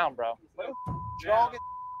got it down, bro. Strong.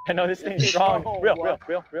 I know this thing's strong. Real. No, Gary,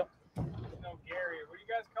 what do you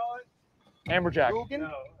guys call it? Amberjack. Googan?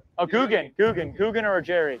 No. Oh, Googan or a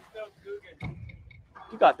Jerry. No, Googan.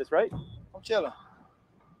 You got this, right? I'm chilling.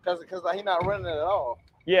 Cause he's not running it at all.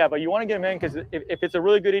 Yeah, but you want to get him in because if it's a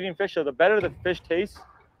really good eating fish, so the better the fish tastes,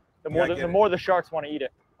 the more the sharks want to eat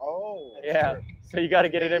it. Oh. Yeah. So you got to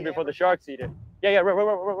get it in before the sharks eat it. Yeah.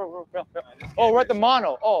 Real. Oh, we're at the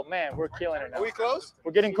mono. Oh man, we're killing it now. Are we close?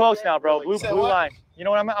 We're getting close now, bro. Blue what? line. You know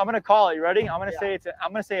what I'm gonna call it? You ready? I'm gonna say it's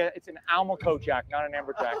an almaco jack, not an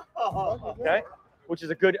amberjack. Okay. Which is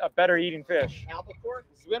a better eating fish. Albacore?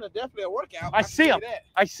 It's been definitely a workout. I see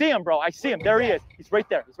him, bro. I see him. There he is. He's right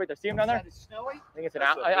there. See him down there? Snowy? I think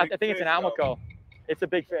it's an almaco. It's a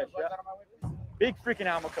big fish. Yeah. Big freaking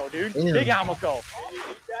almaco, dude. Damn. Big almaco.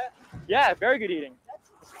 Yeah, very good eating.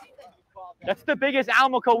 That's the biggest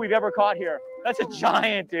almaco we've ever caught here. That's a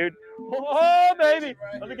giant, dude. Oh, baby.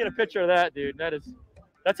 Let me get a picture of that, dude.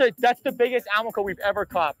 That's the biggest almaco we've ever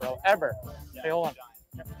caught, bro. Ever. Hey, hold on.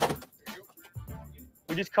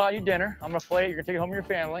 We just caught you dinner. I'm gonna flay it. You're gonna take it home to your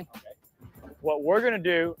family. What we're gonna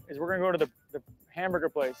do is we're gonna go to the hamburger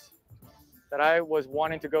place that I was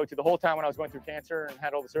wanting to go to the whole time when I was going through cancer and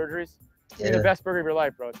had all the surgeries. It's gonna be the best burger of your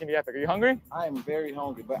life, bro. It's gonna be epic. Are you hungry? I am very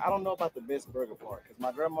hungry, but I don't know about the best burger part because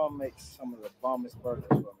my grandma makes some of the bombest burgers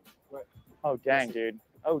for me. But oh dang, dude.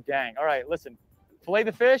 Oh dang. All right, listen. Fillet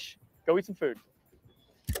the fish. Go eat some food.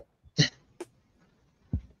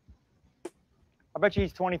 I bet you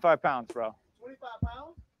he's 25 pounds, bro. 25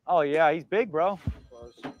 pounds? Oh yeah, he's big, bro.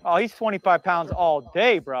 Oh, he's 25 pounds all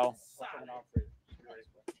day, bro.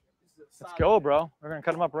 Let's go, bro. We're gonna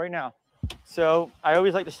cut them up right now. So I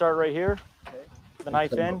always like to start right here, the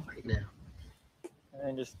knife in, right now. and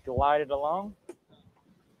then just glide it along.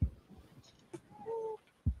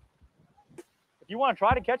 If you want to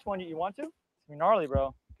try to catch one, you want to? It's gonna be gnarly,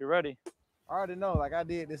 bro. Get ready. I already know, like I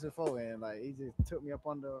did this before, and like he just took me up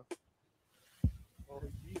on the. Oh,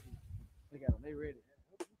 easy. Look at them, they ready.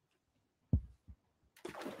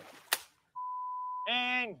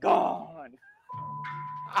 And gone.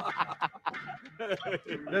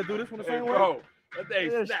 Let's do this one the same way. Bro,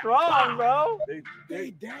 They're strong, bro.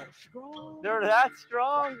 They that strong. They're that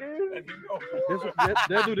strong, dude.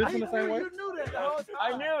 They'll do this one the same way. You knew that the whole time.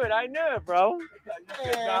 I knew it, bro. Man,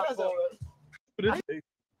 that's a- This-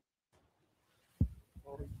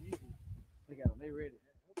 Oh, easy. Look at them, they ready.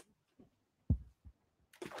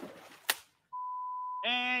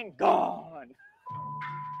 And gone.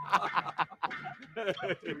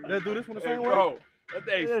 Let's do this one the same way. Bro,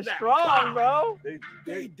 They're strong, bro.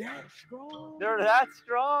 They that strong. They're that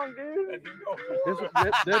strong, dude.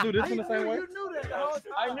 They'll do this one the same way. You knew that the whole time.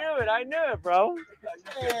 I knew it, bro.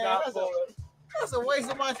 Man, that's a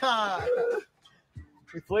waste of my time.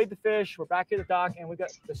 We filleted the fish. We're back at the dock, and we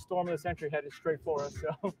got the storm of the century headed straight for us.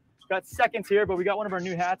 So, got seconds here, but we got one of our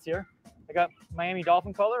new hats here. I got Miami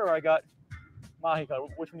Dolphin color, or I got Mahi color.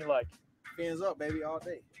 Which one you like? Fins up, baby, all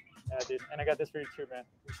day. Yeah, dude. And I got this for you too, man.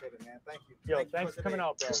 Appreciate it, man. Thank you. Yo, Thank you thanks for coming today.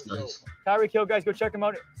 out, bro. That's nice. Tyreek Hill, guys, go check him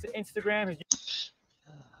out. Instagram.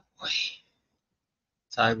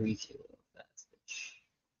 Tyreek Hill, fast bitch.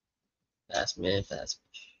 Fast man, fast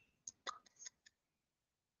bitch.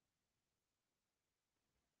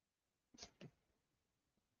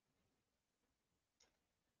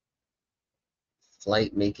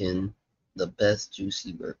 Flight making the best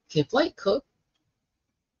juicy burger. Can Flight cook?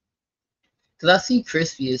 Cause I see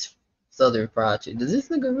Crispy as Southern Fried Chicken. Does this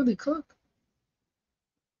nigga really cook?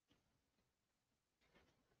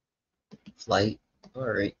 Flight.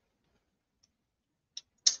 Alright.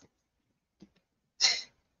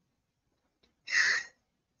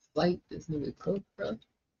 Flight, this nigga cook, bro.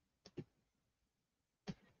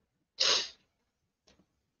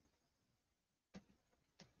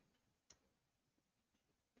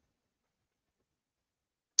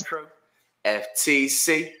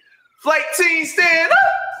 FTC. Flight team stand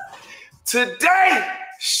up! Today,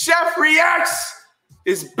 Chef Reacts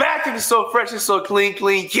is back in the So Fresh and So Clean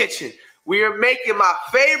kitchen. We are making my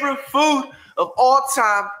favorite food of all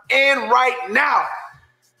time and right now,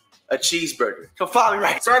 a cheeseburger. Come follow me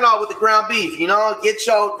right. Starting off with the ground beef. You know, get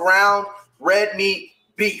your ground red meat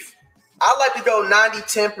beef. I like to go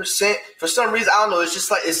 90-10%. For some reason, I don't know. It's just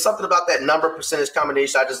like, it's something about that number percentage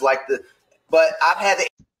combination. I just like the, but I've had the.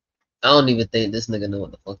 I don't even think this nigga know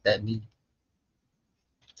what the fuck that means.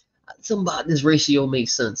 Something about this ratio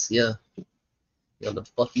makes sense, yeah. Yo, the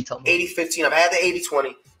fuck you talking about? 80-15. I've had the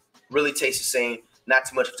 80-20. Really tastes the same. Not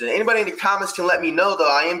too much of it. Anybody in the comments can let me know, though.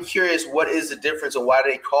 I am curious what is the difference and why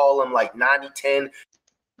they call them like 90-10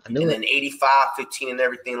 and then 85-15 and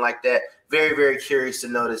everything like that. Very, very curious to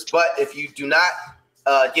know this. But if you do not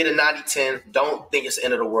get a 90-10, don't think it's the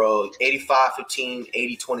end of the world. 85-15,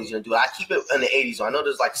 80-20 is going to do it. I keep it in the 80s. So I know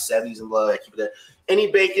there's like 70s and blah. I keep it there. Any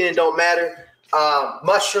bacon, it don't matter.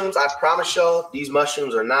 Mushrooms, I promise y'all, these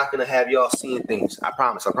mushrooms are not going to have y'all seeing things. I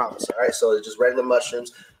promise. All right, so it's just regular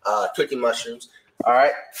mushrooms, cooking mushrooms. All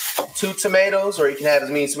right, 2 tomatoes, or you can have as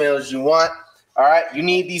many tomatoes as you want. All right, you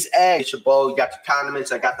need these eggs. Get your bowl, you got your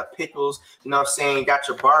condiments, I got the pickles, you know what I'm saying? You got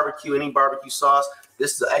your barbecue, any barbecue sauce.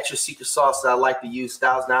 This is the extra secret sauce that I like to use,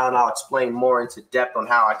 Styles. Now, and I'll explain more into depth on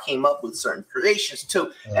how I came up with certain creations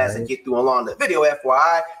too as I get through along the video.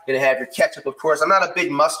 FYI, gonna have your ketchup, of course. I'm not a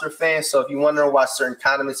big mustard fan, so if you're wondering why certain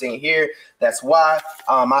condiments ain't here, that's why.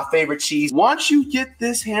 My favorite cheese. Once you get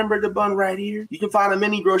this hamburger bun right here, you can find them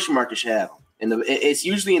any grocery market should have them. It's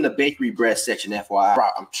usually in the bakery bread section, FYI. Bro,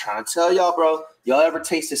 I'm trying to tell y'all, bro. Y'all ever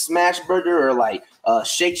taste a smash burger or like a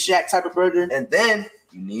Shake Shack type of burger? And then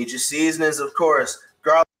you need your seasonings, of course.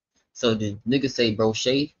 Girl. So did niggas say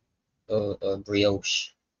brochet or brioche?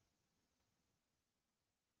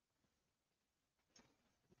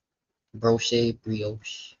 Brochet,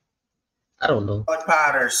 brioche. I don't know.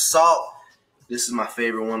 Powder, salt. This is my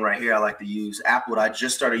favorite one right here. I like to use Applewood. I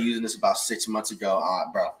just started using this about 6 months ago.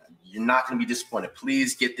 Bro, you're not going to be disappointed.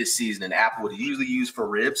 Please get this seasoning. Applewood is usually used for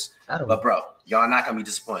ribs. But, bro, y'all not going to be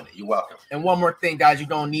disappointed. You're welcome. And one more thing, guys. You're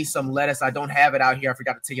going to need some lettuce. I don't have it out here. I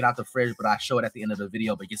forgot to take it out the fridge, but I'll show it at the end of the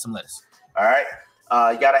video. But get some lettuce. All right.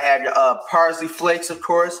 You got to have your parsley flakes, of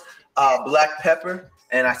course, black pepper,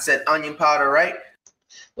 and I said onion powder, right?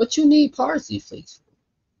 What you need parsley flakes for?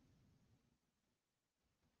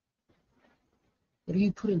 What are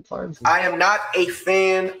you putting parsley? I am not a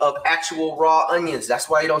fan of actual raw onions. That's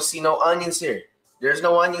why you don't see no onions here. There's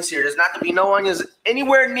no onions here. There's not to be no onions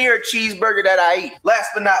anywhere near a cheeseburger that I eat.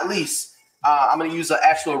 Last but not least, I'm going to use an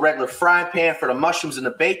actual regular frying pan for the mushrooms and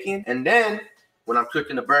the bacon. And then when I'm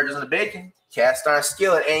cooking the burgers and the bacon, cast iron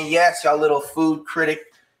skillet. And yes, y'all little food critic,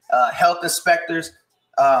 health inspectors,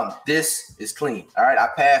 this is clean. All right, I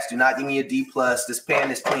passed. Do not give me a D+. This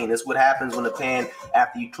pan is clean. This is what happens when the pan,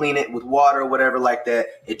 after you clean it with water or whatever like that,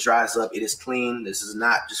 it dries up. It is clean. This is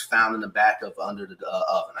not just found in the back of under the oven.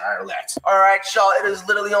 All right, relax. All right, y'all. It is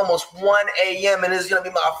literally almost 1 a.m. and it's gonna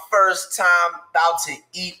be my first time about to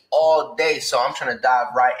eat all day. So I'm trying to dive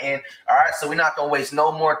right in. All right, so we're not gonna waste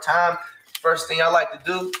no more time. First thing I like to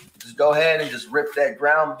do is go ahead and just rip that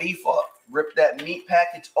ground beef up, rip that meat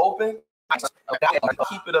package open.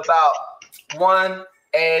 Keep it about 1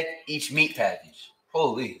 egg each meat package.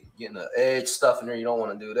 Holy, getting the egg stuff in there, you don't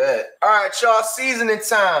want to do that. All right, y'all, seasoning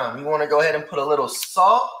time. You want to go ahead and put a little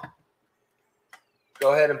salt.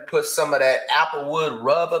 Go ahead and put some of that applewood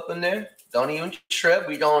rub up in there. Don't even trip.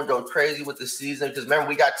 We don't go crazy with the seasoning because remember,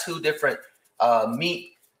 we got 2 different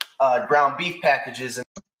meat ground beef packages.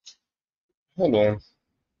 Hold on,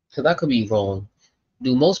 because I could be wrong.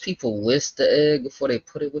 Do most people whisk the egg before they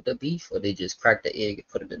put it with the beef, or they just crack the egg and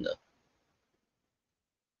put it in the?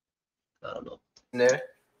 I don't know. There.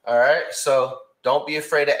 All right, so don't be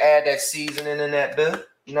afraid to add that seasoning in that bit.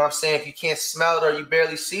 You know what I'm saying? If you can't smell it or you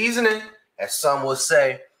barely season it, as some will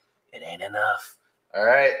say, it ain't enough. All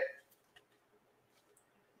right.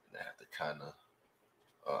 I have to kind of.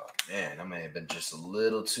 Oh man, that may have been just a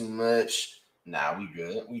little too much. Nah, we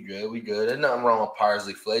good. We good. We good. There's nothing wrong with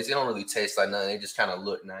parsley flakes. They don't really taste like nothing. They just kind of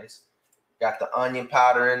look nice. Got the onion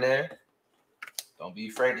powder in there. Don't be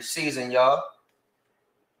afraid to season, y'all.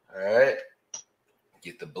 All right.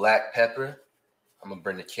 Get the black pepper. I'm going to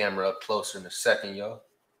bring the camera up closer in a second, y'all.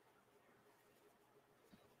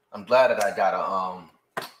 I'm glad that I got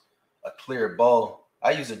a clear bowl.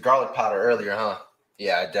 I used a garlic powder earlier, huh?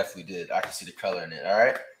 Yeah, I definitely did. I can see the color in it. All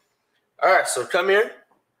right. All right, so come here.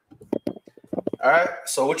 All right,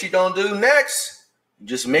 so what you gonna do next?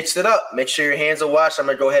 Just mix it up. Make sure your hands are washed. I'm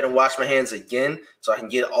gonna go ahead and wash my hands again so I can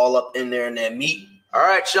get it all up in there in that meat. All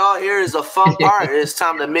right, y'all, here is the fun part. It's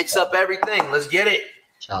time to mix up everything. Let's get it.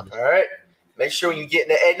 All right, make sure when you get in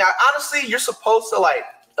the egg. Now, honestly, you're supposed to like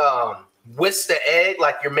whisk the egg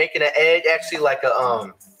like you're making an egg, actually like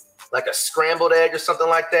a scrambled egg or something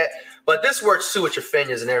like that. But this works too with your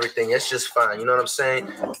fingers and everything. It's just fine. You know what I'm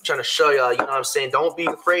saying? I'm trying to show y'all, you know what I'm saying? Don't be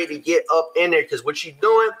afraid to get up in there because what you're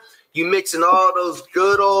doing, you mixing all those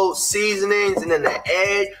good old seasonings and then the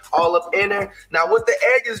egg all up in there. Now, what the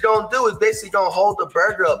egg is going to do is basically going to hold the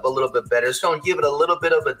burger up a little bit better. It's going to give it a little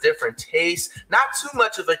bit of a different taste. Not too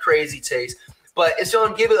much of a crazy taste, but it's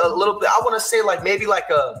going to give it a little bit. I want to say like maybe like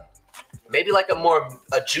a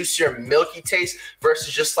juicier, milky taste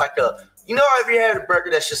versus just like a, you know, have you had a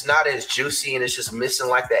burger that's just not as juicy and it's just missing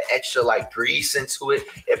like that extra like grease into it?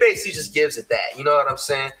 It basically just gives it that. You know what I'm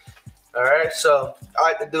saying? All right, so I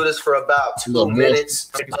like to do this for about 2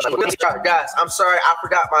 minutes. Guys, I'm sorry, I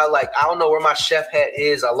forgot my I don't know where my chef hat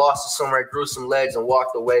is. I lost it somewhere, grew some legs and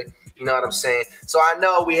walked away. You know what I'm saying? So I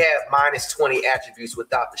know we have -20 attributes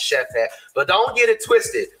without the chef hat, but don't get it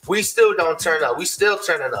twisted. We still don't turn up. We still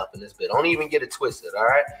turning up in this bit. Don't even get it twisted, all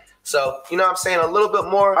right? So, you know what I'm saying? A little bit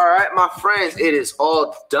more. All right, my friends, it is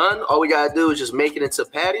all done. All we got to do is just make it into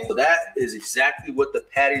patties. So that is exactly what the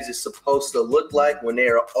patties is supposed to look like when they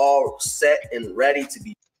are all set and ready to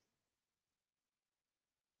be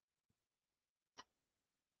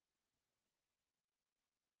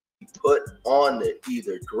put on the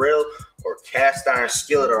either grill or cast iron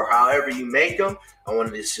skillet or however you make them. I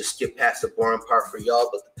wanted to just skip past the boring part for y'all,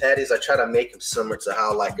 but the patties, I try to make them similar to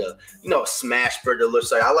how like a, you know, a smash burger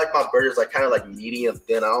looks like. I like my burgers like kind of like medium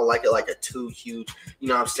thin. I don't like it like a too huge, you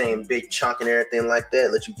know what I'm saying, big chunk and everything like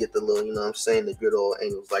that. Let you get the little, you know what I'm saying, the good old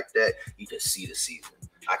angles like that. You can see the seasoning.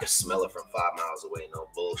 I can smell it from 5 miles away, no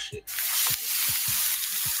bullshit.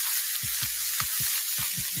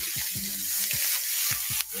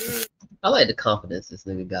 I like the confidence this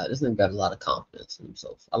nigga got. This nigga got a lot of confidence in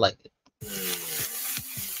himself. I like it.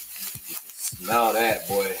 Smell that,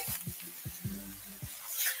 boy.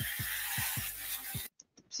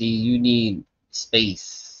 See, you need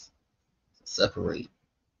space to separate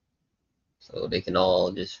so they can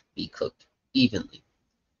all just be cooked evenly.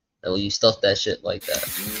 And when you stuff that shit like that.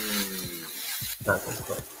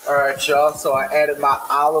 All right, y'all. So I added my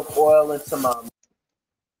olive oil into my...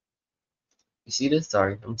 You see this?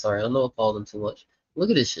 Sorry. I'm sorry. I know I followed them too much.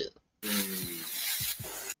 Look at this shit.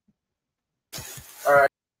 All right.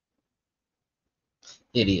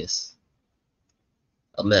 Hideous.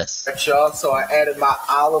 a mess. All right, y'all. So I added my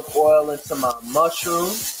olive oil into my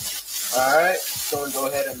mushrooms. All right. So I'm gonna go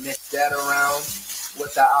ahead and mix that around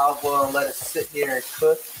with the olive oil and let it sit here and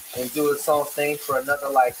cook and do its own thing for another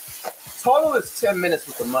like total is 10 minutes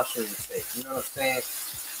with the mushroom steak. You know what I'm saying?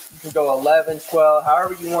 You can go 11, 12,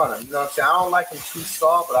 however you want them. You know what I'm saying? I don't like them too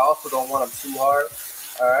soft, but I also don't want them too hard.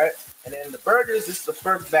 All right. And then the burgers, this is the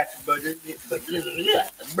first batch of burgers.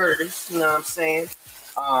 The burgers, you know what I'm saying?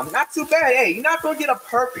 Not too bad. Hey, you're not gonna get a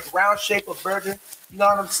perfect round shape of burger. You know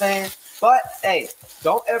what I'm saying? But hey,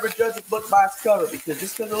 don't ever judge a book by its cover because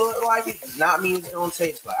just because it looks like it does not mean it's gonna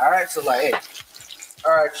taste like. All right, so like, hey.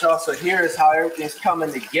 All right, y'all. So here is how everything's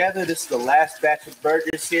coming together. This is the last batch of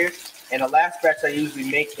burgers here. And the last batch I usually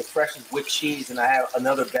make the freshest with cheese, and I have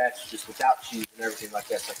another batch just without cheese and everything like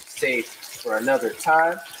that, so I can save for another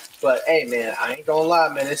time. But hey, man, I ain't gonna lie,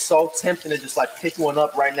 man. It's so tempting to just like pick one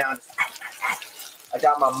up right now. I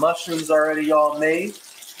got my mushrooms already all made.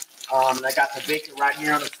 And I got the bacon right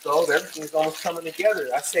here on the stove. Everything's almost coming together.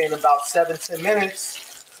 I say in about 7-10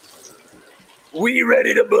 minutes. We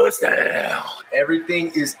ready to bust down.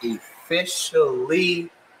 Everything is officially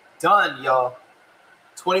done, y'all.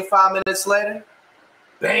 25 minutes later,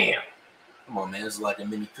 bam. Come on, man. This is like a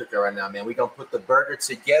mini cooker right now, man. We're going to put the burger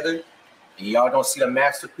together, and y'all going to see the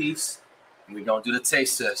masterpiece, and we're going to do the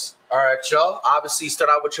taste test. All right, y'all. Obviously, start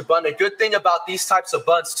out with your bun. The good thing about these types of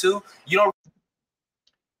buns, too, you don't...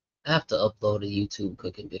 I have to upload a YouTube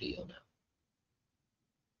cooking video now.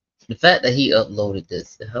 The fact that he uploaded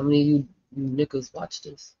this, and how many of you niggas watch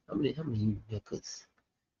this? How many of you niggas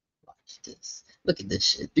watch this? Look at this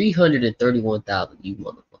shit. 331,000 you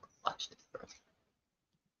motherfuckers watch this, bro.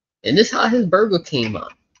 And this how his burger came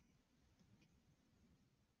out.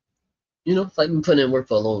 You know, it's like been putting in work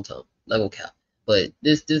for a long time. Not gonna cap. But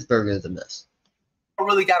this burger is a mess.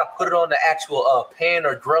 Really got to put it on the actual pan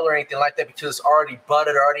or grill or anything like that because it's already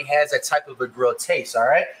buttered, already has that type of a grill taste, all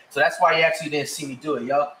right? So that's why you actually didn't see me do it,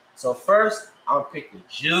 y'all. So first, I'm going to pick the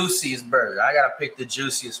juiciest burger. I got to pick the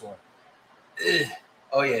juiciest one. Ugh.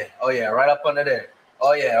 Oh, yeah, right up under there.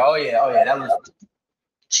 Oh, yeah. That looks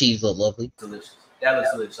cheese look lovely. Delicious. That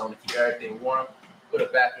looks delicious. I'm going to keep everything warm. Put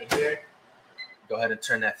it back in here. Go ahead and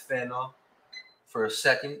turn that fan off for a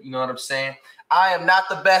second. You know what I'm saying? I am not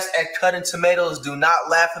the best at cutting tomatoes. Do not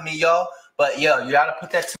laugh at me, y'all. But yo, you gotta put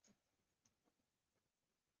that.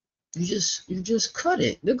 You just cut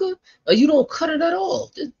it, nigga. You don't cut it at all.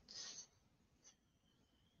 Just...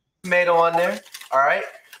 tomato on there. All right.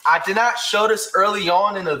 I did not show this early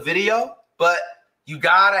on in the video, but you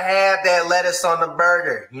gotta have that lettuce on the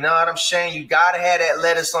burger. You know what I'm saying? You gotta have that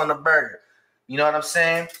lettuce on the burger. You know what I'm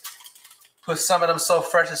saying? Put some of them so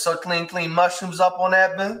fresh and so clean mushrooms up on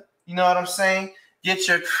that bit. You know what I'm saying? Get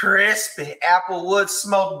your crispy applewood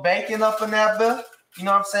smoked bacon up in that bit. You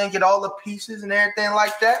know what I'm saying? Get all the pieces and everything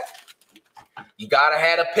like that. You gotta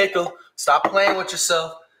have a pickle. Stop playing with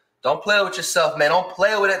yourself. Don't play with yourself, man. Don't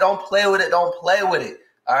play with it. Don't play with it. Don't play with it.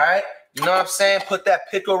 All right? You know what I'm saying? Put that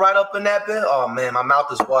pickle right up in that bit. Oh, man, my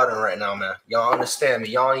mouth is watering right now, man. Y'all understand me.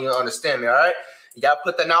 Y'all don't even understand me, all right? You gotta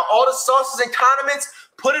put that. Now, all the sauces and condiments,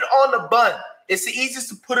 put it on the bun. It's the easiest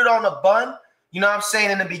to put it on the bun. You know what I'm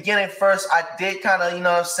saying? In the beginning, first, I did kind of, you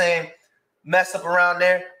know what I'm saying, mess up around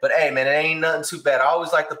there. But, hey, man, it ain't nothing too bad. I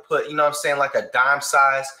always like to put, you know what I'm saying, like a dime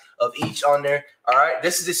size of each on there. All right?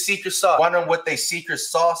 This is the secret sauce. Wondering what their secret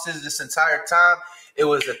sauce is this entire time. It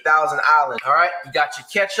was 1,000 Island. All right? You got your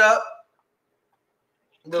ketchup.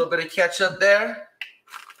 A little bit of ketchup there.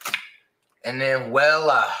 And then,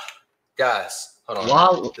 voila. Guys, hold on.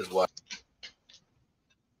 Wow. This is what.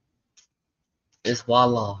 It's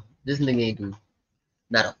voila. This nigga ain't do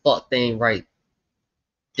not a fuck thing right.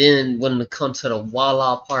 Then when it comes to the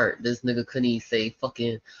voila part, this nigga couldn't even say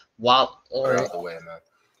fucking voila. Get out the way, man.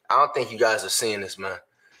 I don't think you guys are seeing this, man.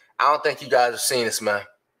 I don't think you guys are seeing this, man.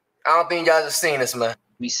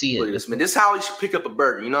 We see it. Look at this, man. This is how you should pick up a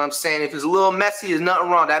burger. You know what I'm saying? If it's a little messy, there's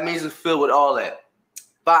nothing wrong. That means it's filled with all that.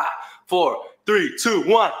 5, 4, 3, 2,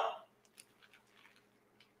 1.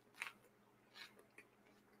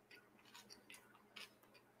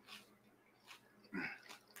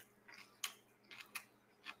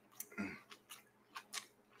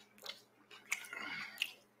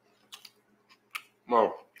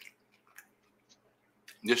 Bro,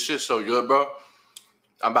 this shit's so good, bro.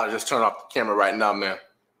 I'm about to just turn off the camera right now, man.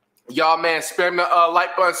 Y'all, man, spam the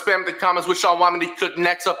like button, spam the comments what y'all want me to cook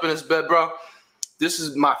next up in this bed, bro. This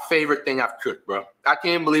is my favorite thing I've cooked, bro. I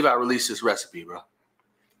can't even believe I released this recipe, bro.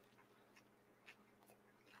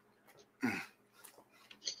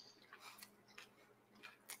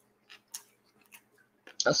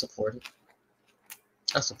 I support it.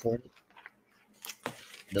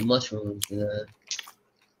 The mushrooms,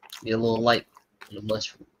 Be a little light on the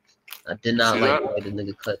mushroom. I did not See like that? the way the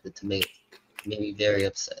nigga cut the tomato. Made me very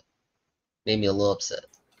upset. Made me a little upset.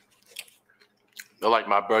 I like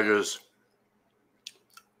my burgers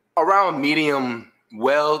around medium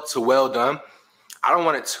well to well done. I don't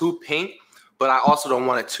want it too pink, but I also don't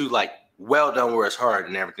want it too like well done where it's hard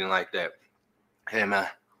and everything like that. Hey man.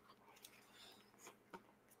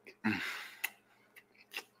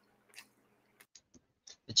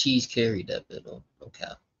 The cheese carried that bit on, no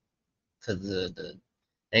cap. Cause the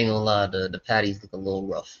ain't gonna lie, the patties look a little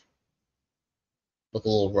rough. Look a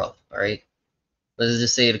little rough, alright? Let's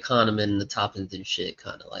just say the condiment and the toppings and shit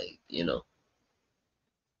kinda like, you know.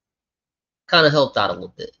 Kinda helped out a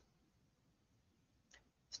little bit.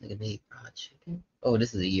 This nigga made fried chicken. Oh,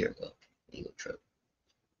 this is a year ago. Ego trip.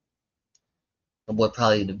 My boy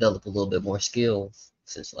probably developed a little bit more skills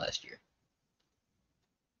since last year.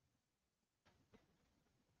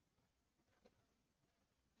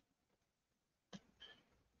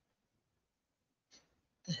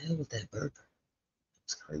 What the hell was that burger?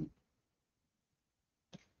 It's crazy.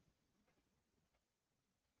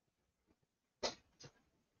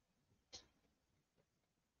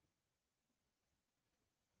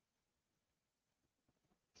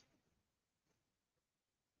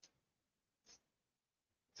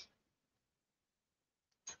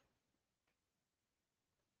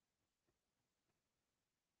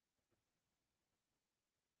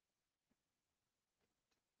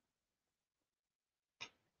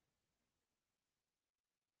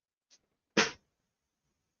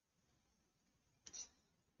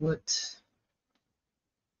 What?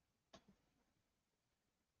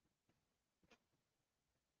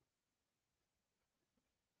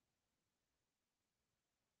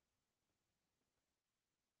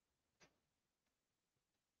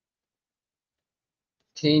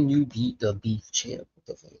 Can you beat the beef champ? What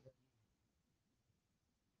the fuck?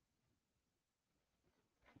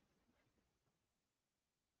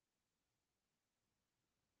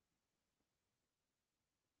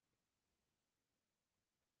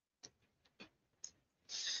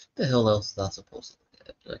 The hell else was I supposed to look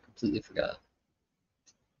at? I completely forgot.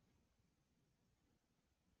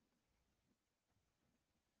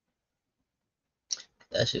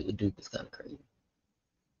 That shit with Duke is kind of crazy.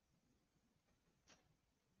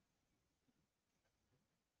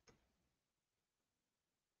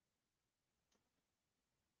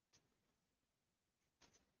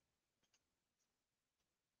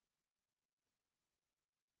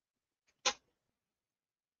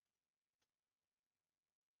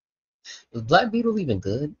 Was Black Beetle even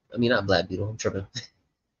good? I mean, not Black Beetle. I'm tripping.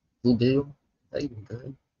 Blue Beetle? Is that even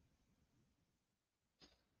good?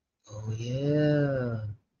 Oh yeah.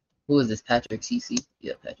 Who is this? Patrick CC?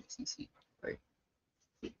 Yeah, Patrick CC. Right.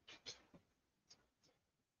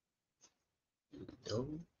 No.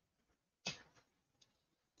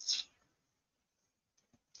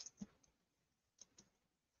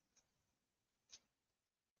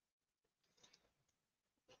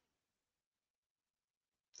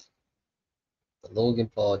 The Logan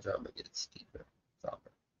Paul drama gets deeper.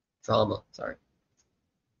 Drama. Sorry.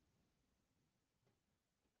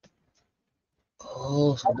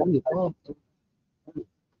 Oh, so Logan Paul.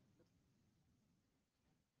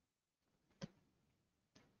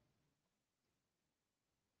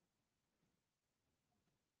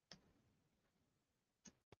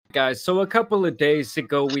 Guys, so a couple of days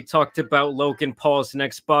ago, we talked about Logan Paul's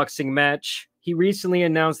next boxing match. He recently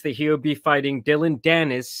announced that he'll be fighting Dylan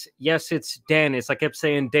Danis. Yes, it's Danis. I kept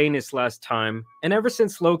saying Danis last time. And ever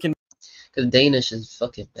since Logan... Because Danish is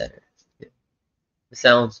fucking better. It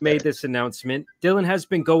sounds made this announcement, Dylan has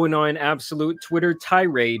been going on an absolute Twitter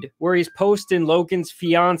tirade where he's posting Logan's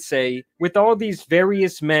fiance with all these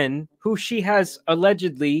various men who she has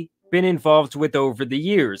allegedly been involved with over the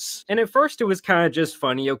years. And at first it was kind of just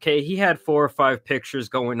funny, okay? He had 4 or 5 pictures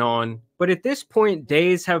going on. But at this point,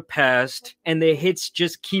 days have passed and the hits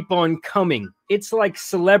just keep on coming. It's like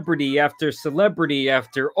celebrity after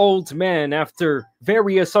old man after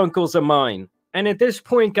various uncles of mine. And at this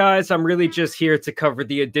point, guys, I'm really just here to cover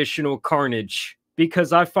the additional carnage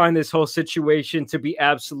because I find this whole situation to be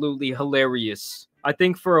absolutely hilarious. I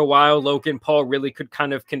think for a while, Logan Paul really could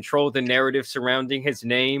kind of control the narrative surrounding his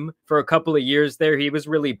name. For a couple of years there, he was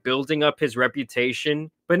really building up his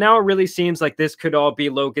reputation. But now it really seems like this could all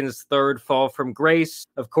be Logan's third fall from grace.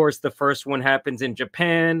 Of course, the first one happens in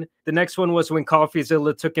Japan. The next one was when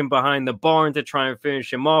CoffeeZilla took him behind the barn to try and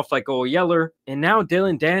finish him off like old Yeller. And now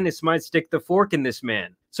Dylan Danis might stick the fork in this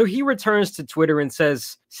man. So he returns to Twitter and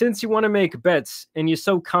says, "Since you want to make bets and you're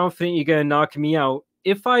so confident you're going to knock me out,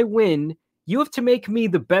 if I win, you have to make me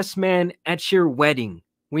the best man at your wedding."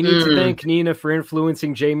 We need to thank Nina for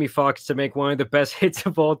influencing Jamie Foxx to make one of the best hits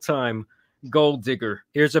of all time, Gold Digger.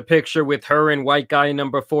 Here's a picture with her and white guy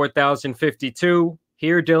number 4052.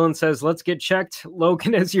 Here, Dylan says, let's get checked.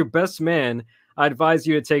 Logan, as your best man, I advise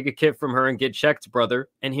you to take a kit from her and get checked, brother.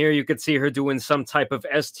 And here you could see her doing some type of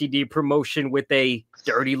STD promotion with a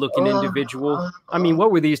dirty-looking individual. I mean,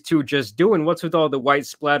 what were these two just doing? What's with all the white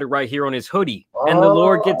splatter right here on his hoodie? And the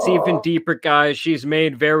lore gets even deeper, guys. She's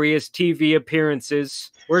made various TV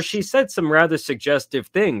appearances where she said some rather suggestive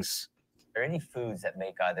things. Are there any foods that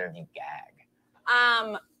make either of you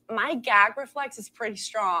gag? My gag reflex is pretty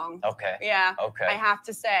strong. Okay. Yeah. Okay. I have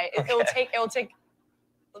to say, it'll take.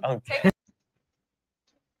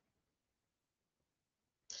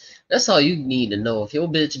 That's all you need to know. If your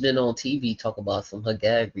bitch been on TV talk about some her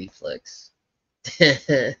gag reflex. It's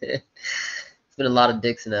been a lot of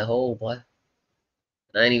dicks in that hole, boy. And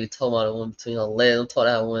I ain't even talking about the one between her legs. I'm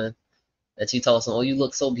talking that one that you told some, oh, you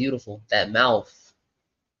look so beautiful. That mouth.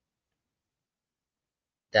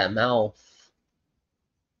 That mouth.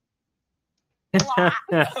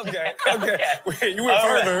 Okay. Wait, you went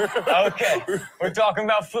further. Okay. We're talking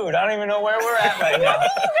about food. I don't even know where we're at right now. What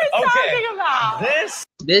are you talking about? This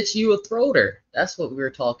Bitch, you a throater. That's what we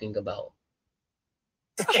were talking about.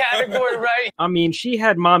 category, right? I mean, she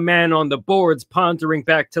had my man on the boards pondering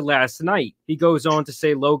back to last night. He goes on to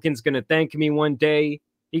say, Logan's gonna thank me one day.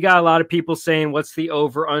 He got a lot of people saying, what's the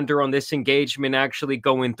over-under on this engagement actually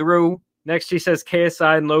going through? Next, he says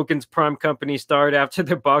KSI and Logan's prime company started after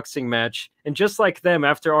their boxing match. And just like them,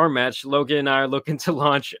 after our match, Logan and I are looking to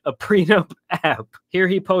launch a prenup app. Here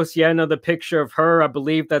he posts yet another picture of her. I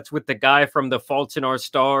believe that's with the guy from The Fault in Our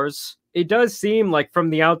Stars. It does seem like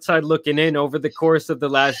from the outside looking in over the course of the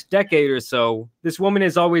last decade or so, this woman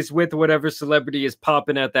is always with whatever celebrity is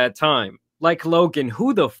popping at that time. Like Logan,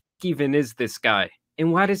 who the f even is this guy?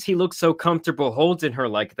 And why does he look so comfortable holding her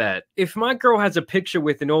like that? If my girl has a picture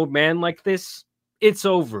with an old man like this, it's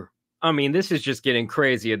over. I mean, this is just getting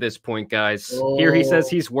crazy at this point, guys. Here he says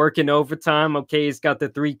he's working overtime. Okay, he's got the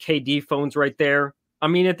 3 KD phones right there. I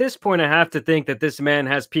mean, at this point, I have to think that this man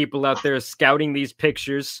has people out there scouting these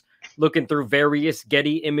pictures, looking through various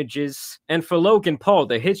Getty images. And for Logan Paul,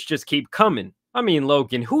 the hits just keep coming. I mean,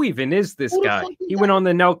 Logan, who even is this guy? He went on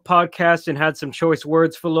the Nelk podcast and had some choice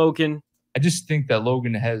words for Logan. I just think that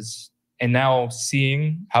Logan has, and now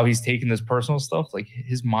seeing how he's taking this personal stuff, like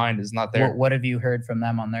his mind is not there. What have you heard from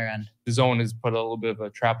them on their end? The zone has put a little bit of a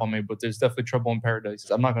trap on me, but there's definitely trouble in paradise.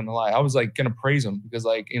 I'm not gonna lie. I was like gonna praise him because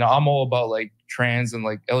like, you know, I'm all about like trans and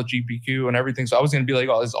like LGBTQ and everything. So I was gonna be like,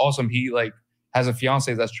 oh, it's awesome. He like has a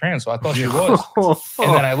fiance that's trans. So I thought she was.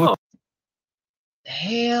 And then I looked.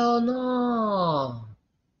 Hell no.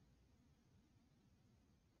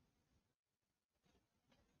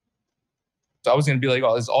 So I was gonna be like,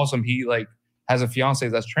 oh, it's awesome. He like has a fiance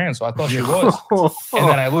that's trans. So I thought she was. And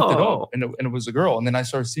then I looked it up and it was a girl. And then I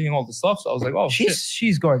started seeing all the stuff. So I was like, oh,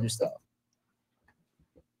 she's gorgeous though.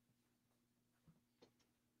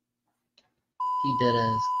 He did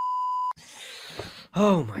ask.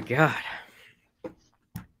 Oh my God.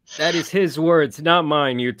 That is his words, not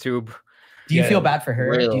mine, YouTube. Do you feel bad for her?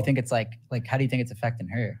 real. Do you think it's like how do you think it's affecting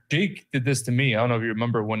her? Jake did this to me. I don't know if you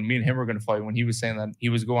remember when me and him were gonna fight, when he was saying that he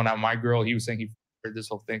was going at my girl, he was saying he f***ed this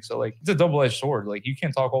whole thing. So like it's a double-edged sword. Like you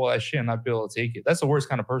can't talk all that shit and not be able to take it. That's the worst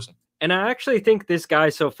kind of person. And I actually think this guy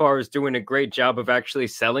so far is doing a great job of actually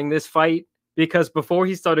selling this fight, because before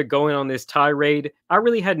he started going on this tirade, I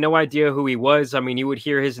really had no idea who he was. I mean, you would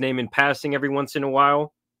hear his name in passing every once in a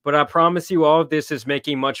while. But I promise you all of this is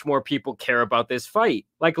making much more people care about this fight.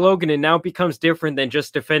 Like Logan, it now becomes different than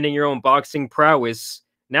just defending your own boxing prowess.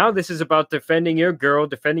 Now this is about defending your girl,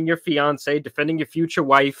 defending your fiance, defending your future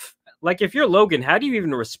wife. Like if you're Logan, how do you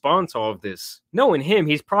even respond to all of this? Knowing him,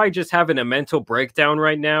 he's probably just having a mental breakdown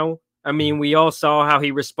right now. I mean, we all saw how he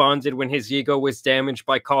responded when his ego was damaged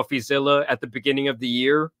by CoffeeZilla at the beginning of the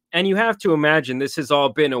year. And you have to imagine this has all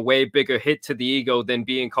been a way bigger hit to the ego than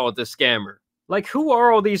being called a scammer. Like, who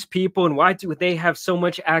are all these people and why do they have so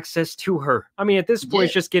much access to her? I mean, at this point,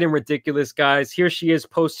 it's just getting ridiculous, guys. Here she is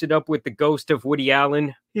posted up with the ghost of Woody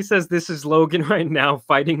Allen. He says this is Logan right now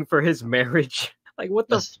fighting for his marriage. Like, what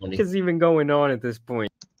the fuck is even going on at this point?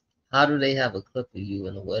 How do they have a clip of you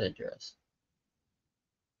in a wedding dress?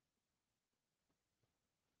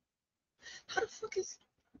 How the fuck is...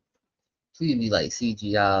 Please be like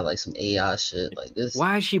CGI, like some AI shit like this.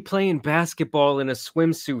 Why is she playing basketball in a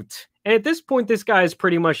swimsuit? And at this point, this guy is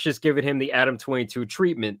pretty much just giving him the Adam 22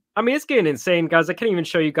 treatment. I mean, it's getting insane, guys. I can't even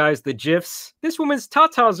show you guys the GIFs. This woman's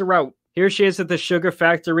tatas are out. Here she is at the Sugar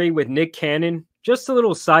Factory with Nick Cannon. Just a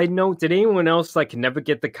little side note, did anyone else like never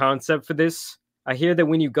get the concept for this? I hear that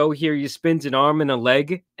when you go here, you spend an arm and a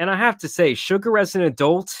leg. And I have to say, sugar as an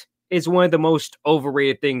adult is one of the most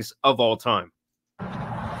overrated things of all time.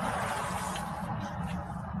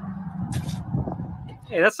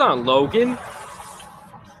 Hey, that's not Logan.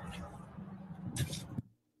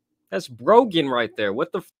 That's Brogan right there.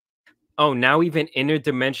 What the f? Oh, now even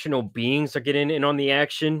interdimensional beings are getting in on the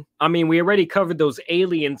action? I mean, we already covered those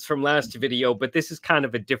aliens from last video, but this is kind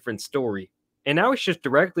of a different story. And now he's just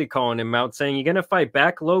directly calling him out, saying, "You gonna fight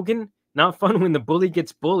back, Logan? Not fun when the bully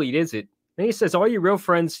gets bullied, is it?" Then he says, "All your real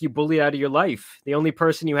friends you bullied out of your life. The only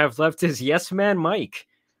person you have left is Yes Man Mike,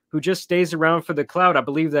 who just stays around for the clout." I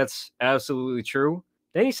believe that's absolutely true.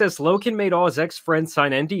 Then he says Logan made all his ex-friends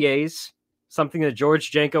sign NDAs, something that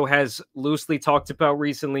George Janko has loosely talked about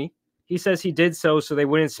recently. He says he did so they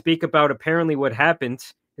wouldn't speak about apparently what happened.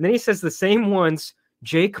 And then he says the same ones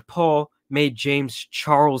Jake Paul made James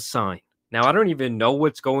Charles sign. Now, I don't even know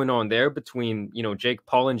what's going on there between, Jake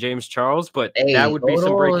Paul and James Charles, but that would be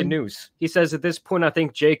some breaking news. He says, "At this point, I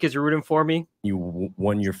think Jake is rooting for me." You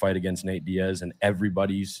won your fight against Nate Diaz, and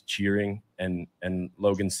everybody's cheering, and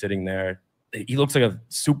Logan's sitting there. He looks like a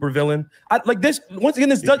super villain. Like this, once again,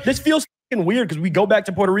 this feels fucking weird because we go back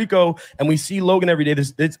to Puerto Rico and we see Logan every day.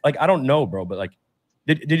 This like, I don't know, bro, but like,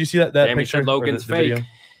 did you see that Damn, picture? Logan's fake.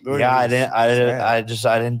 Yeah, I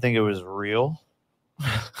didn't think it was real.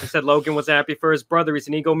 He said Logan wasn't happy for his brother. He's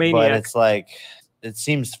an egomaniac. But it's like, it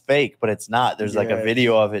seems fake, but it's not. There's like a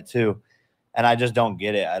video of it too. And I just don't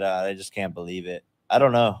get it. I just can't believe it. I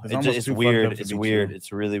don't know. It's weird. It's weird.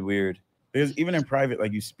 It's really weird. Because even in private,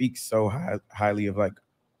 like you speak so highly of like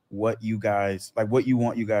what you guys, like what you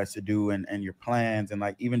want you guys to do and your plans and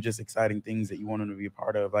like even just exciting things that you want them to be a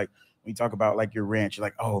part of. Like when you talk about like your ranch, you're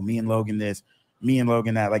like, oh, me and Logan this, me and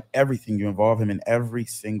Logan that, like everything. You involve him in every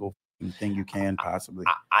single thing you can possibly.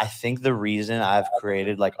 I think the reason I've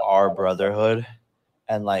created like our brotherhood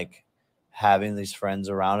and like having these friends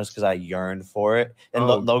around us because I yearned for it. And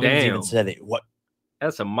Logan's even said it. What?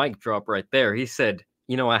 That's a mic drop right there. He said,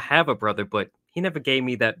 I have a brother, but he never gave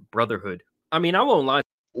me that brotherhood. I mean, I won't lie.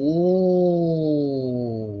 Ooh.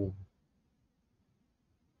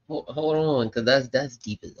 Hold on, because that's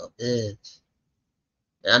deep as a bitch.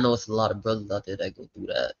 And I know it's a lot of brothers out there that go through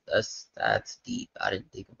that. That's deep. I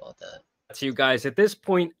didn't think about that. To you guys, at this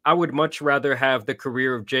point, I would much rather have the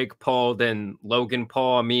career of Jake Paul than Logan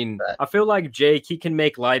Paul. I mean, I feel like Jake, he can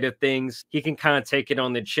make light of things. He can kind of take it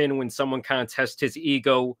on the chin when someone kind of tests his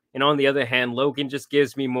ego. And on the other hand, Logan just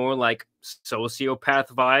gives me more like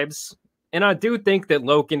sociopath vibes. And I do think that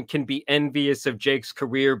Logan can be envious of Jake's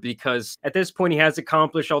career because at this point he has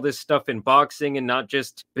accomplished all this stuff in boxing and not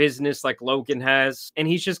just business like Logan has. And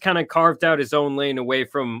he's just kind of carved out his own lane away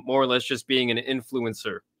from more or less just being an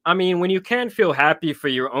influencer. I mean, when you can't feel happy for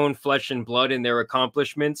your own flesh and blood and their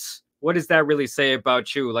accomplishments, what does that really say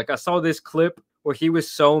about you? Like, I saw this clip where he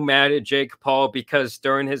was so mad at Jake Paul because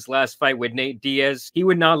during his last fight with Nate Diaz, he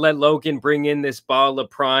would not let Logan bring in this bottle of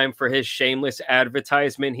Prime for his shameless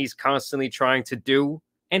advertisement he's constantly trying to do.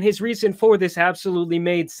 And his reason for this absolutely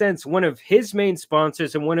made sense. One of his main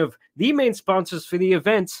sponsors and one of the main sponsors for the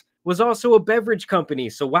event was also a beverage company.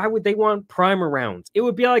 So why would they want Prime around? It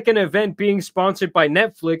would be like an event being sponsored by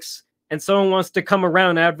Netflix and someone wants to come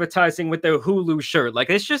around advertising with their Hulu shirt.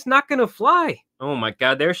 Like, it's just not going to fly. Oh my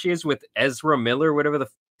God, there she is with Ezra Miller, whatever the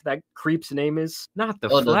that creep's name is. Not the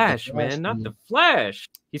Flash, man, not the Flash.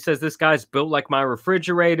 He says this guy's built like my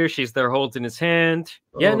refrigerator. She's there holding his hand.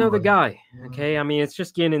 Yeah, no, the guy. Okay, I mean, it's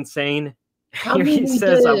just getting insane. Here he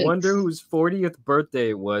says, I wonder whose 40th birthday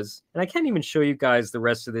it was. And I can't even show you guys the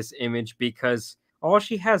rest of this image because all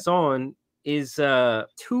she has on is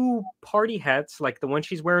 2 party hats, like the one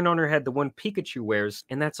she's wearing on her head, the one Pikachu wears,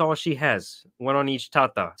 and that's all she has. One on each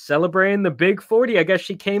tata. Celebrating the big 40. I guess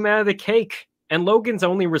she came out of the cake. And Logan's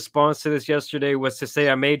only response to this yesterday was to say,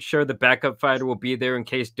 I made sure the backup fighter will be there in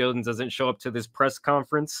case Dylan doesn't show up to this press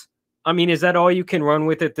conference. I mean, is that all you can run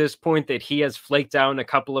with at this point, that he has flaked out in a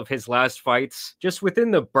couple of his last fights? Just within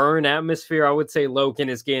the burn atmosphere, I would say Logan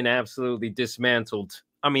is getting absolutely dismantled.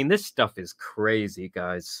 I mean, this stuff is crazy,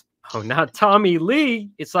 guys. Oh, not Tommy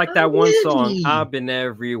Lee. It's like that one song, I've been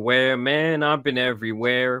everywhere, man, I've been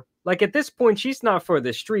everywhere. Like, at this point, she's not for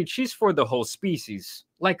the street, she's for the whole species.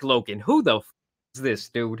 Like Logan, who the f is this,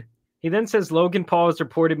 dude? He then says Logan Paul has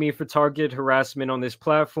reported me for targeted harassment on this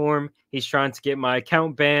platform. He's trying to get my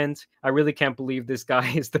account banned. I really can't believe this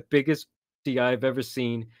guy is the biggest I've ever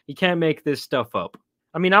seen. He can't make this stuff up.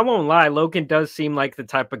 I mean, I won't lie, Logan does seem like the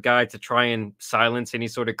type of guy to try and silence any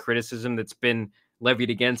sort of criticism that's been levied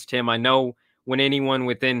against him. I know when anyone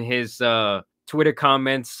within his Twitter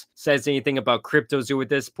comments, says anything about CryptoZoo at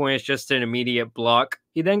this point, it's just an immediate block.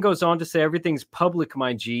 He then goes on to say, everything's public,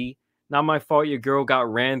 my G. Not my fault your girl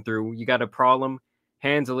got ran through. You got a problem?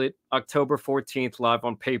 Handle it. October 14th, live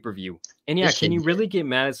on pay-per-view. And yeah, can you really get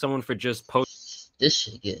mad at someone for just posting? This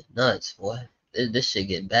shit get nuts, boy. This shit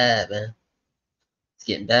get bad, man. It's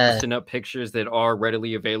getting bad. Posting up pictures that are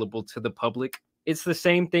readily available to the public. It's the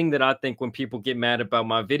same thing that I think when people get mad about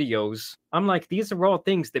my videos. I'm like, these are all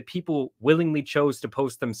things that people willingly chose to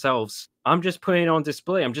post themselves. I'm just putting it on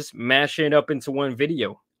display. I'm just mashing it up into one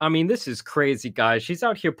video. I mean, this is crazy, guys. She's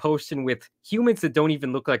out here posting with humans that don't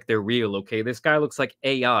even look like they're real, okay? This guy looks like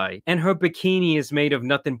AI. And her bikini is made of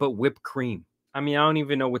nothing but whipped cream. I mean, I don't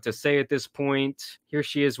even know what to say at this point. Here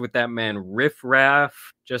she is with that man Riff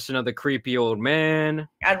Raff. Just another creepy old man.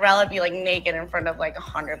 I'd rather be like naked in front of like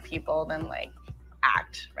 100 people than like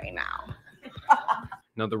act right now.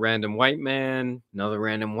 Another random white man. Another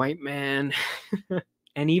random white man.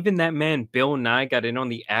 And even that man Bill Nye got in on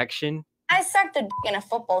the action. I sucked a dick in a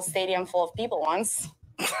football stadium full of people once.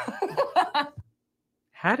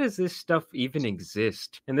 How does this stuff even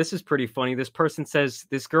exist? And this is pretty funny. This person says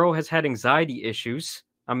this girl has had anxiety issues.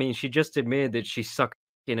 I mean, she just admitted that she sucked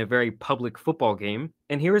in a very public football game.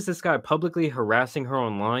 And here is this guy publicly harassing her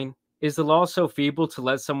online. Is the law so feeble to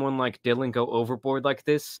let someone like Dylan go overboard like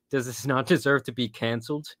this? Does this not deserve to be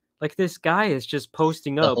canceled? Like, this guy is just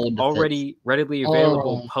posting up already readily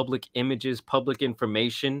available public images, public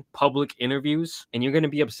information, public interviews, and you're going to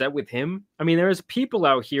be upset with him? I mean, there's people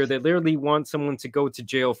out here that literally want someone to go to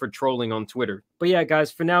jail for trolling on Twitter. But yeah,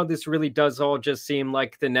 guys, for now, this really does all just seem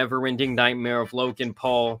like the never-ending nightmare of Logan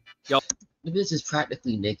Paul. Y'all, the bitch is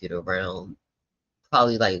practically naked around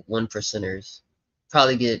probably like 1%ers.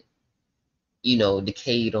 Probably get, you know,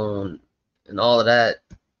 decayed on and all of that.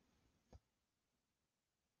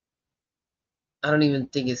 I don't even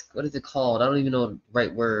think it's, what is it called? I don't even know the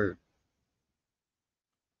right word.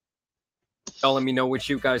 Y'all let me know what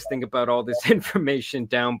you guys think about all this information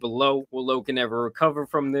down below. Will Logan ever recover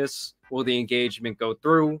from this? Will the engagement go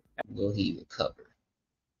through? Will he recover?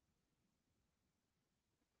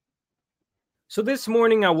 So this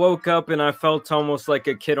morning I woke up and I felt almost like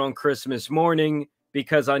a kid on Christmas morning,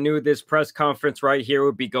 because I knew this press conference right here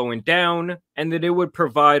would be going down and that it would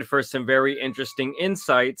provide for some very interesting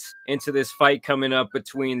insights into this fight coming up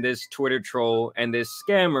between this Twitter troll and this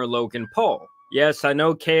scammer Logan Paul. Yes, I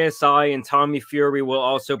know KSI and Tommy Fury will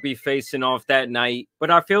also be facing off that night, but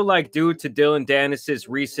I feel like due to Dylan Dennis's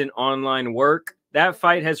recent online work, that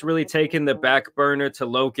fight has really taken the back burner to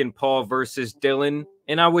Logan Paul versus Dylan,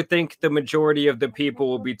 and I would think the majority of the people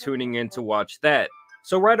will be tuning in to watch that.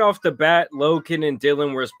 So right off the bat, Logan and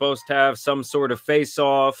Dylan were supposed to have some sort of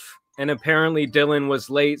face-off, and apparently Dylan was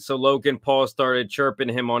late, so Logan Paul started chirping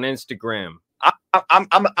him on Instagram. I'm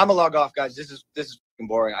a log off, guys. This is fucking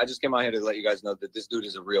boring. I just came out here to let you guys know that this dude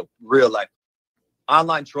is a real life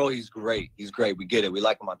online troll. He's great. He's great. We get it. We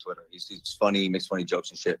like him on Twitter. He's funny. He makes funny jokes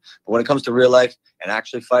and shit. But when it comes to real life and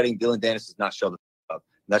actually fighting, Dylan Dennis does not show the up.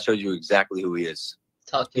 And that shows you exactly who he is.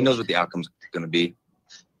 He knows what the outcome's going to be.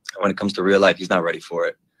 When it comes to real life, he's not ready for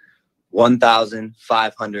it.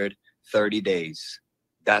 1,530 days.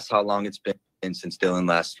 That's how long it's been since Dylan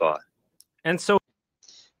last fought. And so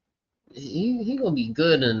he gonna be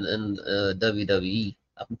good in WWE.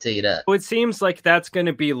 I can tell you that. So it seems like that's going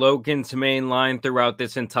to be Logan's main line throughout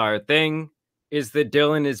this entire thing, is that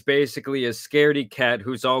Dylan is basically a scaredy cat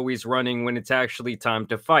who's always running when it's actually time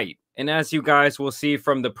to fight. And as you guys will see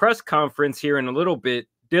from the press conference here in a little bit,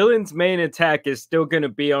 Dylan's main attack is still going to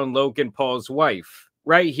be on Logan Paul's wife.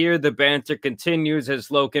 Right here, the banter continues as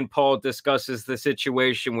Logan Paul discusses the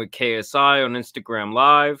situation with KSI on Instagram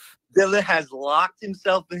Live. Dylan has locked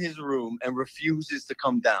himself in his room and refuses to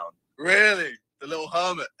come down. Really? The little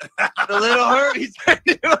hermit. The little hermit. He's a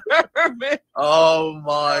hermit. Oh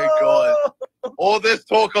my God. All this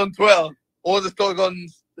talk on Twitter, all this talk on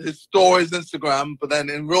his stories, Instagram, but then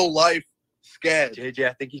in real life, scared. JJ,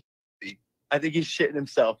 I think he's shitting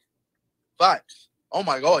himself. Facts. Oh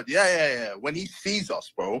my God. Yeah. When he sees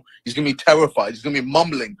us, bro, he's going to be terrified. He's going to be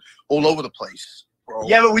mumbling all over the place, bro.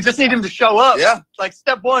 Yeah, but we just need him to show up. Yeah. Like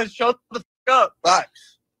step one, show the f up.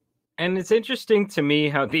 Facts. And it's interesting to me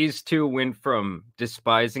how these two went from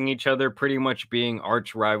despising each other, pretty much being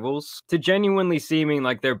arch rivals, to genuinely seeming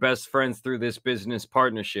like they're best friends through this business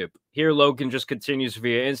partnership. Here, Logan just continues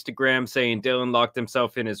via Instagram saying Dylan locked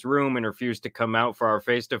himself in his room and refused to come out for our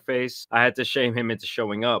face-to-face. I had to shame him into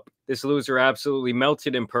showing up. This loser absolutely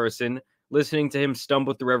melted in person. Listening to him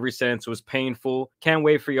stumble through every sentence was painful. Can't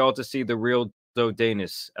wait for y'all to see the real CuZo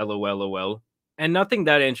Smif. LOL. And nothing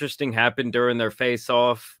that interesting happened during their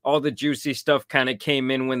face-off. All the juicy stuff kind of came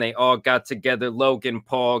in when they all got together. Logan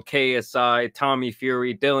Paul, KSI, Tommy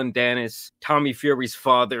Fury, Dylan Dennis, Tommy Fury's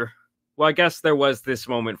father. Well, I guess there was this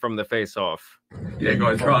moment from the face-off. Yeah, go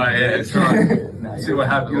ahead, try it. Try. See what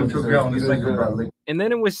happens. And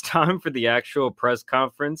then it was time for the actual press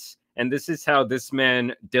conference. And this is how this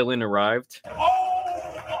man, Dylan, arrived.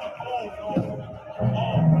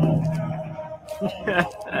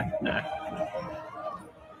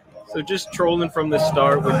 So just trolling from the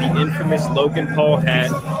start with the infamous Logan Paul hat.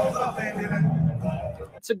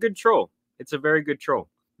 It's a good troll. It's a very good troll.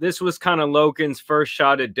 This was kind of Logan's first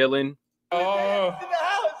shot at Dylan. Oh.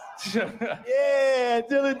 Yeah,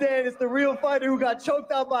 Dylan Dennis, the real fighter who got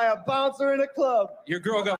choked out by a bouncer in a club. Your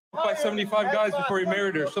girl got by 75 guys before you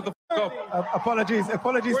married her. Shut the fuck up. Apologies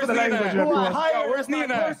for the Nina language, at? everyone. Yo, where's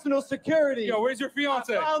Nina at? Personal security. Yo, where's your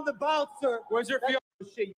fiance? I found the bouncer. Where's your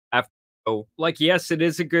fiance? Like, yes, it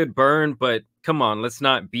is a good burn, but come on, let's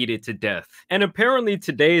not beat it to death. And apparently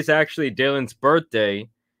today is actually Dylan's birthday,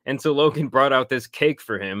 and so Logan brought out this cake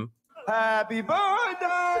for him. Happy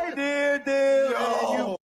birthday, dear Dylan.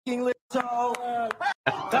 You f***ing little.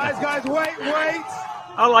 Guys, wait.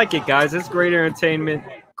 I like it, guys. It's great entertainment.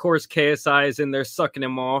 Of course, KSI is in there sucking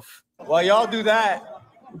him off. While y'all do that,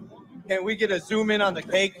 can we get a zoom in on the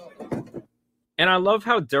cake? And I love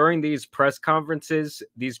how during these press conferences,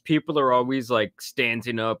 these people are always like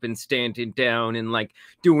standing up and standing down and like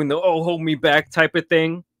doing the "oh, hold me back" type of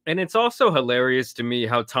thing. And it's also hilarious to me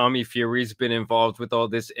how Tommy Fury's been involved with all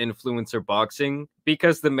this influencer boxing,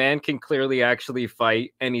 because the man can clearly actually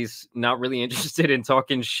fight and he's not really interested in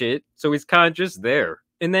talking shit. So he's kind of just there.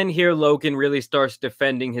 And then here Logan really starts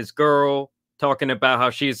defending his girl, talking about how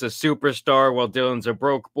she's a superstar while Dylan's a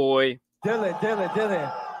broke boy.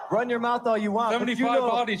 Dylan. Run your mouth all you want. 75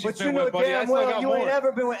 bodies but you know damn well you ain't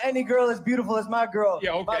ever been with any girl as beautiful as my girl.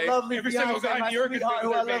 Yeah, okay. My lovely Every single fiance, guy my in New York is sweetheart,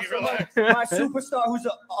 who I love so much. relax. My superstar whose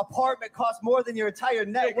apartment costs more than your entire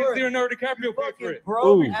net worth. Leonardo DiCaprio paid for it. Broke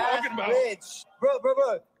What are you ass talking about? bitch.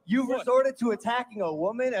 Bro. You've resorted to attacking a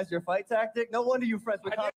woman as your fight tactic? No wonder you friends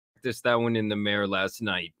with That one in the mayor last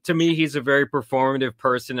night. To me, he's a very performative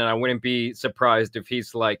person, and I wouldn't be surprised if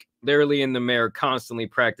he's like literally in the mayor constantly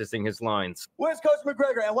practicing his lines. Where's Coach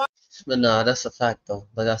McGregor and why? But nah, that's a fact though.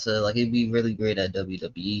 Like I said, like he'd be really great at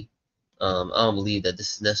WWE. I don't believe that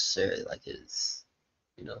this is necessarily like his,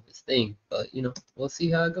 his thing. But we'll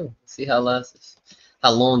see how it goes. See how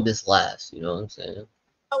how long this lasts. You know what I'm saying?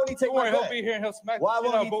 Why won't he take my He'll bet? be here and he'll smack Why the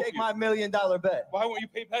shit won't out he of both take of you. my $1 million bet? Why won't you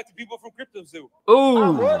pay back to people from Crypto Zoo? I'm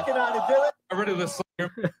Ooh. working on it, Dylan. Get rid of this.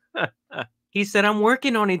 He said, "I'm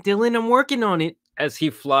working on it, Dylan. I'm working on it," as he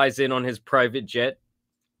flies in on his private jet.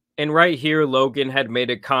 And right here, Logan had made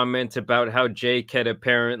a comment about how Jake had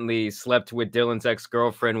apparently slept with Dylan's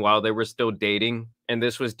ex-girlfriend while they were still dating. And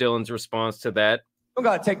this was Dylan's response to that. You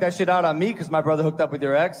don't gotta take that shit out on me because my brother hooked up with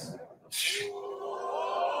your ex.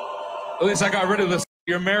 At least I got rid of this.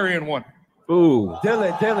 You're marrying one. Ooh.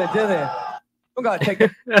 Dylan. You don't gotta take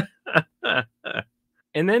that.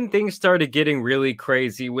 And then things started getting really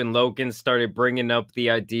crazy when Logan started bringing up the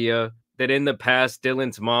idea that in the past,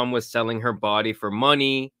 Dylan's mom was selling her body for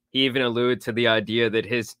money. He even alluded to the idea that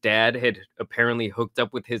his dad had apparently hooked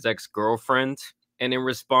up with his ex-girlfriend. And in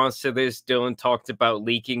response to this, Dylan talked about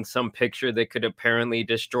leaking some picture that could apparently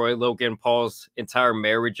destroy Logan Paul's entire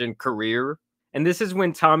marriage and career. And this is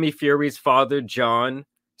when Tommy Fury's father, John,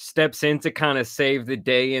 steps in to kind of save the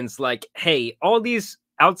day and's like, hey, all these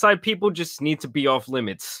outside people just need to be off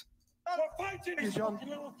limits. For fighting these young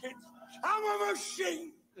little kids, I'm a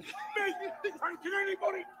machine. Me, can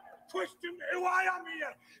anybody twist him who I am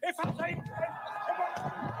here? If I say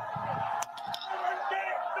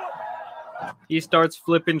he starts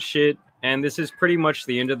flipping shit, and this is pretty much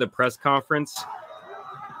the end of the press conference.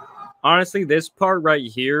 Honestly, this part right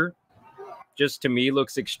here, just to me,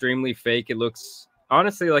 looks extremely fake. It looks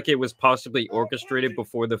honestly like it was possibly orchestrated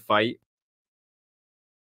before the fight.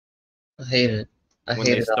 I hate it. I When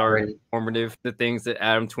hate they it start already. informative, the things that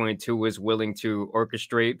Adam 22 was willing to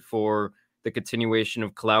orchestrate for the continuation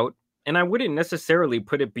of clout. And I wouldn't necessarily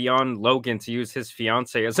put it beyond Logan to use his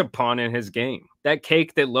fiance as a pawn in his game. That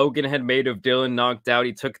cake that Logan had made of Dylan knocked out,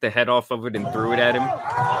 he took the head off of it and threw it at him.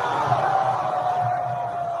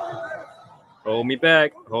 Hold me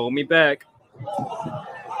back. Hold me back.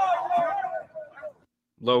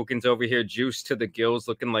 Logan's over here juiced to the gills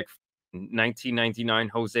looking like 1999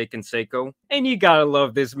 Jose Canseco. And you gotta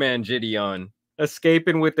love this man, Gideon.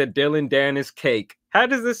 Escaping with the Dylan Dennis cake. How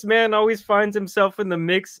does this man always find himself in the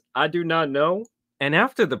mix? I do not know. And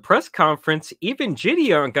after the press conference, even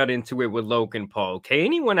Gideon got into it with Logan Paul. Okay,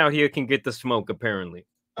 anyone out here can get the smoke, apparently.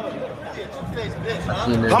 How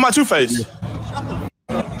am I two-faced?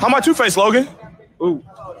 How am I two-faced, Logan? Ooh.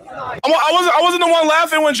 I wasn't the one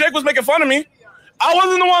laughing when Jake was making fun of me. I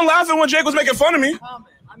wasn't the one laughing when Jake was making fun of me.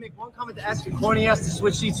 I make one comment to ask you corny ass to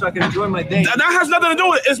switch seats so I can enjoy my day. That has nothing to do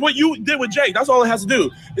with it. It's what you did with Jake. That's all it has to do.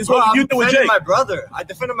 It's what you did with Jake. My brother. I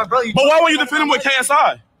defended my brother. But why would you defend him with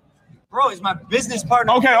KSI? Bro, he's my business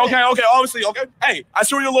partner. Okay. Obviously, okay. Hey, I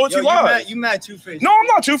see where your loyalty lies. You mad two-faced. No, I'm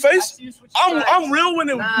not two-faced. I'm real when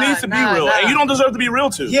it needs to be real, and you don't deserve to be real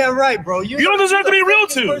too. Yeah, right, bro. You don't deserve to be real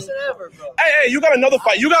too. Hey, you got another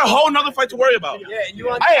fight. You got a whole another fight to worry about. Yeah, you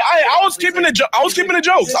want? Hey, I was keeping it. I was keeping the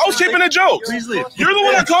jokes. Please leave. You're the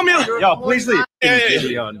one that called me. Yo, please leave.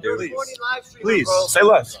 Please say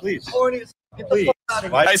less. Please.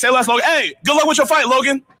 Hey, say less, Logan. Hey, good luck with your fight,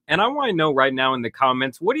 Logan. And I want to know right now in the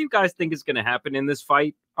comments, what do you guys think is going to happen in this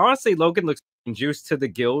fight? Honestly, Logan looks juiced to the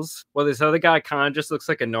gills, while this other guy kind of just looks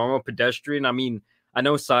like a normal pedestrian. I mean, I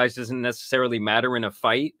know size doesn't necessarily matter in a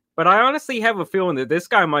fight, but I honestly have a feeling that this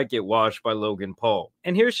guy might get washed by Logan Paul.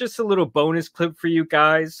 And here's just a little bonus clip for you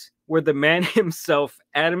guys, where the man himself,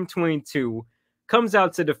 Adam22, comes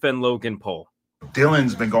out to defend Logan Paul.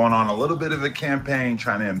 Dylan's been going on a little bit of a campaign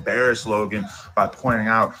trying to embarrass Logan by pointing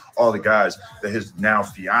out all the guys that his now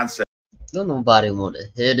fiance. Don't nobody want to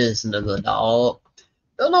hit this nigga, dog.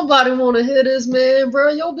 Don't nobody want to hit this man, bro.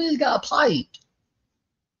 Your bitch got piped.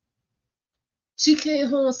 She came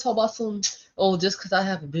home and talk about some, oh, just because I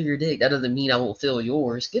have a bigger dick, that doesn't mean I won't feel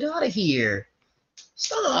yours. Get out of here.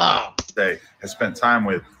 Stop. They has spent time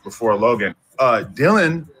with before Logan.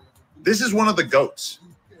 Dylan, this is one of the GOATs.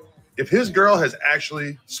 If his girl has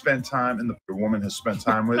actually spent time and the woman has spent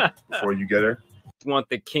time with before you get her. Want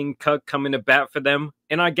the King Cuck coming to bat for them.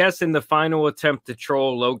 And I guess in the final attempt to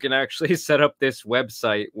troll, Logan actually set up this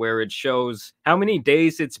website where it shows how many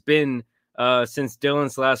days it's been since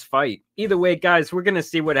Dylan's last fight. Either way, guys, we're going to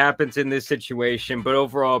see what happens in this situation, but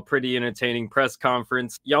overall, pretty entertaining press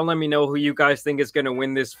conference. Y'all let me know who you guys think is going to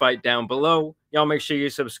win this fight down below. Y'all make sure you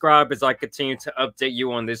subscribe as I continue to update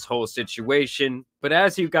you on this whole situation. But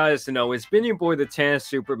as you guys know, it's been your boy, the Tan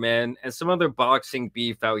Superman, and some other boxing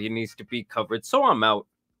beef out here needs to be covered, so I'm out.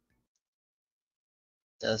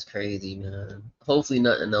 That's crazy, man. Hopefully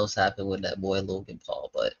nothing else happened with that boy Logan Paul,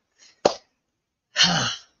 but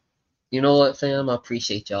you know what, fam? I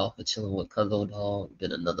appreciate y'all for chilling with CuZo, dog.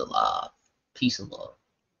 Been another live. Peace and love.